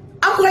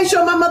 I'm quite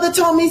sure my mother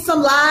told me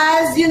some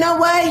lies. You know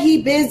what?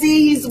 He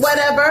busy. He's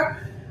whatever.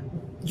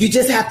 You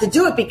just have to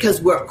do it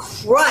because we're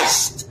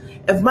crushed.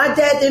 If my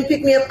dad didn't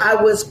pick me up, I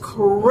was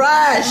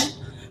crushed.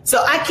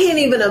 So I can't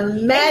even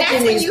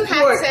imagine these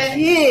poor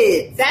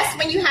kids. That's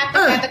when you have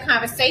to have the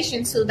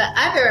conversation to the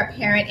other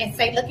parent and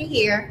say, look at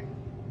here,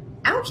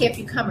 I don't care if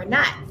you come or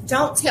not.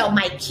 Don't tell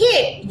my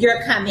kid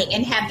you're coming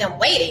and have them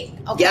waiting,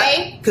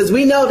 okay? Because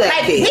we know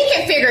that kid. We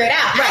can figure it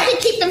out. Right. I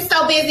can keep them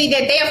so busy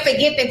that they'll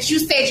forget that you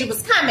said you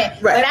was coming.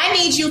 Right. But I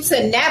need you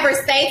to never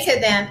say to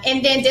them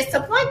and then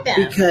disappoint them.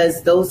 Because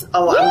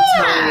I'm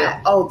telling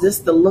you,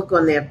 just the look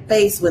on their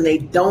face when they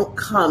don't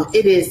come, it's awful.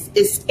 It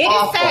is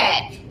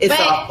sad. It's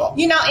awful.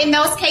 You know, in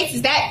those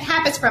cases, that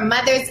happens for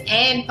mothers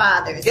and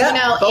fathers. Yep, you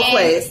know, both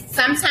ways.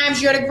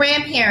 Sometimes you're the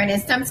grandparent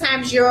and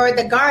sometimes you're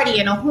the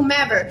guardian or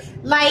whomever.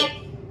 Like,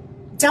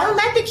 don't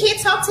let the kid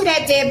talk to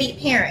that deadbeat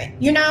parent,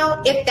 you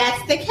know, if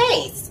that's the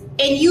case.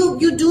 and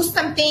you do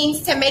some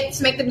things to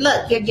make them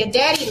look. Your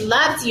daddy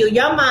loves you,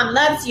 your mom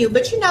loves you,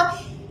 but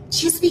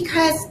just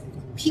because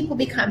people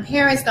become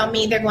parents don't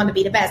mean they're going to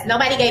be the best.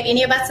 Nobody gave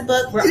any of us a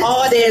book. We're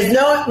all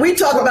we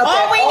talk about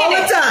that all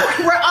the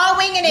time. We're all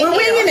winging it. We're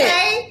winging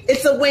it.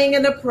 It's a wing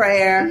and a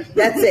prayer.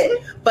 That's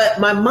it. But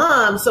my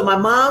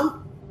mom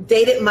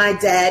dated my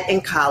dad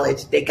in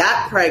college. They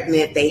got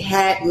pregnant. They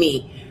had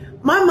me.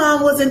 My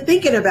mom wasn't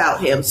thinking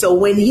about him. So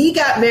when he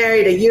got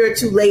married a year or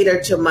two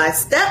later to my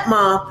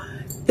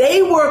stepmom,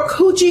 they were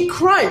coochie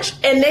crunch,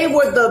 and they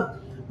were the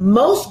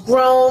most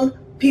grown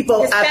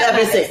people I've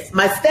ever seen.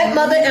 My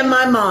stepmother and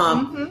my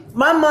mom. Mm-hmm.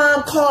 My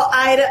mom called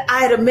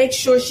Ida, make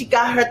sure she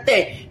got her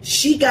thing.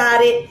 She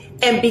got it.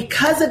 And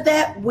because of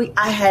that,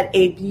 I had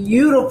a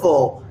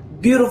beautiful,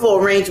 beautiful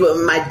arrangement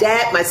with my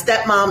dad, my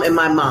stepmom, and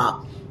my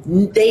mom.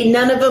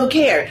 None of them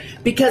cared,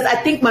 because I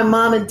think my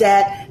mom and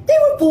dad, they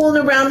were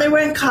fooling around. They were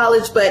in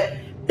college, but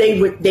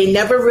they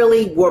never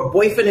really were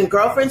boyfriend and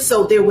girlfriend.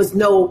 So there was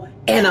no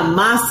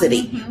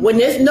animosity. Mm-hmm. When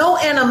there's no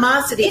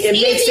animosity, it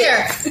makes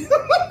it.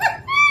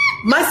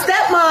 My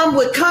stepmom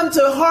would come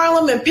to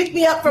Harlem and pick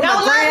me up from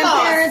my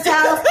grandparents'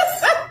 house.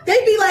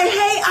 They'd be like,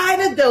 "Hey,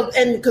 Ida,"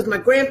 and because my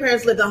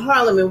grandparents lived in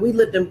Harlem and we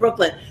lived in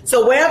Brooklyn,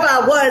 so wherever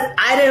I was,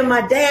 Ida and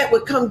my dad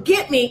would come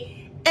get me.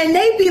 And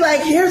they'd be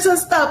like, "Here's her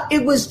stuff."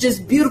 It was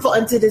just beautiful.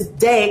 And to this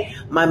day,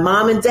 my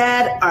mom and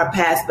dad are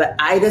passed, but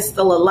Ida's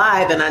still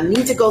alive. And I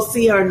need to go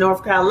see her in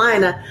North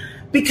Carolina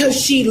because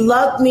she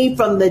loved me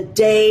from the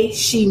day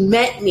she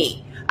met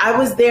me. I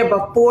was there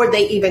before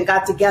they even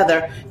got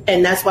together.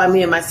 And that's why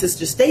me and my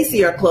sister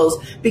Stacy are close,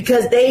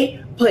 because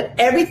they put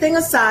everything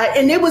aside.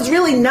 And there was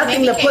really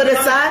nothing to put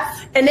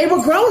aside. And they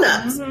were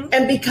grown-ups. Mm-hmm.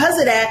 And because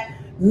of that,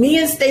 me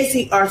and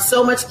Stacy are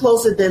so much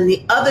closer than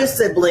the other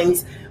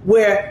siblings,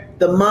 where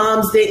the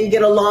moms didn't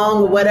get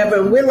along or whatever.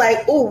 And we're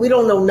like, "Oh, we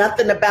don't know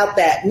nothing about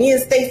that. Me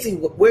and Stacy,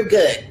 we're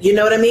good." You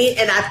know what I mean?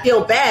 And I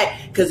feel bad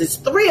because it's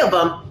three of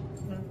them.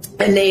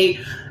 And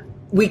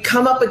we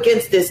come up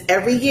against this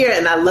every year.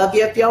 And I love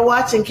you if y'all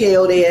watching,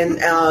 Coyote and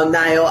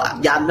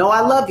Niall. Y'all know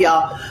I love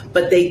y'all.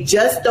 But they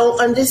just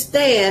don't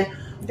understand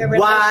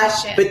why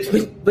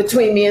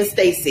between me and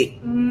Stacy.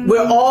 Mm-hmm.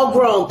 We're all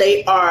grown.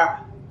 They are.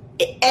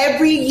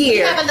 Every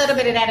year, we have a little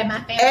bit of that in my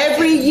family.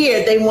 Every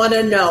year, they want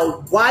to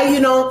know why you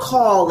don't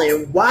call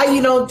and why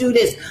you don't do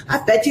this.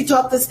 I bet you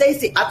talk to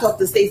Stacy. I talk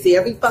to Stacy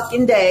every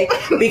fucking day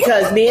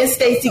because me and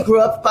Stacy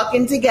grew up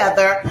fucking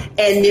together,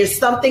 and there's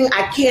something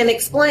I can't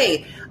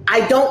explain.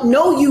 I don't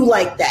know you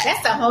like that.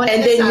 That's a whole.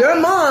 And then topic. Your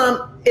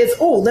mom is.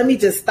 Oh, let me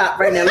just stop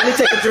right now. Let me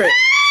take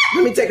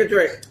a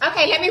drink.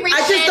 Okay, let me read.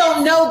 I just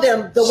don't know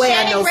them the way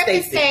I know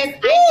Stacy. Says,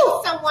 I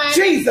knew someone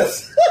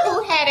Jesus.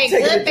 who had a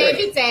good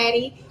baby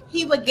daddy.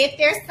 He would get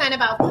their son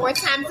about 4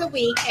 times a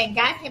week and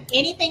got him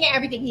anything and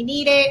everything he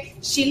needed.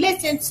 She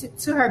listened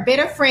to her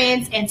bitter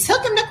friends and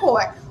took him to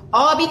court,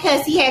 all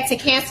because he had to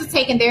cancel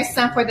taking their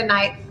son for the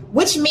night,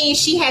 which means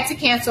she had to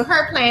cancel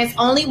her plans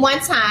only one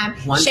time.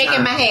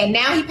 Shaking my head.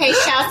 Now he pays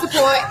child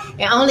support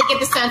and only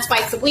get the son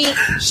twice a week.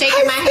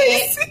 Shaking my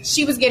head.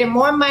 She was getting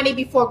more money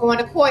before going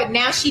to court.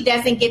 Now she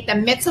doesn't get the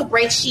mental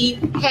break she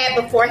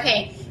had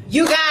beforehand.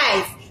 You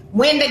guys,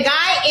 when the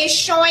guy is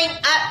showing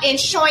up and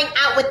showing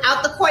out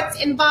without the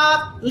courts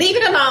involved, leave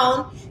it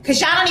alone,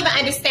 because y'all don't even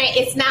understand.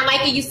 It's not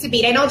like it used to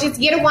be. They don't just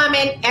get a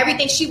woman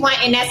everything she wants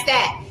and that's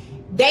that.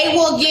 They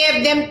will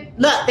give them,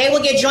 they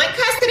will get joint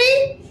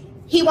custody.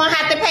 He won't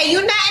have to pay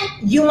you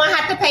nothing. You won't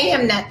have to pay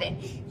him nothing.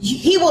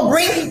 He will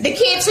bring the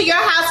kid to your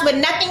house with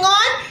nothing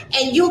on,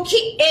 and you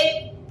keep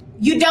it.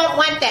 You don't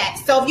want that.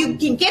 So if you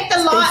can get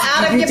the law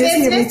out of your business. You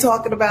just hear me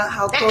talking about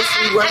how close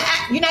we were.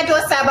 You're not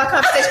doing sidebar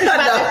conversation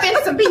about to offend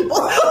some people.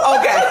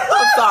 Okay,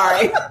 I'm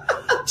sorry.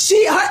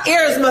 Her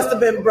ears must have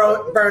been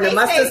burning.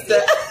 My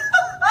sister.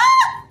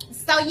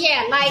 So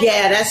yeah,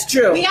 that's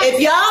true.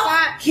 If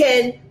y'all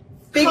can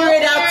figure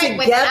it out together.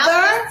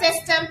 Without the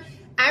system.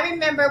 I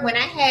remember when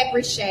I had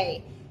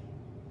Richey,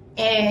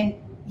 and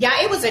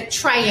it was a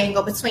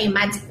triangle between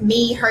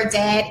me, her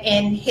dad,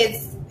 and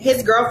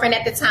his girlfriend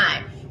at the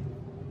time.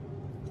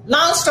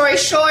 Long story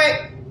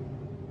short,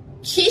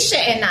 Keisha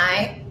and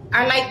I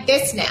are like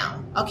this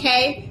now,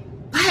 okay?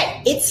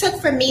 But it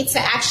took for me to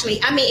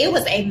it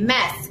was a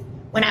mess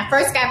when I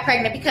first got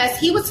pregnant, because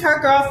he was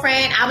her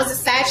girlfriend. I was a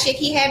side chick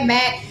he had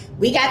met.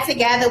 We got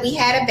together. We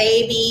had a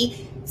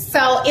baby.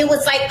 So it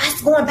was like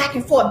us going back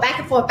and forth, back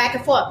and forth, back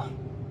and forth.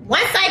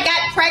 Once I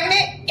got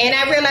pregnant and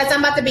I realized I'm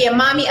about to be a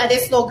mommy of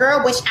this little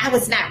girl, which I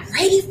was not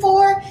ready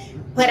for,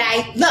 but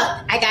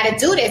I got to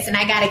do this and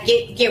I got to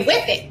get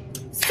with it.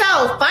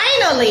 So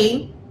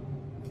finally,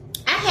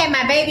 I had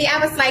my baby. I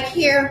was like,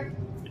 here,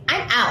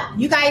 I'm out.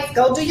 You guys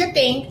go do your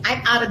thing.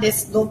 I'm out of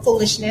this little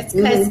foolishness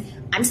because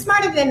I'm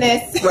smarter than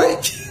this.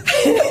 Right.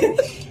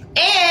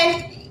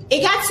 And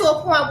it got to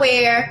a point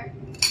where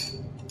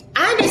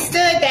I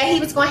understood that he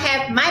was going to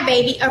have my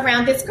baby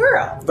around this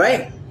girl.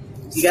 Right.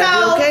 You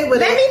gotta be okay with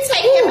let me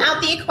take him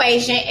out the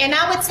equation, and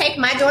I would take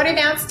my daughter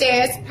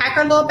downstairs, pack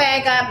her little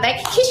bag up.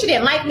 Like, Keisha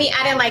didn't like me.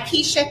 I didn't like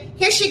Keisha.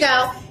 Here she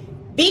go.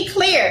 Be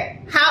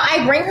clear. How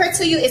I bring her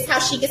to you is how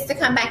she gets to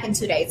come back in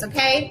 2 days,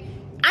 okay?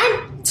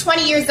 I'm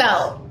 20 years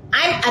old.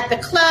 I'm at the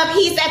club.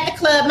 He's at the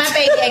club. My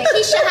baby at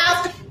Keisha's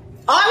house.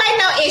 All I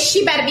know is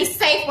she better be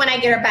safe when I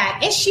get her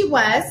back. And she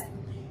was.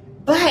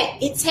 But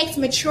it takes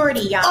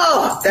maturity, y'all.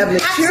 Oh, that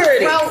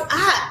maturity. You have to grow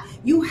up.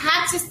 You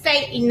have to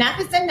say enough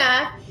is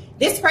enough.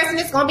 This person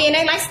is going to be in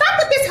there. Like, stop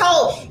with this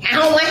whole, I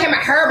don't want him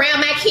or her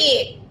around my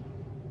kid.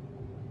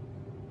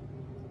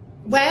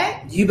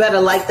 What? You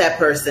better like that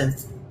person.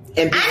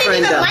 And I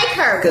didn't even like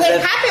her.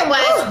 What happened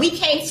was we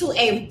came to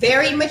a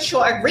very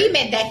mature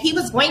agreement that he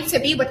was going to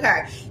be with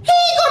her. He ain't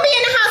gonna be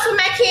in the house with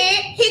my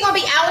kid. He gonna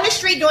be out on the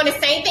street doing the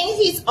same things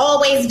he's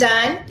always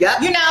done.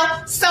 Yep. You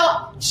know? So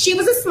she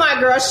was a smart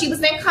girl. She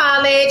was in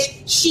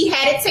college. She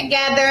had it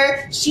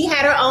together. She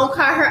had her own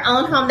car, her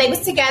own home. They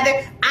was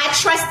together. I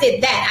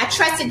trusted that. I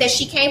trusted that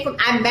she came from,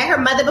 I met her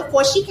mother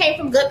before. She came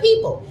from good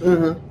people.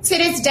 Mm-hmm. To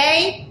this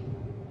day,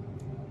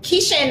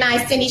 Keisha and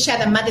I send each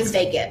other Mother's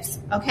Day gifts,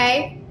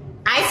 okay?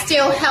 I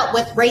still help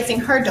with raising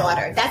her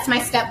daughter. That's my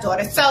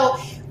stepdaughter. So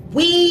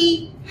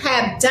we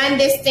have done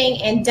this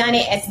thing and done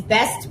it as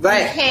best we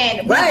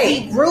can.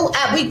 We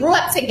grew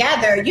up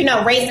together, you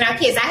know, raising our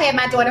kids. I had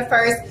my daughter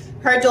first,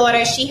 her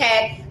daughter, she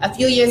had a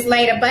few years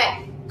later, but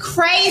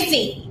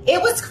crazy.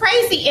 It was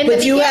crazy in the beginning.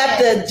 But you have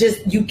to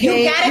just, you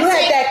had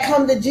that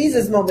come to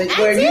Jesus moment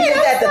where you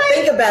just had to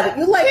think about it.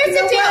 You like, here's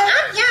the deal,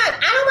 I'm young.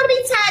 I don't want to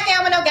be tied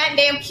down with no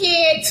goddamn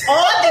kids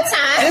all the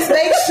time. Just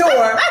make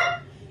sure.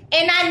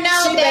 And I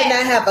know she better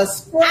not have a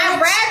scratch. I'd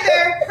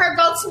rather her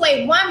go to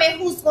a woman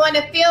who's going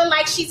to feel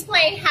like she's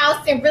playing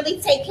house and really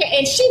take care.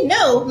 And she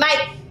knew,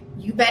 like,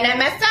 you better not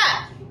mess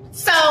up.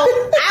 So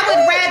I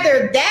would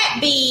rather that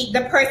be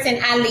the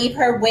person I leave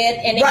her with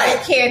and in good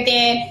care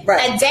than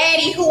a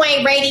daddy who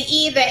ain't ready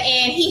either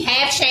and he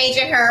have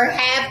changing her,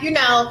 you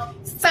know.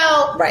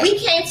 So we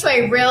came to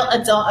a real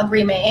adult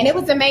agreement and it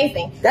was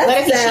amazing. That what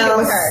if he cheated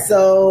with her?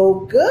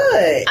 So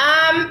good.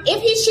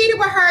 If he cheated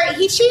with her,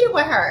 he cheated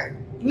with her.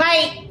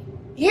 Like,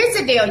 here's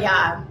the deal,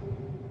 y'all.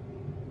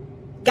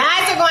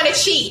 Guys are going to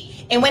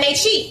cheat. And when they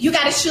cheat, you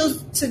got to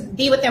choose to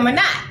be with them or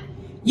not.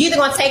 You either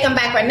going to take him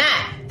back or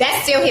not.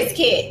 That's still his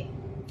kid.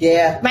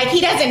 Yeah. Like,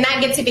 he doesn't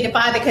not get to be the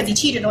father because he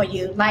cheated on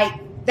you. Like,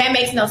 that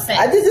makes no sense.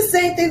 I did the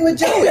same thing with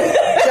Joey.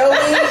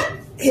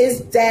 Joey,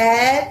 his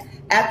dad,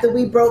 after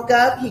we broke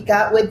up, he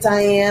got with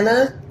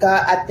Diana.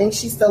 I think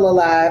she's still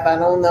alive. I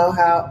don't know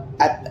how.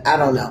 I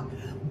don't know.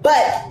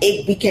 But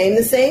it became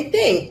the same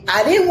thing.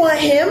 I didn't want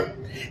him.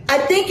 I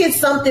think it's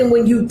something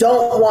when you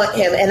don't want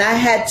him, and I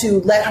had to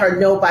let her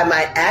know by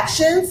my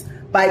actions,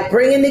 by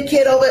bringing the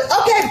kid over.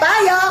 Okay,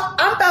 bye, y'all.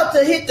 I'm about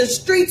to hit the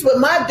streets with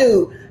my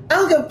dude. I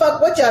don't give a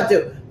fuck what y'all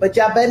do, but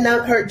y'all better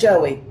not hurt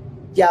Joey.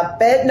 Y'all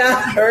better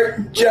not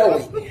hurt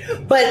Joey.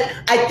 But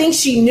I think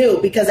she knew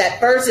because at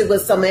first it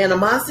was some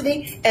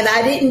animosity, and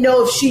I didn't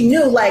know if she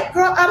knew, like,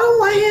 girl, I don't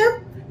want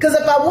him. Because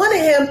if I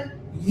wanted him,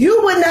 you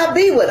would not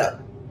be with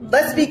him.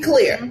 Let's be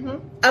clear. Mm-hmm.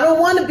 I don't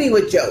want to be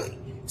with Joey.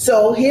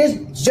 So here's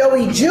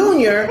Joey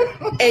Jr.,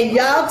 and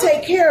y'all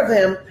take care of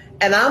him,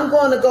 and I'm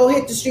going to go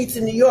hit the streets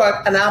in New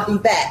York, and I'll be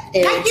back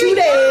in 2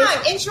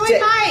 days. Enjoy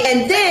life.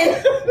 And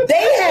then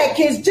they had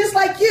kids just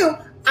like you.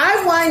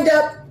 I wind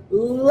up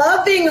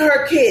loving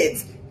her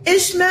kids,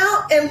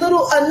 Ishmael and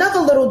another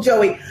little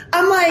Joey.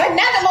 I'm like,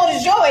 another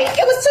little Joey.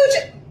 It was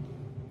two.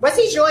 Was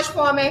he George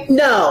Foreman?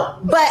 No,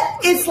 but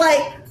it's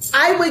like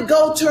I would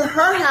go to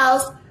her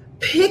house,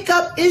 pick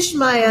up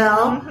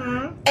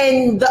Ishmael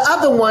and the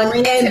other one,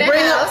 bring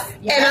up.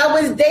 Yeah. And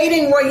I was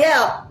dating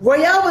Royale.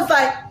 Royale was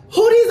like,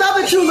 "Who these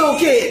other two little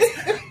kids?"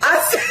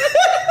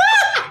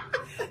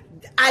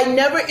 I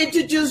never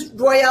introduced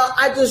Royale.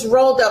 I just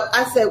rolled up.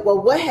 I said, "Well,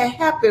 what had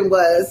happened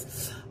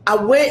was I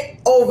went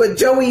over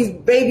Joey's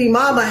baby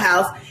mama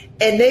house,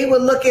 and they were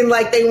looking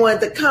like they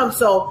wanted to come,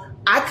 so."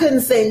 I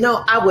couldn't say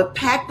no. I would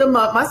pack them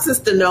up. My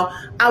sister know.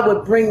 I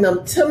would bring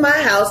them to my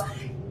house.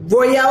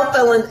 Royale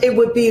fell in. It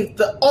would be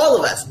all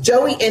of us,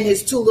 Joey and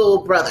his two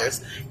little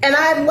brothers. And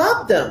I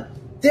loved them.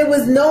 There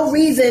was no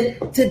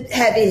reason to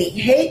have any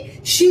hate.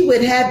 She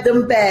would have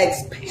them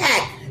bags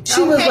packed.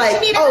 She was like,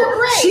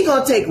 oh, she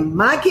going to take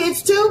my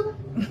kids too?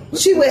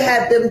 She would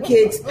have them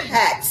kids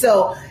packed.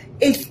 So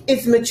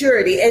it's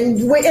maturity.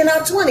 And we're in our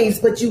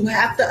 20s, but you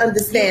have to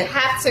understand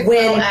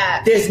when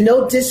there's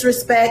no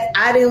disrespect.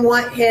 I didn't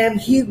want him.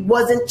 He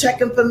wasn't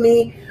checking for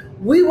me.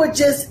 We were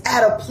just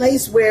at a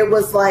place where it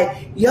was like,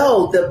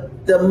 yo,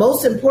 the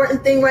most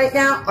important thing right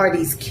now are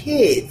these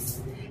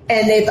kids.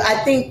 And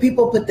I think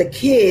people put the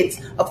kids,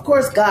 of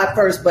course, God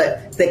first,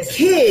 but the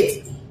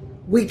kids,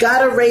 we got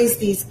to raise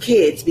these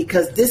kids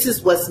because this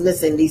is what's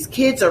missing. These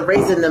kids are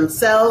raising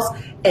themselves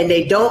and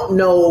they don't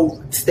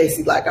know,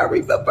 Stacey, like I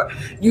remember,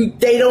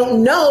 they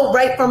don't know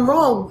right from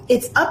wrong.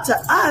 It's up to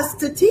us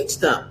to teach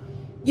them.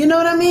 You know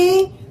what I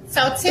mean?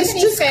 So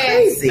Tiffany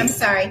says, I'm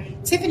sorry.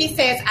 Tiffany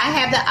says, I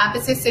have the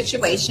opposite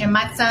situation.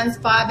 My son's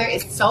father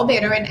is so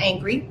bitter and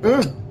angry.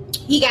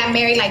 He got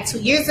married like 2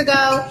 years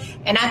ago,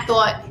 and I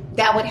thought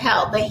that would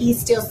help, but he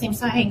still seems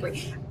so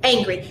angry.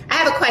 I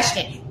have a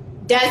question.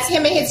 Does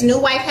him and his new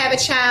wife have a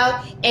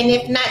child? And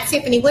if not,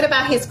 Tiffany, what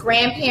about his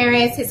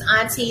grandparents, his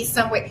aunties,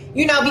 somewhere?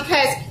 You know,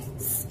 because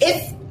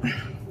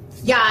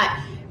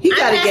Yeah. He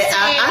got to get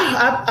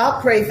out.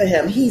 I'll pray for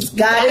him. He's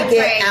got to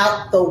get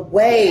out the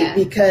way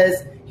because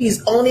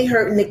he's only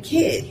hurting the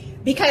kid.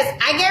 Because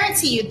I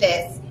guarantee you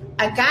this,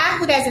 a guy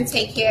who doesn't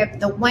take care of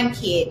the one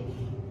kid,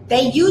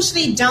 they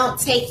usually don't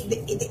take,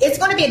 it's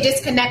going to be a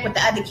disconnect with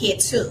the other kid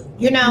too,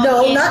 you know?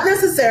 No, not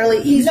necessarily.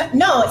 It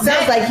sounds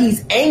like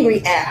he's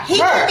angry at her. He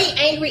could be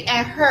angry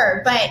at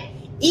her, but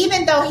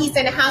even though he's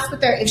in the house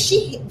with her, if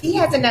he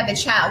has another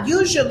child,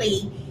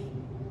 usually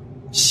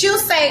she'll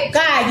say,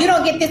 God, you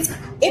don't get this.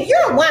 If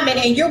you're a woman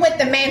and you're with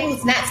the man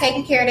who's not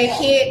taking care of their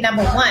kid,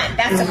 number one,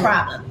 that's a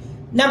problem.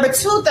 Number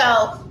two,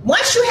 though,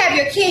 once you have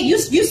your kid, you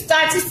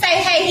start to say,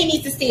 hey, he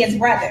needs to see his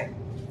brother.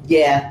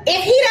 Yeah.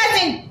 If he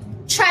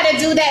doesn't try to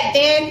do that,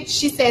 then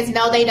she says,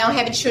 no, they don't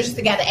have children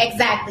together.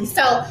 Exactly.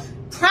 So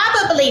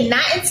probably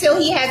not until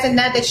he has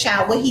another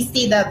child will he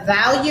see the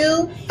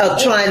value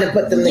of trying to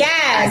put them together.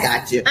 Yes. I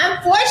got you.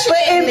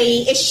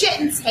 Unfortunately, it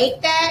shouldn't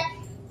take that.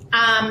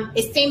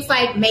 It seems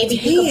like maybe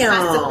he could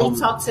possibly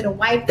talk to the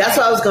wife. That's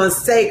what I was going to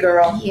say,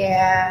 girl.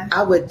 Yeah.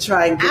 I would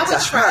try and get to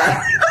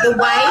her. The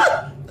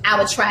wife. I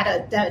would try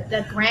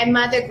the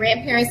grandmother,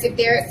 grandparents, if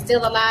they're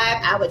still alive.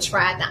 I would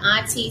try the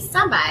auntie,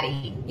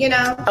 somebody, you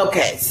know.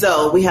 Okay,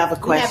 so we have a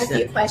question. We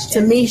have a few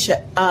questions.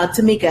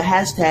 Tomeeka,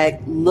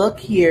 hashtag, look,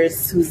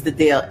 here's who's the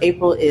deal.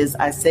 April is,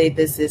 I say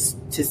this is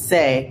to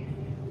say,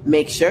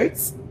 make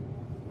shirts.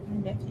 My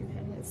nephew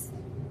has.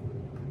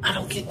 I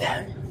don't get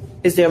that.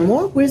 Is there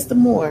more? Where's the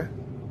more?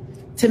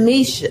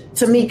 Tomeeka,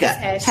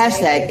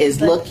 hashtag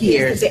is look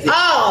here's.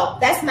 Oh,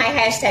 that's my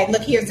hashtag.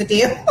 Look, here's the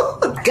deal.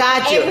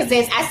 Gotcha.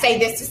 I say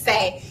this to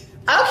say,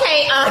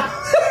 okay,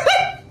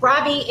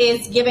 Robbie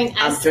is giving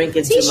us I'm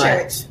drinking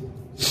t-shirts.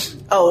 Too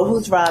much. Oh,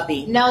 who's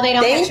Robbie? No, they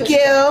don't. Thank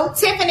you.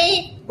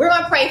 Tiffany, we're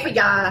going to pray for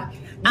y'all.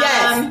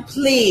 Yes,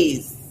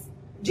 please.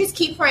 Just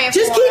keep praying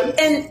just for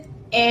keep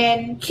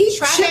and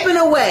keep chipping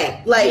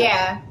away.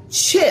 Like,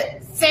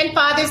 chip. Send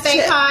Father's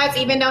Day cards,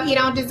 even though he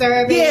don't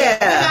deserve it.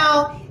 Yeah. You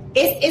know,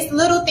 it's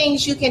little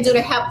things you can do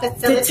to help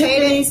facilitate. Did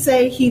Tiffany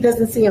say he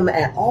doesn't see him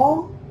at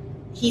all?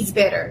 He's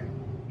bitter.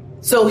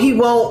 So he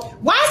won't.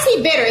 Why is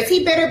he bitter? Is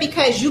he bitter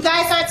because you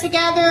guys aren't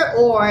together?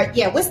 Or,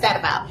 what's that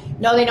about?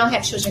 No, they don't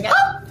have children together.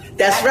 Oh,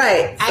 that's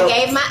right. I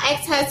gave my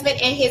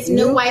ex-husband and his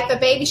new wife a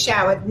baby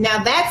shower.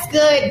 Now, that's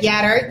good,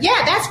 Yatter.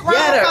 Yeah, that's grown.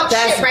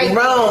 That's shit right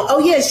grown. Oh,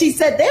 yeah, she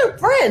said they're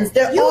friends.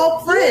 They're all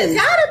friends. You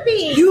gotta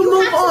be. You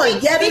move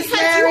on. Yetter's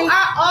married. You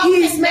are all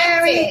He's connected.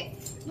 married.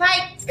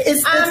 Like,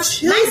 it's the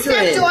children. My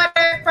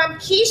stepdaughter from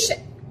Keisha,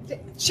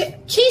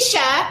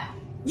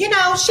 you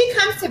know, she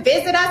comes to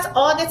visit us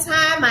all the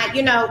time. Like,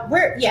 you know,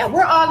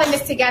 we're all in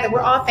this together.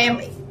 We're all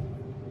family.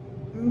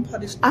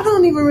 I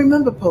don't even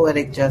remember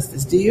Poetic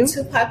Justice. Do you?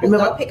 Tupac would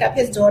go pick up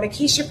his daughter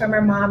Keisha from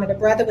her mom, and the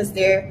brother was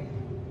there.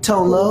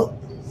 Tone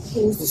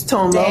Whose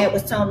dad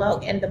was Tone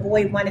Loc, and the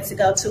boy wanted to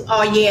go too.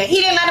 Oh yeah,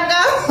 he didn't let him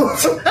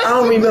go. I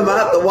don't remember. I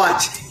have to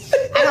watch.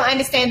 I don't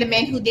understand the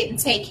men who didn't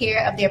take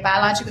care of their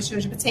biological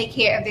children, but take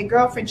care of their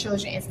girlfriend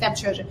children and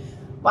stepchildren,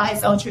 while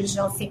his own children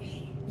don't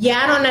see. Yeah,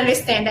 I don't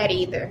understand that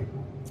either.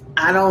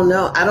 I don't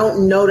know. I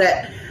don't know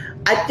that.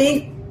 I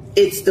think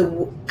it's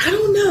I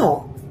don't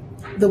know,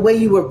 the way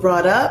you were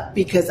brought up,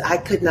 because I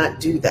could not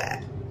do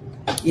that.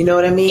 You know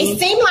what I mean? It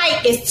seemed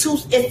like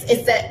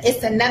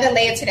it's another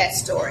layer to that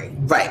story.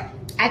 Right.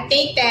 I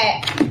think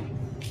that,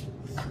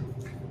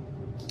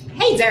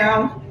 hey,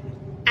 Daryl,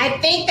 I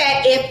think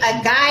that if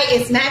a guy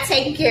is not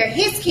taking care of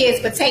his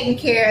kids, but taking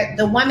care of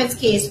the woman's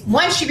kids,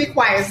 one, she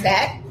requires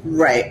that.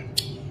 Right.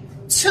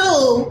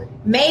 Two,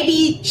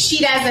 maybe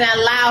she doesn't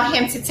allow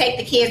him to take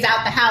the kids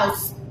out the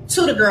house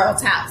to the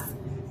girl's house.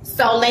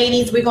 So,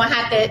 ladies, we're going to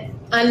have to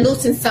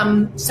unloosen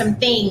some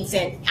things.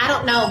 And I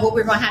don't know what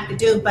we're going to have to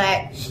do,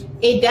 but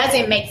it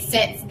doesn't make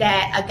sense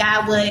that a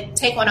guy would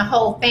take on a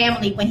whole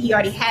family when he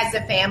already has a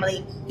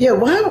family. Yeah,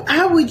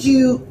 how would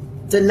you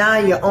deny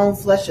your own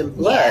flesh and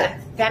blood? Yeah,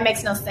 that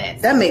makes no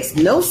sense. That makes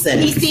no sense.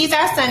 He sees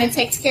our son and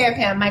takes care of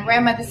him. My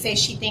grandmother says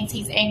she thinks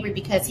he's angry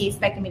because he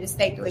expected me to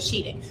stay through his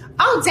cheating.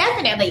 Oh,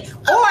 definitely.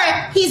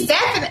 Or he's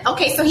definitely,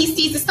 okay, so he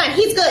sees the son.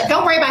 He's good.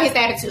 Don't worry about his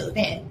attitude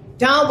then.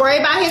 Don't worry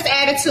about his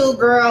attitude,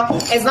 girl.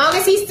 As long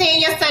as he's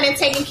seeing your son and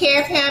taking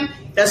care of him,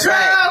 that's girl,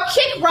 right.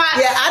 Kick rock.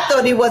 Yeah, I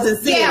thought he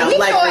wasn't seeing him,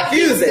 like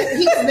refusing.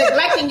 He was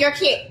neglecting your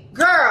kid.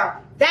 Girl,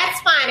 that's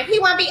fine. If he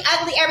want to be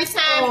ugly every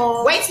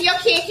time, wait till your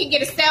kid can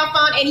get a cell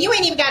phone, and you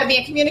ain't even got to be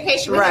in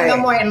communication with him no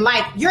more in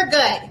life. You're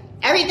good.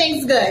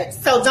 Everything's good.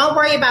 So don't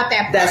worry about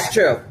that part. That's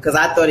true, because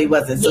I thought he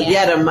wasn't. So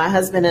my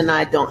husband and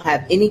I don't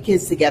have any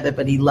kids together,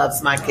 but he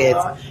loves my kids.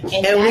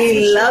 And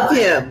we love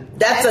him.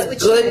 That's a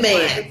good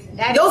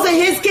man. Those are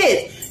his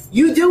kids.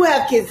 You do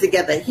have kids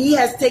together. He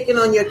has taken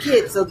on your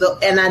kids.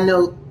 And I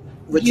know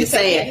what you're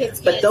saying.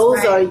 But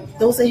those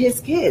are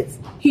his kids.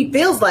 He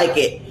feels like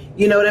it.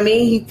 You know what I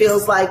mean? He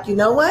feels like, you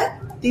know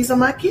what? These are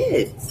my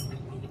kids.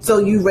 So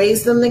you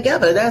raise them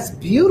together. That's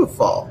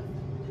beautiful.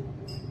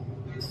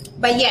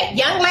 But yeah,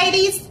 young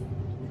ladies.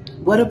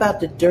 What about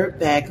the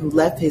dirtbag who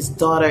left his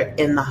daughter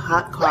in the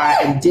hot car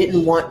and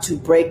didn't want to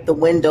break the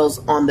windows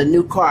on the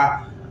new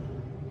car?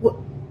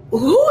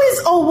 Who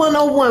is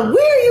 0101?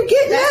 Where are you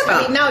getting that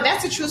from? No,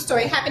 that's a true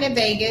story. It happened in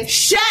Vegas.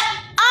 Shut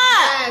up!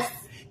 Yes.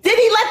 Did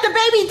he let the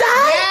baby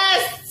die?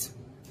 Yes.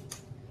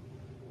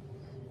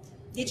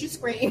 Did you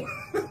scream?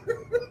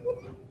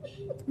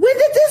 When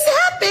did this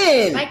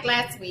happen? Like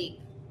last week.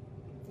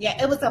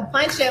 Yeah, it was a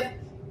bunch of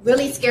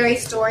really scary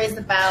stories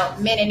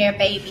about men and their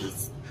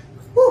babies.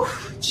 Whew,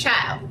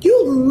 child.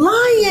 You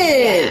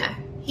lying. Yeah.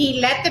 He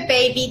let the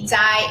baby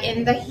die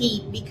in the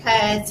heat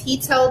because he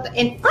told,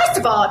 and first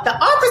of all, the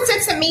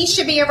officer to me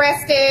should be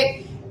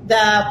arrested.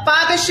 The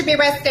father should be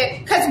arrested.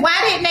 Because why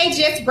didn't they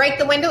just break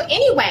the window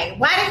anyway?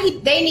 Why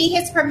did they need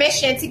his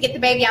permission to get the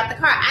baby out the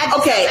car?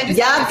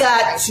 Y'all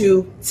got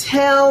to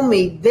tell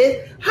me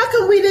this. How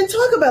come we didn't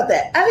talk about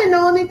that? I didn't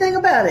know anything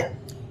about it.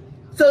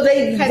 So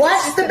they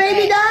watched the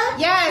baby die?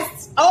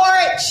 Yes.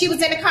 Or she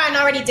was in the car and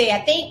already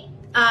dead. I think,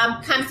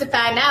 comes to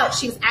find out,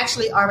 she was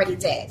actually already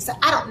dead. So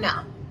I don't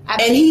know.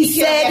 And he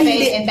said he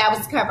did. And that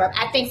was cover up.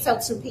 I think so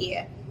too,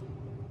 Pia.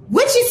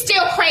 Which is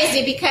still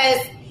crazy because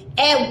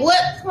at what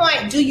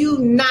point do you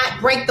not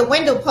break the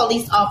window,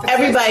 police officer?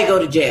 Everybody go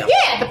to jail.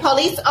 Yeah, the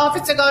police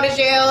officer go to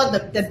jail.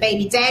 The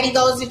baby daddy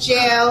goes to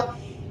jail.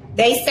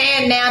 They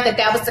saying now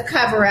that was a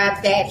cover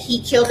up, that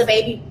he killed the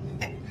baby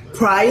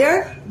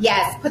prior.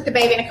 Yes, put the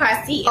baby in the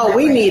car seat. Oh,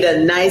 we need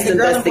a nice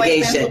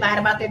investigation. The girl who lied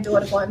about their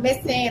daughter going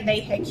missing.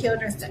 They had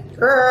killed her,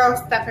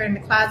 stuck her in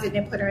the closet,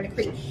 and put her in the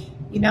creek.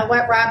 You know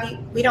what, Robbie?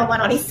 We don't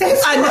want all these things.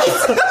 I know.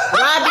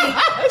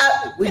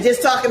 Robbie, we're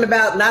just talking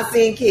about not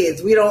seeing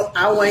kids.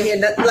 I want to hear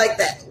nothing like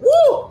that.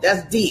 Woo!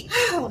 That's deep.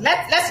 Oh,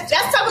 let's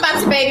just talk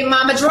about the baby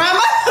mama drama.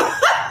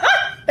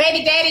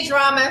 Baby daddy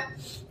drama.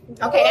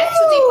 Okay, that's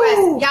too deep for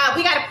us. Y'all,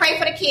 we got to pray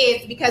for the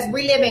kids because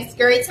we live in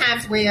scary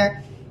times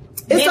where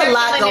it's a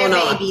lot going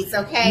on. Babies,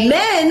 okay?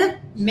 Men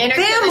are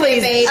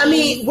families. Babies. I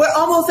mean, we're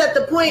almost at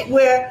the point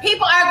where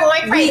people are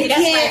going crazy.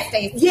 That's why it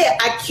stays. Yeah,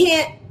 I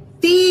can't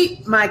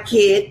feed my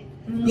kid.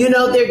 Mm-hmm. You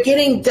know, they're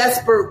getting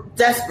desperate.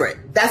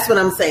 That's what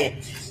I'm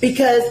saying.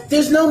 Because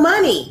there's no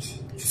money.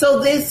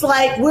 So it's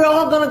like we're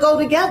all going to go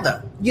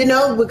together. You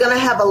know, we're going to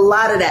have a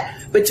lot of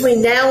that.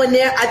 Between now and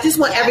there, I just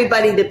want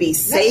everybody to be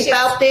safe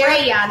out there.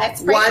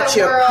 Watch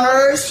your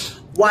purse.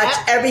 Watch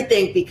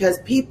everything because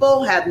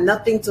people have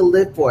nothing to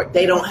live for.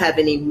 They don't have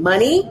any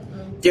money.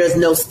 There's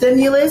no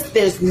stimulus.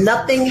 There's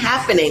nothing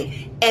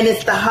happening. And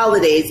it's the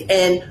holidays.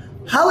 And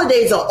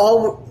holidays are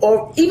all,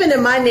 or even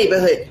in my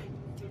neighborhood,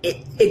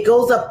 it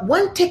goes up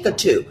one tick or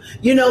two.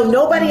 You know,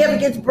 nobody ever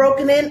gets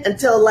broken in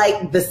until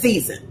like the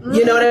season.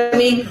 You know what I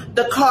mean?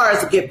 The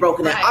cars get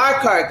broken in. Our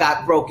car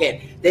got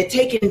broken. They're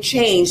taking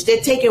change.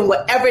 They're taking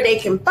whatever they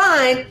can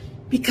find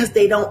because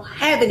they don't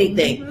have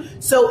anything.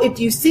 So if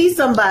you see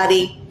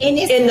somebody in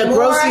the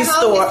grocery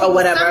store or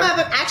whatever. Some of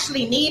them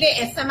actually need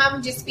it and some of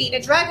them just feed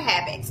the drug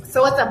habits.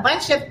 So it's a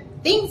bunch of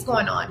things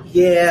going on.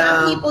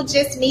 Yeah. Some people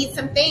just need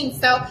some things.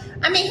 So,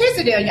 I mean, here's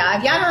the deal,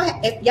 y'all.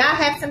 If y'all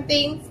have some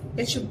things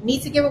that you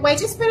need to give away,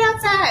 just put it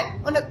outside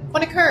on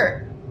the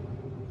curb.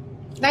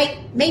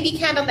 Like maybe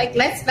kind of like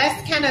let's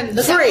kind of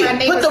look free. At our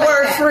neighbors. Put the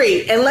word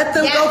free and let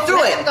them go through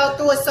it. Let them go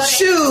through it. So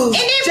shoes. And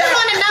then we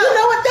want to know. You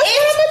know what? That's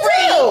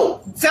free.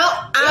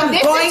 I'm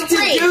going to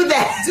do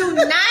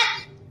that.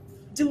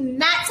 Do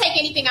not take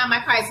anything out of my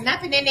car. There's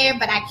nothing in there,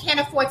 but I can't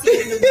afford to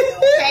get a new one.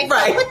 Okay,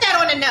 right. So put that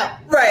on the note.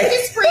 Right.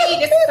 This is free.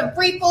 This is some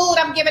free food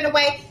I'm giving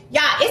away.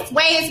 Y'all, it's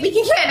ways we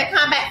can kind of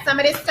combat some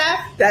of this stuff.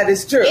 That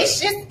is true.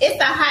 It's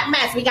a hot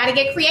mess. We got to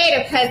get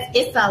creative because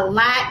it's a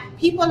lot.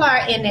 People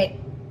are in it.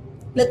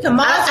 Look, the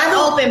malls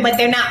are open, but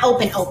they're not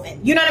open.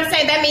 You know what I'm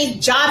saying? That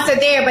means jobs are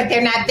there, but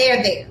they're not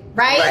there,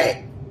 right?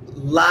 Right. A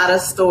lot of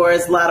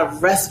stores, a lot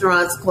of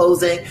restaurants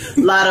closing,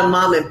 a lot of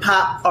mom and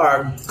pop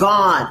are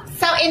gone.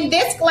 So in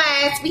this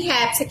glass, we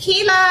have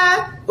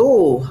tequila.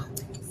 Ooh.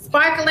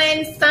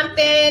 Sparkling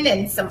something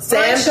and some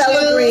San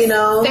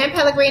Pellegrino. San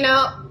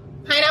Pellegrino,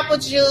 pineapple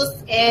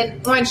juice,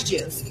 and orange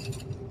juice.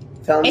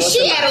 And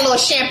she had a little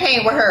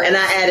champagne with her. And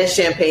I added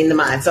champagne to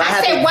mine. So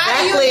I said,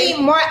 why do you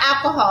need more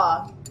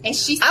alcohol? And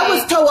she said, I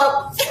was told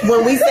up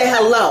when we say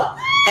hello.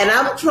 And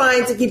I'm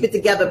trying to keep it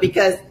together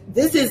because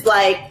this is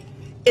like,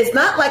 it's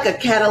not like a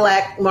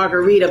Cadillac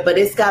margarita, but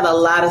it's got a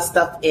lot of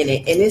stuff in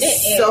it. And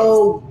it's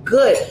so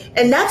good.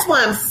 And that's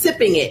why I'm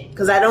sipping it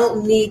because I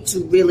don't need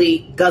to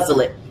really guzzle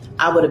it.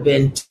 I would have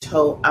been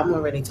I'm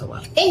already told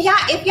up. And y'all,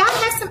 if y'all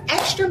have some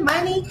extra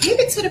money, give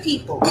it to the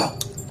people.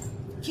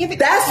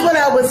 That's what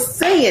I was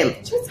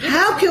saying.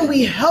 How can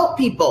we help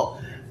people?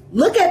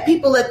 Look at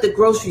people at the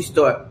grocery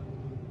store.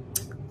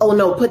 Oh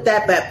no, put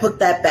that back.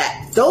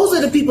 Those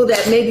are the people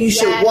that maybe you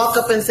should walk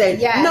up and say,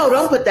 no,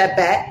 don't put that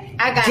back.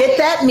 I got Get it.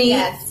 that meat.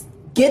 Yes.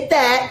 Get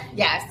that.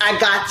 Yes. I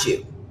got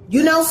you.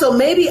 You know, so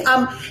maybe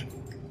and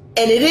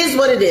it is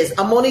what it is.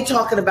 I'm only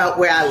talking about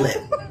where I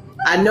live.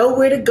 I know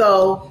where to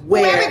go.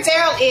 Whoever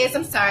Daryl is,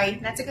 I'm sorry,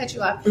 not to cut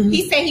you off. Mm-hmm.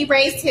 He said he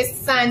raised his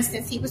son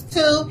since he was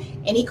 2,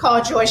 and he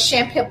called George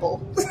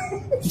Champipple.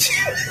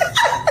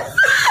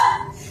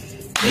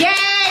 Yay,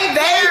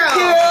 Thank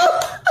you.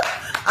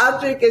 I'm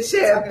drinking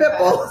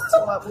Champipple.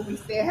 When we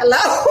said hello.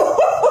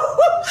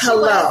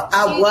 Hello.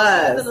 I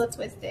was a little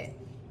twisted.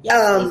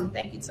 Yes,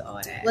 thank you to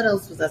all that. What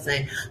else was I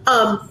saying?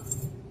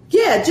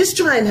 Yeah, just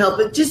try and help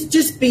it.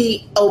 Just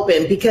be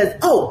open because,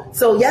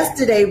 so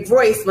yesterday,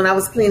 Royce, when I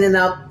was cleaning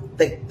up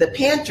the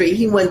pantry,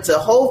 he went to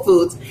Whole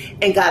Foods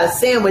and got a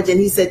sandwich, and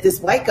he said this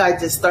white guy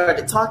just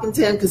started talking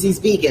to him because he's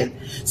vegan.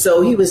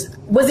 So he was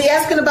he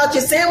asking about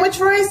your sandwich,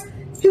 Royce?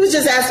 He was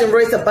just asking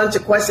Royce a bunch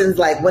of questions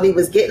like what he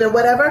was getting or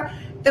whatever.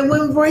 And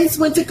when Royce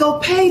went to go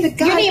pay, the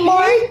guy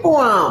paid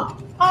for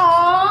him.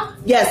 Aww.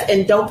 Yes,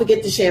 and don't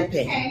forget the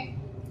champagne. Okay.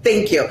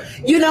 Thank you.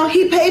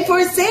 He paid for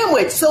his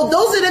sandwich. So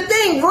those are the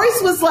things.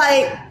 Royce was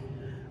like,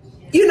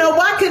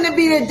 why couldn't it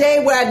be the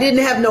day where I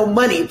didn't have no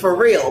money for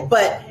real?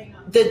 But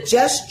the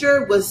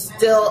gesture was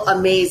still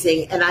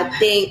amazing. And I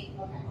think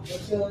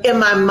in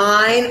my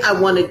mind, I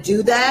want to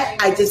do that.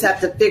 I just have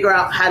to figure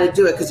out how to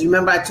do it. Because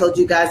remember, I told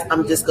you guys,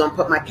 I'm just going to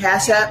put my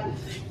cash up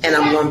and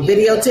I'm going to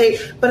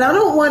videotape. But I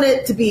don't want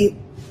it to be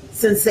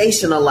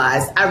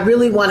sensationalized. I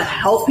really want to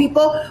help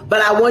people,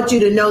 but I want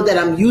you to know that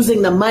I'm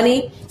using the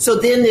money. So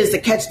then there's the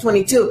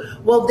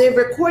catch-22. Well, they're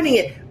recording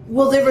it.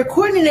 Well, they're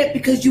recording it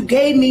because you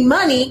gave me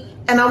money,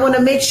 and I want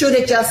to make sure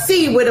that y'all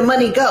see where the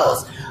money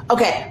goes.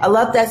 Okay, I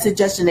love that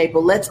suggestion,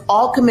 April. Let's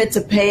all commit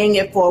to paying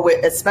it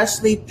forward,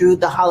 especially through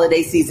the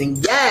holiday season.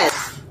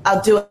 Yes,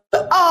 I'll do it.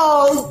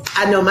 Oh,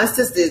 I know my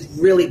sister is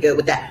really good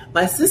with that.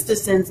 My sister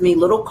sends me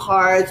little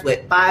cards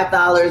with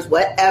 $5,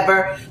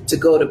 whatever, to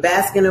go to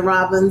Baskin and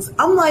Robbins.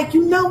 I'm like,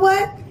 you know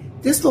what?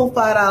 This little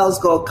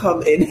 $5 gonna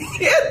come in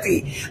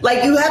handy.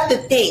 Like, you have to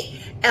think.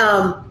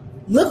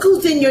 Look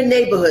who's in your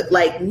neighborhood.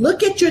 Like,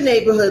 look at your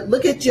neighborhood.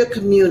 Look at your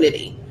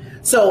community.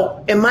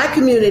 So in my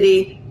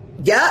community,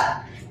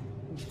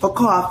 for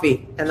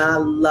coffee, and I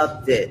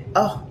loved it.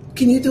 Oh,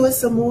 can you do it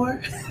some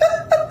more?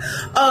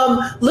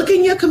 Look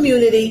in your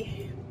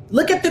community.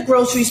 Look at the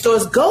grocery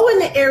stores. Go in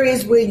the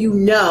areas where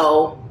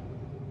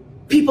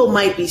people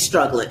might be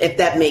struggling, if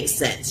that makes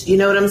sense. You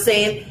know what I'm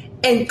saying?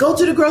 And go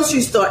to the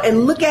grocery store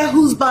and look at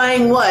who's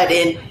buying what.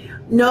 And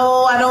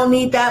no, I don't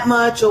need that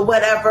much or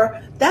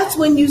whatever. That's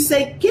when you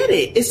say, get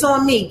it. It's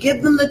on me.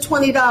 Give them the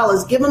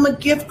 $20. Give them a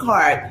gift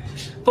card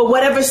for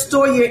whatever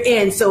store you're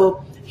in.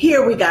 So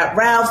here we got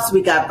Ralph's,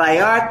 we got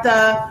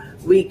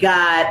Vallarta, we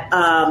got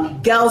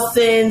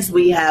Gelson's,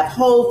 we have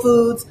Whole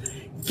Foods.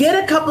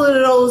 Get a couple of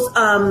those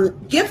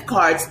gift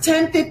cards.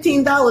 $10,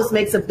 $15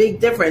 makes a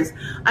big difference.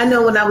 I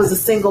know when I was a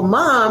single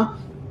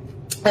mom,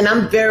 and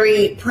I'm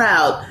very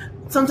proud,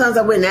 sometimes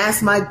I wouldn't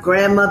ask my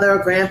grandmother or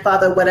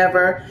grandfather,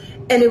 whatever,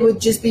 and it would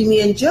just be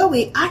me and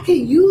Joey. I could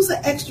use an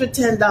extra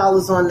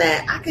 $10 on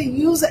that. I could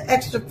use an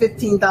extra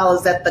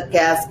 $15 at the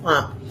gas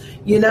pump,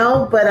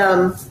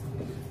 But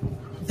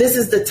this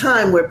is the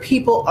time where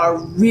people are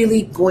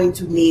really going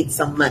to need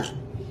some money,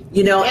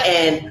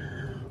 and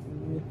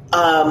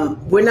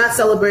we're not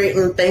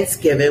celebrating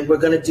Thanksgiving. We're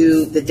going to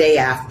do the day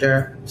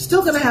after.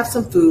 Still going to have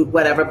some food,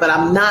 whatever, but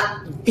I'm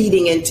not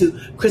feeding into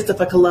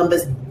Christopher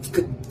Columbus.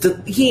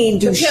 He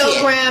ain't do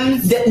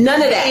Pilgrims, shit.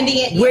 None of that.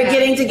 Indian, we're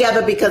getting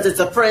together because it's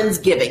a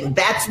Friendsgiving.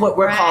 That's what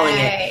we're calling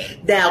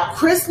it. Now,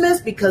 Christmas,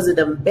 because of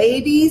them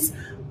babies,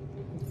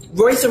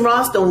 Royce and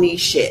Ross don't need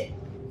shit.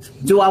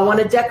 Do I want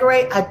to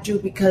decorate? I do,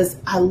 because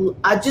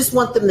I just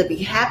want them to be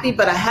happy,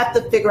 but I have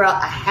to figure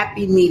out a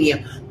happy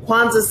medium.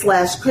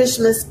 Kwanzaa /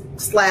 Christmas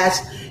 /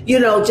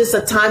 just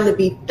a time to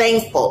be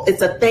thankful.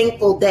 It's a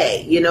thankful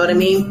day. You know what I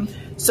mean?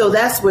 So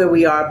that's where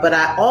we are. But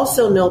I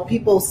also know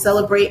people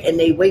celebrate and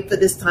they wait for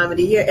this time of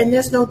the year, and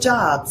there's no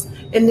jobs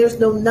and there's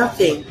no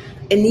nothing.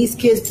 And these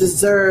kids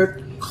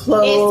deserve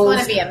clothes. It's going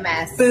to be a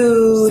mess.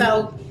 Food.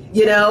 So,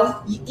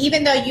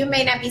 even though you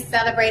may not be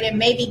celebrating,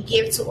 maybe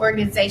give to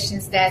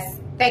organizations that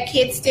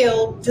kids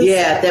still do.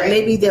 Yeah, that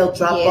maybe they'll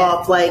drop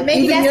off. Like,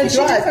 maybe even that's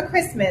your what drive you do for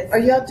Christmas. Are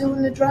y'all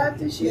doing the drive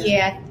this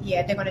year?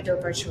 Yeah, they're going to do a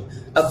virtual.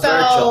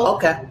 Virtual,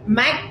 okay.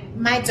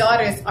 My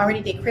daughters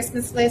already did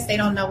Christmas lists. They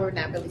don't know we're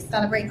not really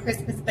celebrating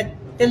Christmas, but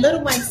the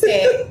little one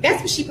said that's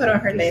what she put on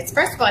her list.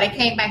 First of all, they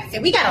came back and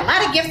said, we got a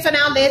lot of gifts on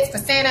our list for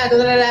Santa,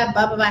 blah, blah, blah,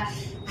 blah, blah, blah.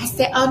 I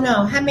said, oh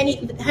no, how many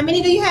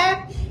do you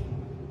have?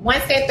 One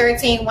said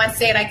 13, one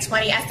said like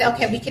 20. I said,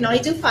 okay, we can only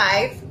do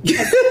 5.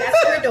 Because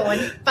that's what we're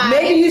doing. 5.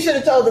 Maybe you should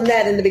have told them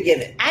that in the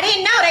beginning. I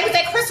didn't know. They was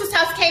at Crystal's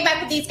house, came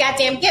back with these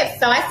goddamn gifts.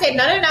 So I said,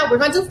 no, we're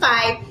going to do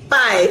 5.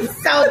 5.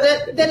 So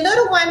the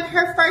little one,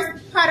 her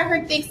first part of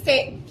her thing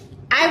said,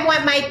 I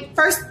want my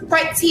first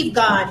front teeth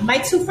gone. My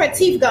 2 front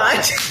teeth gone.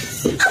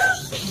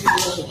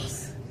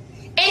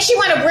 And she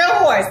wanted a real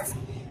horse.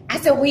 I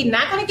said, we're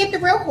not going to get the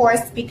real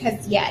horse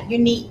because, you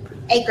need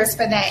acres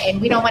for that, and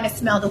we don't want to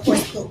smell the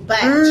horse poop. But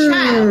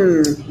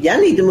child,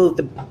 y'all need to move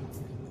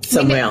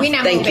somewhere else. We're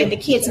not moving. The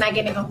kids not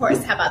getting a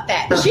horse. How about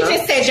that? She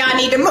just said y'all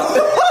need to move.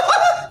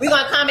 We're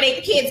going to accommodate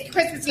the kids.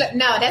 Christmas.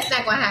 No, that's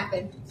not going to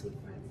happen.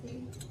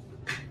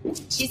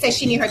 She said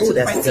she need her 2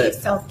 front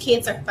teeth. So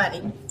kids are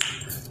funny.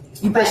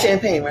 You put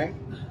champagne, right?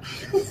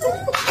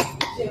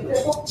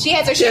 She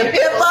has her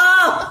champagne.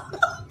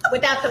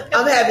 Without the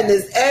pillow. I'm having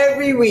this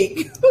every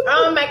week.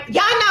 Oh my!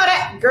 Y'all know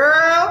that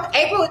girl.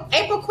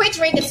 April quit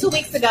drinking 2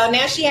 weeks ago.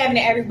 Now she having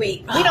it every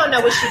week. We don't know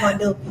what she gonna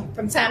do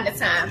from time to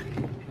time.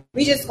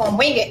 We just gonna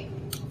wing it.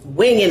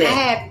 winging it. I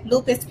had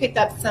Lupus picked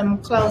up some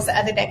clothes the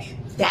other day.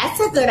 That's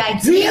a good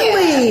idea.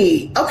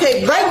 Really?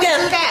 Okay, write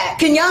down. That.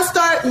 Can y'all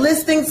start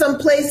listing some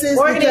places?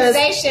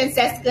 Organizations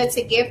that's good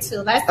to give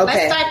to. Let's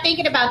start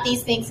thinking about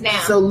these things now.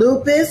 So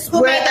Lupus,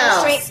 who where made those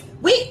else? drinks?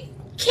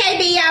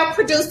 KB, our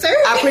producer.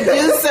 Our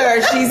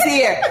producer, she's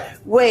here.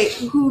 Wait,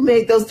 who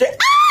made those drinks?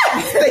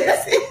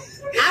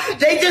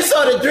 They just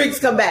saw the drinks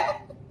come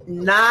back.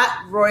 Not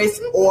Royce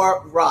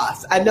or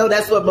Ross. I know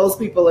that's what most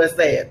people are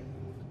saying.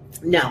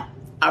 No,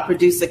 our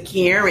producer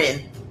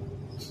Karen.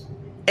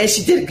 And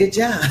she did a good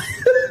job.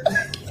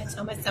 I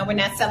told my son we're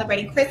not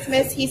celebrating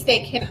Christmas. He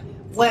said, can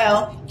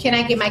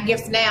I get my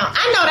gifts now?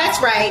 I know that's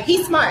right.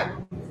 He's smart.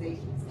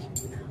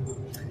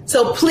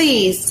 So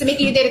please. Tomeeka,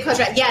 you did a coat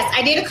drive. Yes,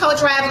 I did a coat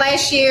drive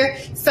last year.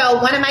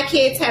 So one of my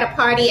kids had a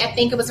party. I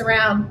think it was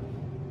around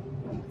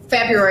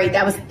February.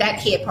 That was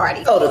that kid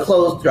party. Oh, the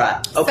clothes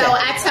drive. Okay. So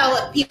I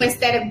tell people,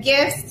 instead of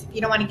gifts, if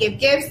you don't want to give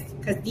gifts,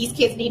 because these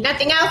kids need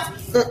nothing else,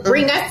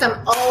 bring us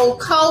some old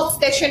coats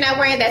that you're not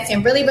wearing that's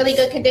in really, really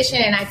good condition.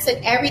 And I took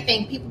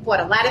everything. People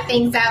bought a lot of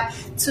things out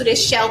to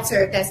this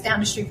shelter that's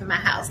down the street from my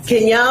house.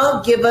 Can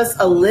y'all give us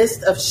a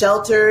list of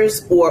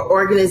shelters or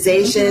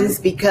organizations?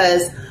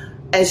 Because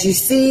as you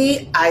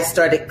see, I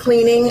started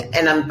cleaning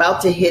and I'm about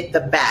to hit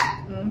the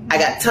back. I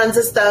got tons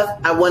of stuff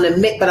I want to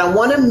make, but I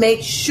want to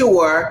make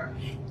sure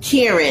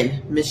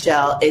Karen,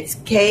 Michelle, it's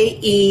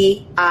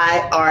Keiren.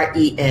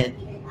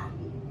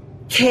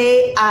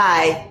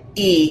 Kieren.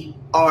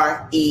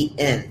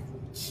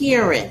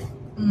 Kieran.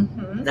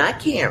 Not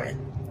Karen.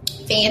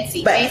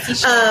 Fancy. But,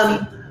 fancy.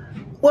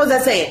 What was I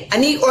saying? I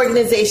need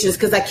organizations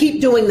because I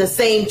keep doing the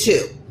same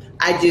too.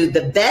 I do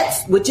the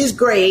vets, which is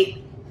great.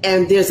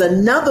 And there's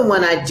another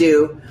one I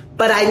do,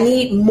 but I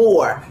need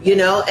more,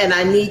 and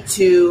I need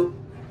to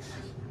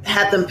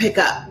have them pick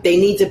up. They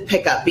need to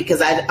pick up because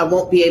I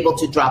won't be able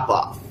to drop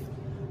off.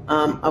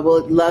 I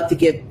would love to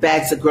give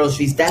bags of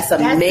groceries. That's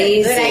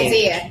amazing. That's a good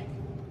idea.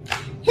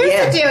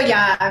 Here's the deal,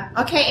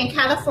 y'all. Okay, in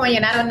California,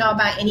 and I don't know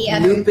about any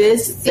other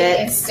Lupus, city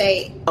and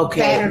state. Okay,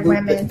 battered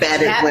women.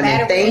 Battered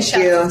women. Thank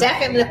you.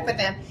 Definitely look for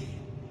them.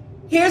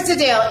 Here's the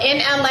deal. In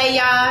LA,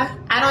 y'all,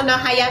 I don't know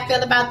how y'all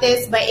feel about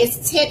this, but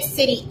it's tent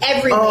city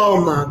everywhere. Oh,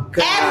 my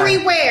God.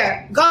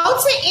 Everywhere. Go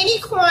to any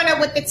corner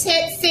with the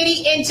tent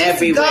city and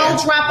just go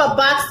drop a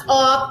box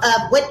off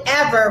of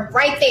whatever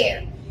right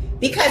there.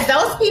 Because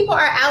those people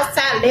are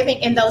outside living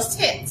in those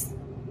tents.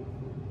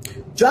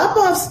 Drop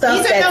off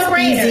stuff that's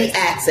easy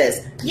access.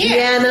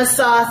 Vienna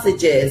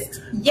sausages,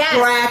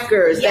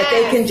 crackers that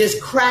they can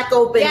just crack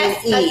open and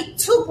eat. A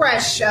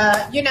toothbrush,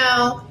 some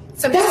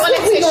that's toilet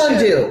what we're going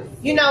to do.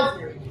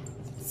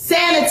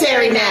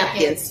 Sanitary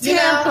napkins,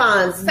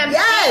 tampons.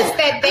 Yes.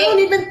 I don't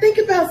even think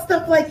about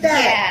stuff like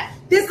that. Yeah.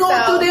 They're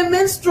going through their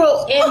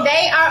menstrual. And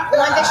they are on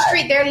the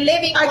street. They're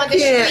living on the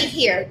street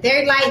here.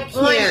 They're like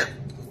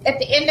at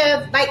the end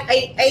of like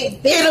a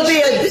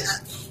big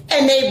street.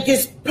 And they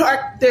just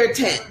parked their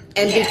tent.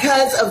 And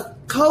because of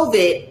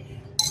COVID,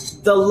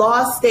 the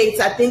law states,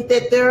 I think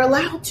that they're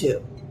allowed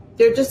to.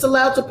 They're just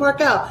allowed to park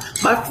out.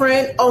 My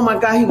friend, oh my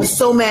God, he was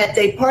so mad.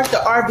 They parked the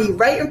RV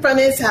right in front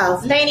of his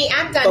house. Lainey,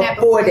 I've done that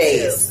before 4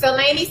 days. Too. So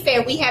Lainey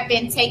said we have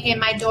been taking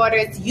my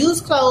daughter's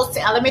used clothes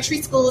to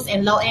elementary schools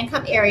in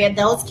low-income area.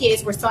 Those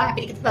kids were so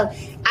happy to get the clothes.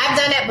 I've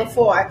done that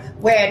before.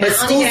 Where the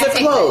schools are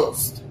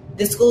closed.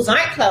 The schools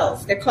aren't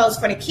closed. They're closed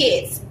for the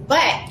kids.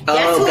 But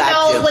guess who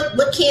knows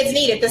what kids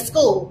needed? The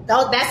school.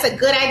 That's a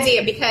good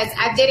idea because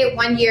I did it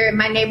one year in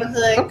my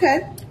neighborhood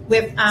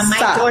with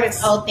my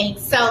daughter's old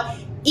things. So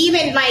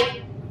even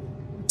like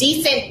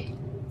decent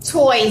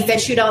toys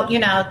that you don't,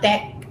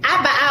 that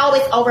I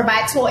always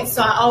overbuy toys.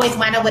 So I always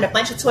wind up with a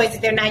bunch of toys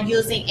that they're not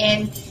using.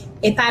 And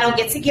if I don't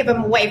get to give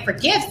them away for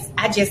gifts,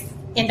 I just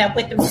end up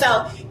with them.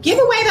 So give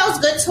away those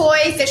good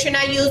toys that you're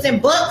not using,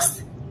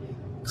 books,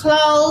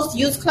 clothes,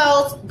 used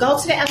clothes. Go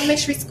to the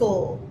elementary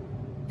school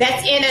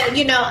that's in a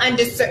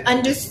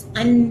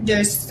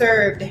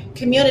underserved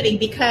community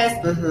because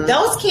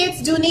those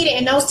kids do need it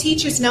and those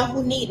teachers know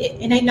who need it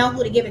and they know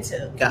who to give it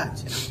to.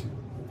 Gotcha.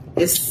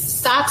 It's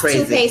socks, crazy.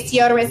 Toothpaste,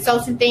 deodorant,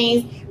 soaps and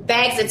things,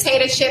 bags of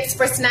tater chips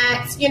for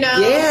snacks,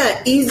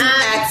 Yeah, easy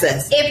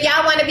access. If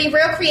y'all want to be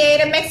real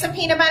creative, make some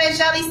peanut butter and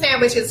jelly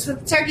sandwiches,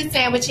 turkey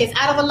sandwiches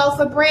out of a loaf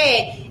of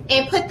bread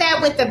and put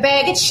that with a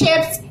bag of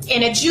chips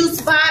in a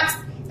juice box.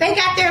 They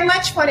got their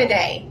lunch for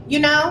today,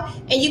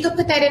 and you can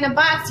put that in a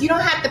box. You don't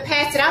have to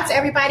pass it out to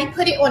everybody.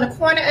 Put it on the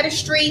corner of the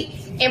street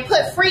and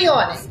put free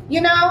on it,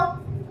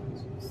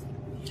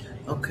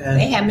 Okay.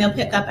 They have meal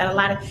pickup at a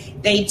lot of,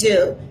 they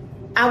do.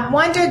 I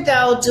wonder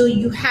though, do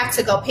you have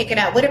to go pick it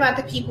up? What about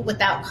the people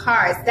without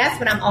cars? That's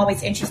what I'm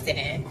always interested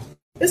in.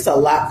 There's a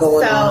lot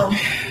going on.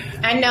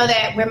 I know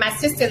that where my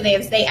sister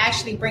lives, they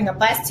actually bring a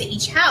bus to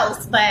each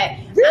house, but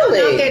really? I don't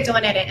know if they're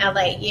doing that in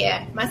LA.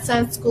 Yeah. My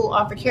son's school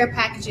offered care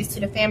packages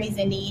to the families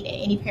in need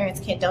and any parents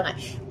can donate.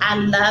 I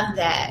love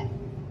that.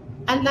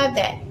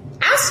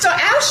 Our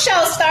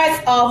show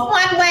starts off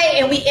one way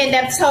and we end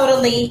up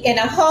totally in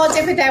a whole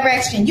different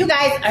direction. You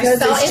guys are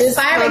so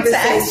inspiring to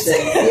us.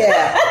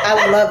 Yeah,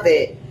 I love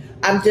it.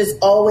 I'm just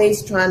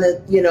always trying to,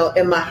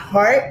 in my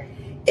heart,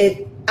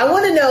 if I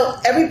want to know,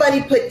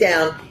 everybody put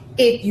down,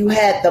 if you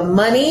had the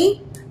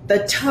money, the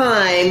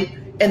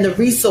time, and the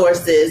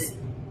resources,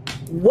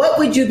 what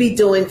would you be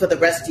doing for the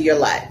rest of your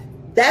life?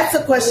 That's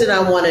a question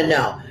I want to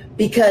know.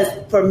 Because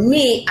for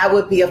me, I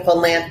would be a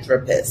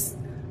philanthropist.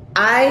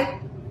 I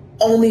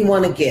only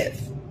want to give.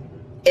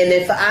 And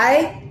if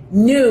I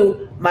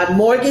knew my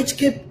mortgage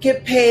could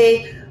get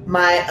paid,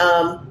 my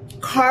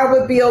car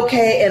would be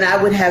okay, and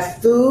I would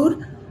have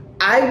food,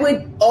 I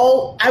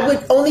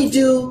would only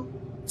do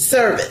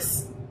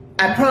service.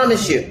 I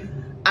promise you.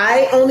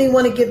 I only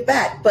want to give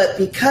back. But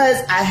because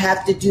I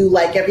have to do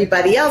like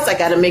everybody else, I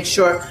got to make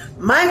sure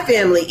my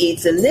family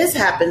eats and this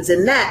happens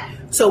and that.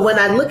 So when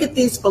I look at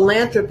these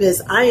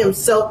philanthropists, I am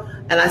so,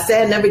 and I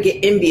say I never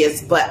get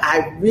envious, but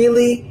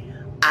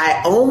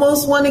I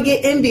almost want to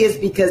get envious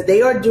because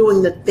they are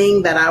doing the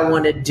thing that I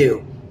want to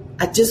do.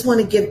 I just want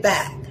to give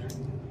back.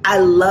 I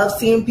love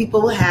seeing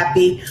people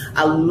happy.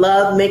 I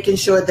love making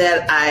sure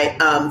that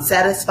I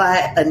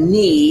satisfy a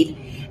need.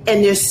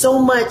 And there's so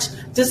much,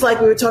 just like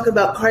we were talking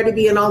about Cardi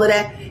B and all of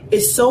that,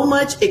 it's so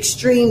much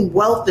extreme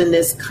wealth in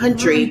this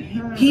country.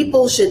 Mm-hmm.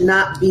 People should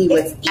not be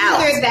without.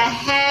 Either the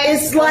have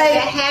it's like, the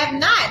have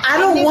not. I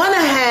don't want to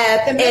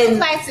have, the middle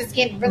class is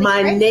getting really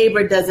my crazy.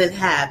 Neighbor doesn't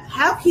have.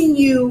 How can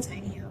you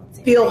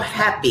feel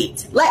happy?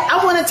 Like,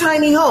 I want a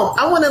tiny home.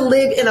 I want to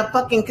live in a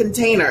fucking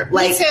container.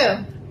 Like, me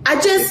too.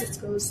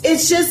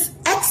 It's just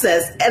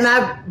excess. And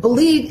I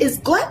believe it's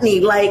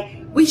gluttony. Like,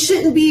 we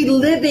shouldn't be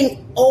living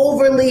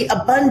overly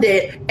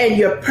abundant and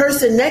your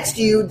person next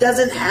to you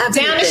doesn't have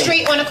down anything. The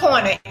street on the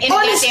corner.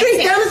 Down the street.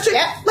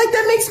 Yep. Like,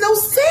 that makes no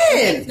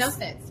sense.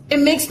 It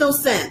makes no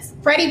sense.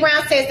 Freddie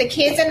Brown says the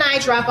kids and I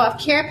drop off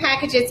care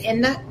packages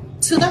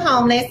to the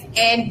homeless,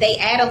 and they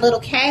add a little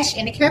cash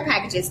in the care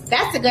packages.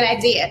 That's a good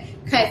idea,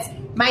 because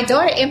my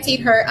daughter emptied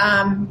her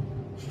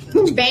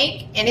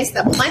bank, and it's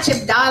a bunch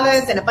of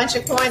dollars and a bunch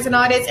of coins and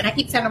all this, and I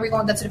keep telling her we're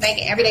going to go to the bank,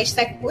 and every day she's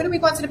like, when are we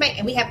going to the bank?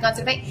 And we haven't gone to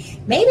the bank.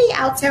 Maybe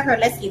I'll tell her,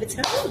 let's give it to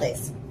the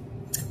homeless.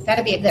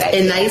 That'd be a good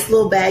idea. In nice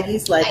little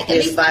baggies, like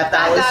here's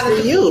 $5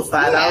 for you,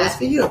 $5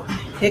 for you.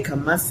 Here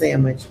come my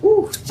sandwich.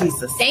 Ooh,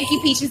 Jesus. Thank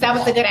you, Peaches. That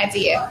was a good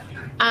idea.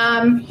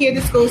 Here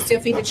the schools still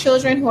feed the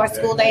children who are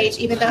school age,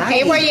 even though,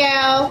 hey,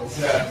 Royale,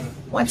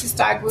 want to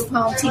start group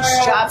home, teach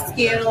job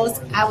skills.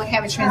 I would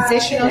have a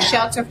transitional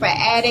shelter for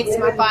addicts.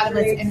 My father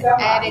was an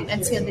addict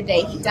until the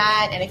day he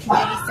died, and a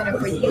community center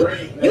for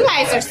youth. You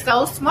guys are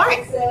so smart.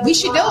 We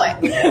should do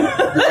it.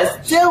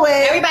 Let's do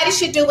it. Everybody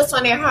should do what's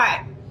on their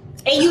heart.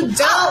 And you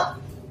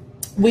don't.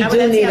 We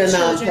do need a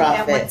nonprofit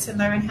that want to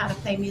learn how to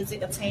play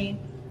music, obtain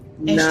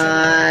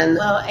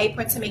well,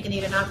 April and Tomeeka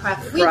need a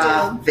nonprofit.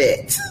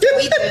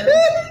 We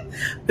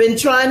do. Been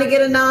trying to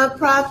get a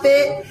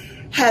nonprofit.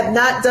 Have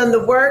not done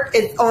the work.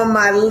 It's on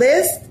my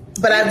list,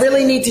 but I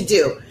really need to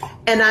do.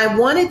 And I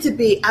want it to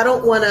be, I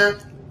don't want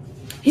to,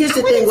 here's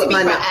the thing with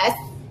my us.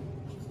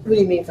 What do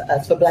you mean for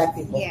us? For black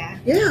people? Yeah.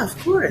 Yeah, of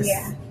course.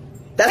 Yeah.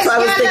 That's why I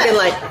was thinking,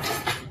 like,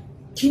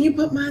 can you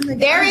put mine in?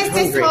 There is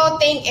this whole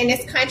thing in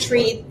this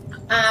country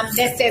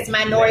that says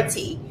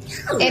minority.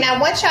 And I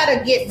want y'all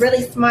to get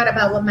really smart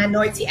about what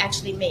minority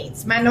actually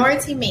means.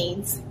 Minority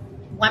means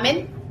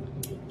woman.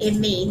 It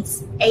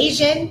means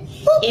Asian.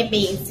 It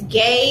means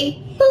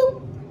gay.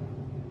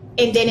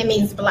 And then it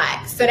means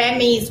black. So that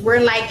means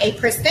we're like a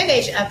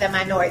percentage of the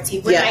minority.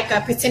 We're like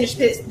a percentage,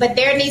 but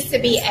there needs to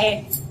be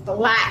a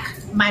black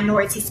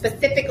minority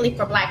specifically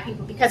for black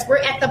people, because we're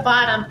at the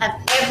bottom of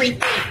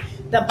everything.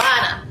 The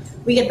bottom.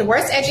 We get the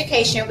worst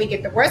education. We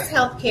get the worst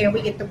health care.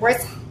 We get the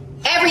worst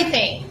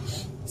everything.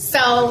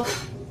 So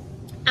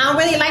I don't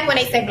really like when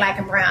they say black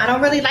and brown. I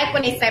don't really like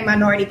when they say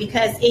minority,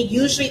 because it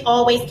usually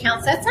always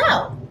counts us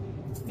out.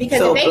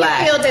 Because if they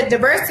can feel the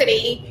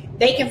diversity,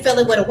 they can feel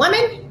it with a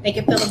woman, they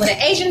can feel it with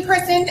an Asian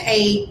person,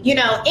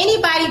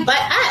 anybody but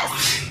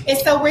us. And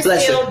so we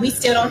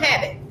still don't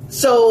have it.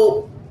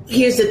 So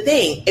here's the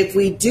thing. If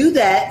we do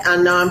that, our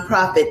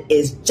nonprofit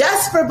is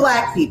just for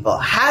black people.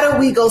 How do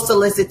we go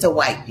solicit to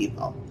white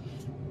people?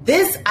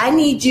 I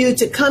need you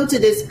to come to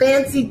this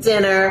fancy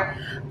dinner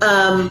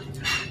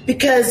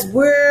because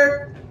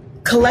we're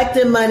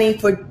collecting money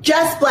for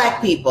just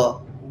black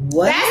people.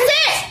 What? That's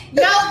it.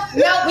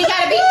 No, we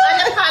got to be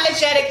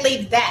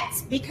unapologetically that,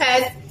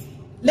 because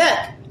look,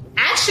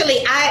 actually,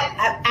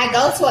 I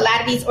go to a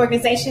lot of these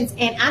organizations,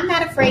 and I'm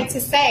not afraid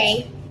to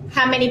say,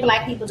 how many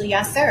black people do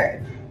y'all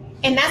serve?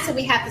 And that's what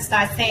we have to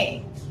start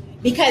saying.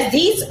 Because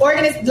these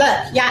organizations,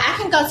 look, y'all, I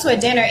can go to a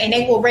dinner and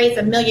they will raise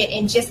 $1 million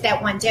in just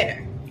that one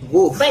dinner.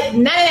 Oof. But none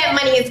of that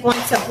money is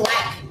going to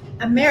black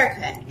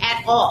America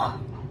at all.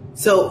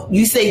 So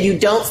you say you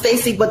don't,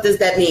 Stacey? What does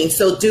that mean?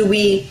 So do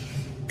we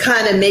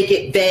kind of make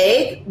it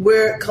vague?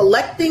 We're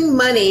collecting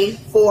money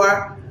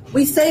for,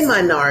 we say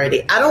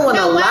minority. I don't want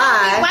to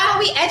lie. Why don't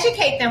we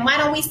educate them? Why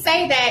don't we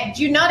say that,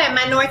 that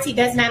minority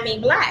does not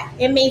mean black?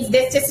 It means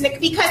this,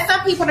 because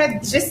some people are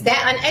just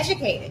that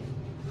uneducated.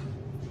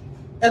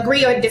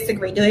 Agree or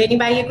disagree? Do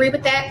anybody agree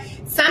with that?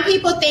 Some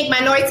people think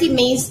minority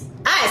means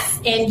us.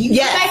 And you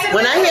guys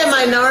when I hear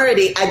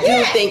minority, I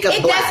do think of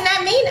black. It does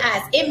not mean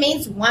us. It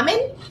means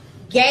woman,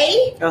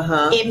 gay.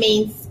 It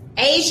means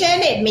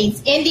Asian, it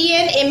means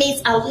Indian, it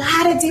means a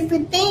lot of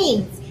different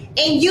things.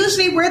 And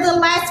usually we're the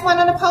last one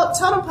on the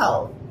totem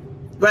pole.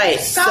 Right.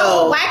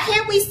 So why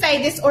can't we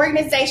say this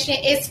organization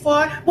is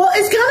for... Well,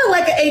 it's kind of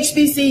like an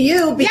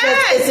HBCU because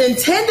it's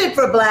intended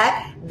for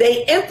Black.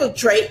 They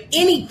infiltrate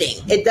anything.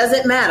 It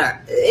doesn't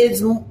matter.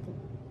 It's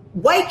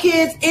white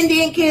kids,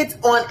 Indian kids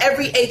on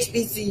every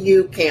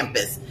HBCU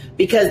campus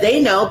because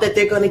they know that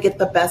they're going to get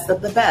the best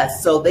of the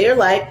best. So they're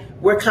like,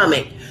 we're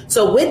coming.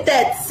 So with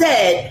that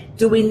said,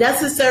 do we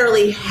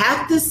necessarily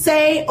have to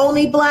say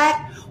only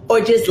Black or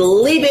just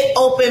leave it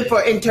open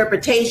for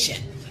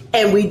interpretation?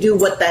 And we do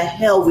what the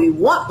hell we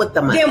want with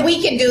the money. Then we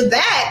can do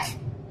that,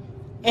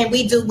 and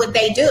we do what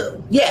they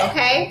do. Yeah,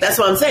 okay, that's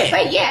what I'm saying.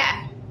 But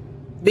yeah,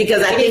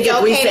 because I think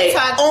if we say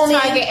only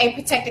target a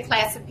protected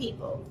class of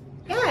people,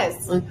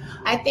 yes,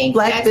 I think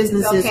Black that's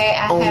businesses. Okay,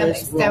 I have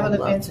several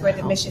events where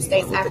the mission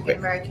states African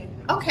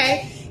American.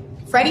 Okay,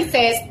 Freddie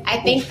says I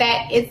think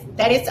that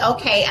it's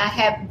okay. I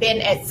have been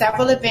at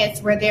several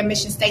events where their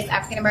mission states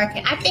African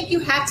American. I think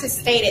you have to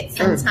state it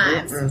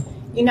sometimes.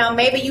 You know,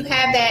 maybe you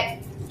have that.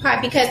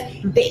 Part because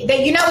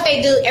they you know what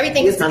they do.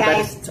 Everything is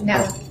guys. No,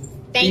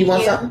 thank you.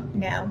 Want something?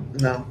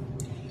 No.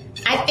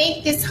 I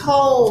think this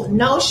whole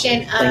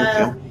notion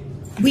of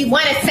we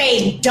want to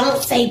say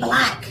don't say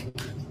Black,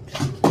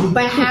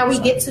 but how we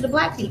get to the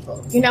Black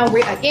people? You know,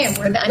 we're the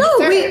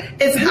underserved.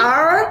 It's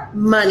our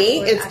money.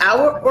 It's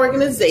our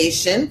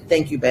organization.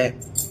 Thank you, babe.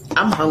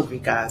 I'm hungry,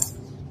 guys.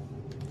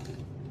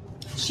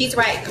 She's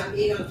right.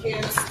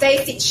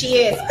 Stacy, she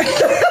is.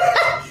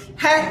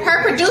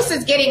 Her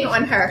producer's getting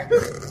on her.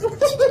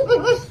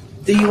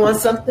 Do you want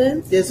something?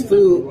 There's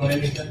food.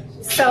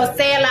 So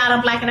say it loud,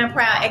 I'm Black and I'm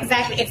proud.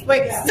 Exactly. Say it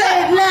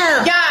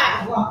loud.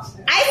 God,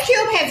 Ice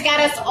Cube has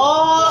got us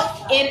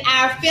all in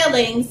our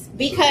feelings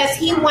because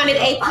he wanted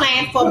a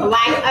plan for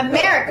Black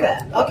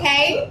America,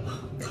 okay?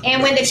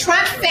 And when the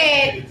Trump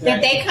said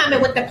that they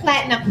coming with the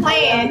platinum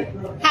plan,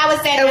 how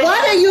is that? And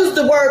why they use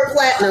the word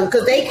platinum?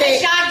 Because they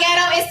think y'all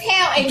ghetto as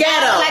hell and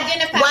ghetto. Y'all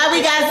identify. Why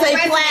we gotta say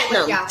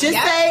platinum?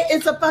 Just say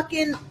it's a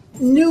fucking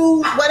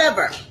new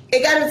whatever.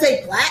 It gotta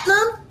say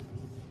platinum.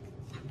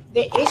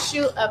 The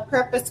issue of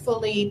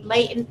purposefully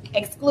blatant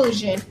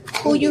exclusion,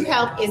 who you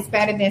help is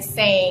better than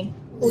saying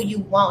who you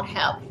won't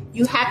help.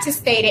 You have to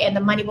state it and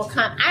the money will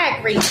come. I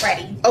agree,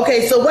 Freddie.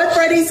 Okay, so what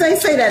Freddie say?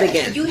 Say that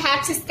again. You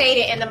have to state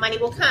it and the money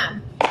will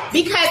come.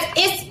 Because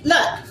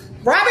look,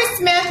 Robert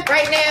Smith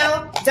right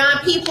now,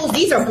 Don Peoples,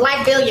 these are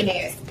Black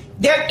billionaires.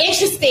 They're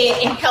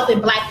interested in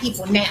helping Black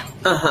people now.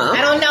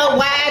 I don't know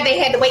why they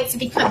had to wait to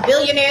become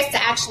billionaires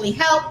to actually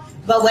help,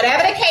 but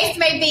whatever the case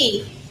may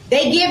be,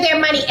 they give their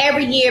money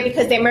every year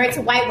because they're married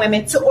to white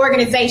women to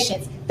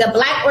organizations. The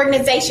Black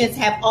organizations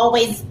have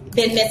always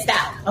been missed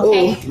out.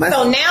 Okay,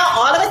 so now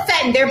all of a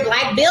sudden they're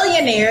Black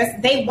billionaires.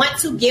 They want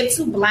to give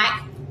to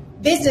Black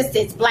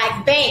businesses,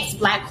 Black banks,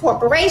 Black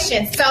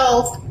corporations.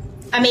 So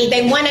I mean,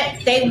 they want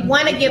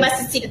to give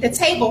us a seat at the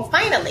table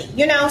finally.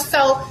 You know,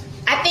 so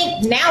I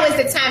think now is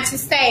the time to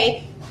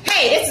say,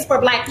 hey, this is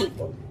for Black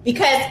people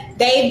because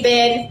they've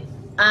been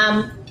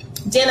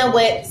dealing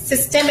with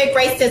systemic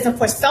racism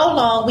for so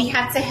long. We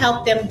have to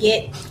help them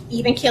get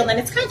even killed in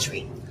this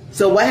country.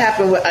 So what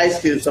happened with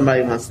Ice Cube?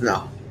 Somebody wants to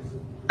know.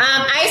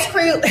 Ice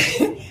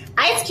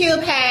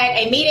Cube had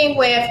a meeting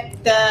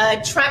with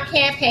the Trump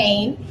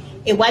campaign.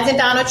 It wasn't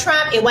Donald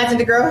Trump. It wasn't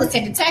the girl who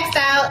sent the text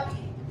out.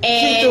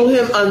 And she threw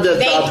him under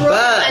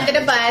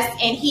the bus,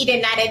 and he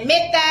did not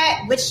admit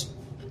that. Which,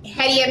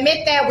 had he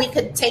admit that, we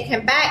could take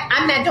him back.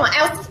 I'm not doing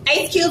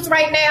Ice Cubes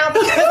right now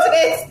because of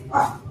this.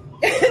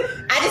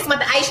 I just want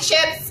the ice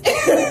chips.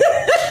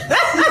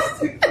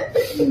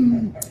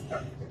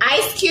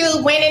 Ice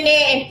Cube went in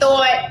there and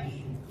thought,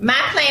 my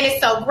plan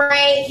is so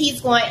great. He's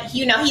going,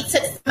 he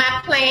took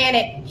my plan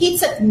and he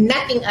took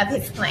nothing of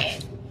his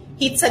plan.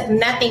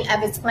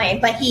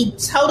 But he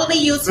totally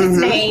used his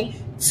name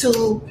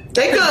to.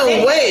 They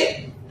couldn't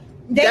wait.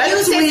 They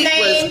used his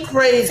name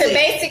crazy. to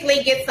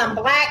basically get some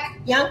Black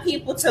young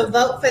people to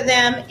vote for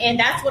them, and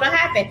that's what'll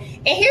happen.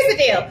 And here's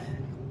the deal.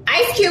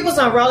 Ice Cube was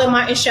on Roland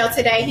Martin's show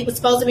today. He was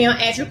supposed to be on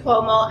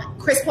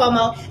Chris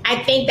Cuomo.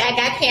 I think that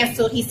got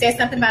canceled. He said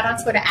something about it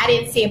on Twitter. I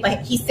didn't see it,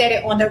 but he said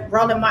it on the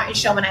Roland Martin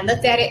show. When I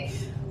looked at it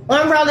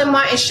on Roland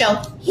Martin's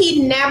show,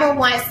 he never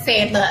once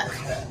said,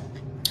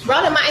 look,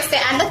 Roland Martin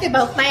said, I looked at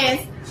both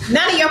plans.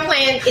 None of your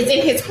plan is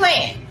in his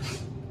plan.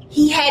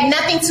 He had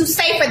nothing to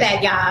say for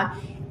that, y'all.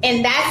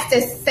 And that's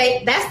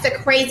the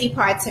crazy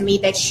part to me,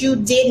 that you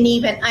didn't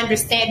even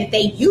understand that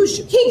they used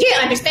you. He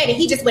did understand it.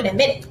 He just wouldn't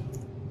admit it.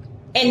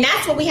 And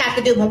that's what we have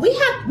to do. When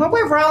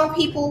we're wrong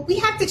people, we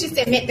have to just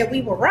admit that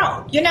we were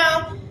wrong. You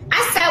know,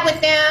 I sat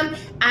with them.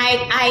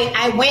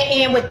 I went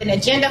in with an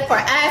agenda for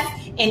us,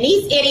 and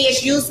these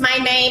idiots used my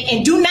name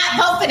and do not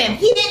vote for them.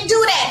 He didn't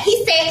do that.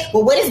 He said,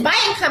 well, what is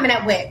Biden coming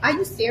up with? Are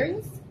you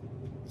serious?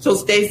 So,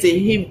 Stacey,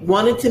 he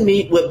wanted to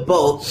meet with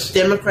both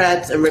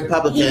Democrats and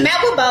Republicans. He met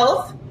with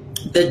both.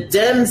 The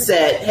Dems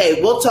said, hey,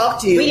 we'll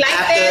talk to you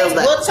after the election.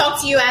 We'll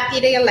talk to you after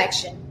the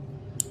election.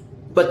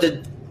 But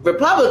the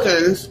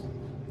Republicans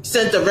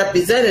sent a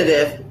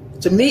representative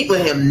to meet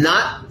with him,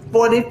 not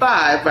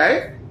 45,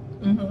 right?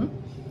 Mm-hmm.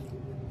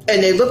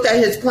 And they looked at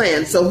his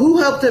plan. So who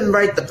helped him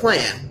write the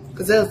plan?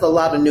 Because there's a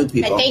lot of new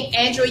people. I think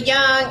Andrew Young,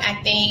 I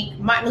think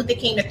Martin Luther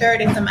King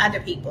III, and some other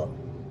people.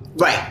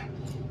 Right.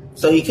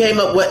 So he came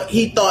up with what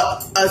he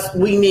thought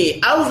we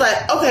need. I was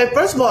like, okay,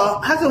 first of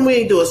all, how come we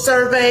didn't do a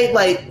survey?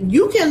 Like,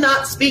 you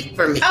cannot speak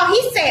for me. Oh,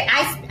 he said,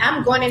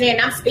 I'm going in there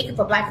and I'm speaking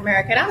for Black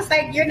America. And I was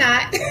like, you're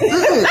not.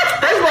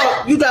 First of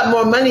all, you got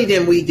more money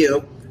than we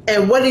do.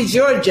 And what is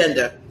your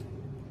agenda?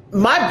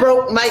 My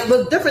broke might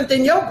look different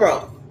than your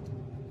broke.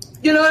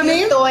 You know what I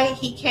mean? Thought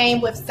he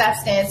came with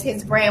substance.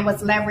 His brand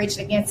was leveraged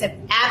against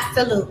him.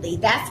 Absolutely.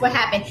 That's what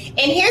happened.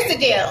 And here's the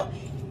deal.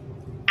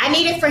 I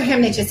needed for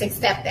him to just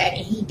accept that,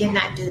 and he did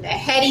not do that.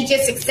 Had he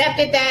just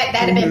accepted that,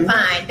 that'd have been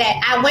fine.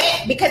 That I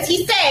went, because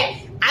he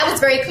said, I was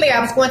very clear, I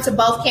was going to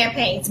both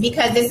campaigns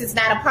because this is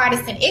not a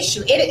partisan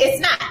issue. It's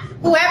not.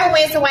 Whoever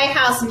wins the White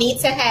House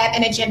needs to have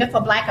an agenda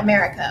for Black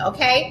America,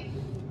 okay?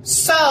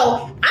 So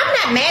I'm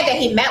not mad that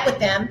he met with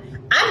them.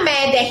 I'm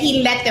mad that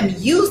he let them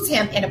use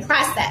him in the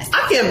process.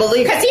 I can't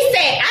believe it. Because he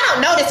said, I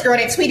don't know this girl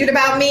that tweeted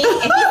about me,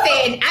 and he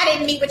said, I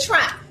didn't meet with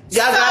Trump.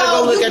 Y'all gotta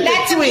go look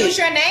at the tweet. Use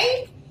your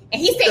name?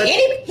 And he said,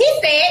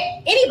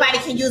 anybody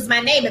can use my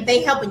name if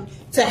they help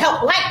to help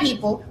Black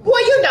people. Boy,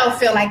 you don't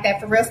feel like that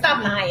for real.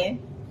 Stop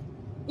lying.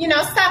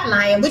 Stop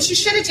lying. What you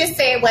should have just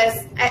said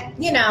was,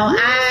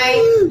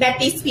 I let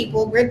these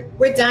people.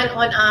 We're done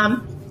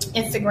on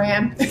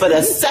Instagram for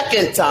the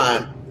second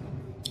time.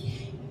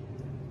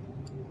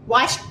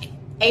 Watch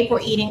April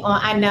eating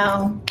on. I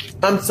know.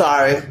 I'm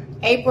sorry.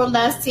 April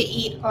loves to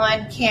eat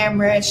on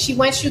camera. She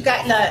wants you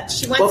got lunch.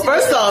 She wants. Well,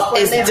 first off,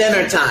 it's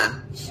dinner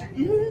time.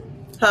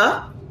 Mm-hmm.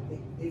 Huh?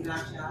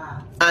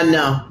 I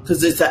know,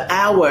 because it's an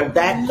hour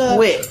that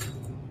quick.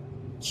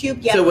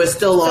 Cube, so we're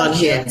still on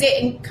here. Cube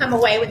didn't come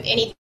away with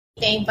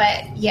anything,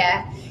 but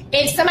yeah.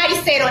 And somebody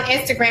said on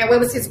Instagram, where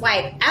was his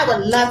wife? I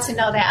would love to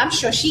know that. I'm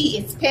sure she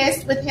is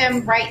pissed with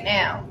him right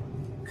now.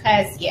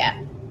 Because,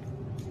 yeah.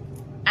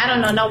 I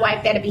don't know no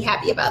wife that'd be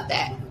happy about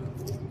that.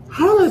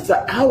 How does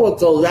the hour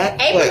go that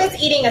quick? April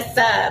is eating a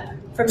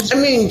sub from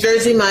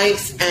Jersey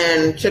Mike's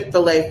and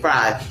Chick-fil-A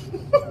fries.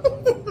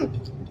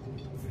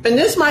 And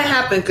this might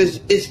happen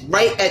because it's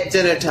right at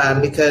dinner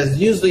time, because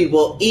usually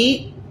we'll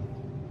eat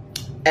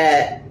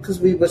because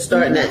we were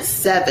starting at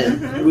 7.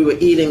 Mm-hmm. We were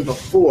eating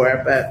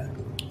before, but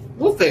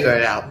we'll figure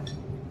it out.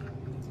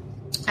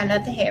 I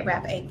love the hair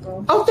wrap,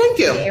 April. Oh, thank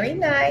you. Very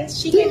nice.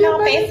 She getting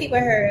all fancy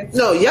with hers.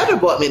 No, Yetta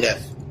bought me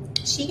this.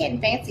 She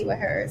getting fancy with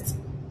hers.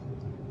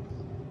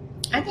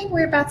 I think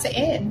we're about to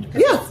end.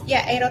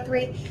 Yeah.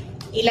 8:03,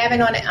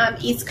 11 on the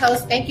East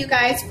Coast. Thank you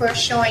guys for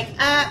showing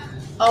up.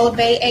 Old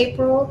Bay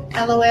April,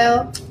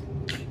 LOL.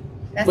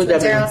 That's what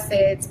Daryl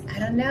said. I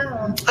don't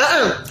know.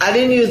 I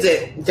didn't use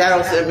it.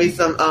 Daryl sent me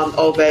some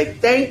Old Bay.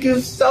 Thank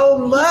you so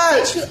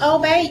much. Sent you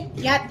Old Bay?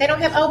 Yeah, they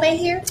don't have Old Bay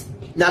here?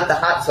 Not the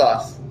hot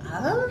sauce.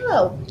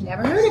 Oh,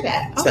 never heard of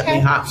that. Okay. Sent me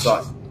hot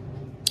sauce.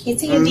 Is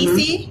he in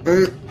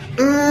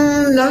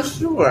DC? Not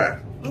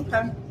sure.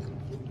 Okay.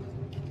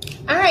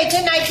 All right.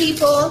 Good night,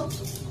 people.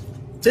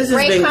 This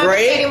has been great.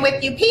 Conversating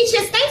with you.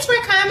 Peaches, thanks for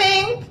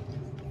coming.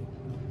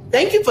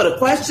 Thank you for the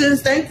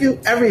questions. Thank you,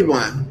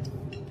 everyone.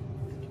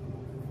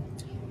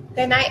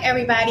 Good night,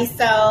 everybody.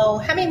 So,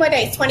 how many more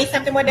days?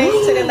 20-something more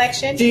days to the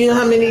election? Do you know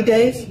how many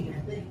days?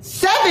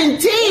 17!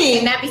 It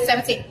cannot be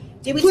 17.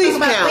 Did we talk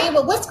about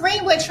Greenwood? What's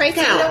Greenwood, Tracy?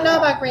 We don't know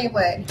about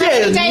Greenwood.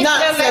 It is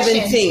not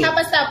 17. Help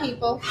us out,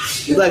 people.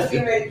 Bless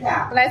you.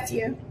 Bless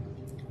you.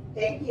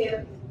 Thank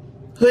you.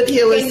 Hood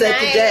Healer said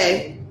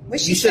today,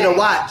 you should have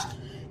watched.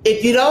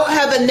 If you don't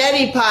have a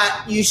neti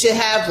pot, you should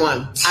have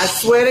one. I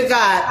swear to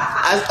God,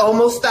 I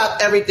almost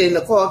stopped everything to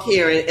call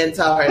Karen and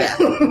tell her that.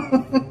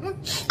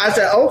 I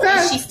said, okay.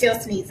 And she's still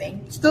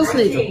sneezing. Still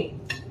sneezing.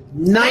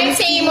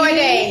 19 more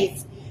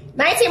days.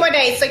 19 more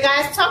days. So,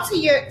 guys, talk to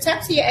your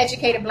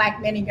educated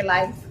Black men in your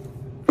life.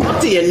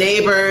 Talk to your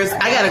neighbors.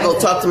 I got to go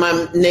talk to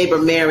my neighbor,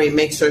 Mary,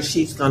 make sure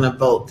she's going to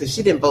vote, because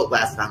she didn't vote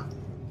last time.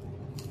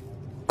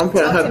 I'm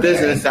putting her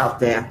business out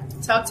there.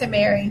 Talk to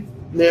Mary.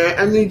 Mary,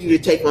 I need you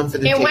to take one for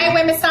the team. And white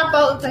women, stop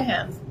voting for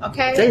him,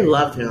 okay? They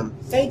love him.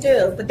 They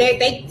do. But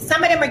they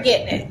some of them are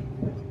getting it.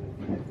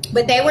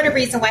 But they were the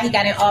reason why he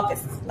got in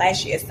office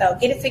last year. So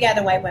get it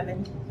together, white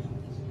women.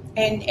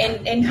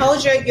 And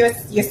hold your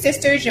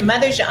sisters, your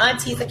mothers, your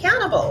aunties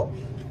accountable.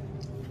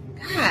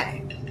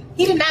 God.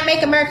 He did not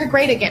make America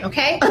great again,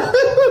 okay?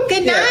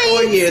 Good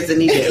night. 4 years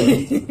and he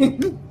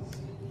did.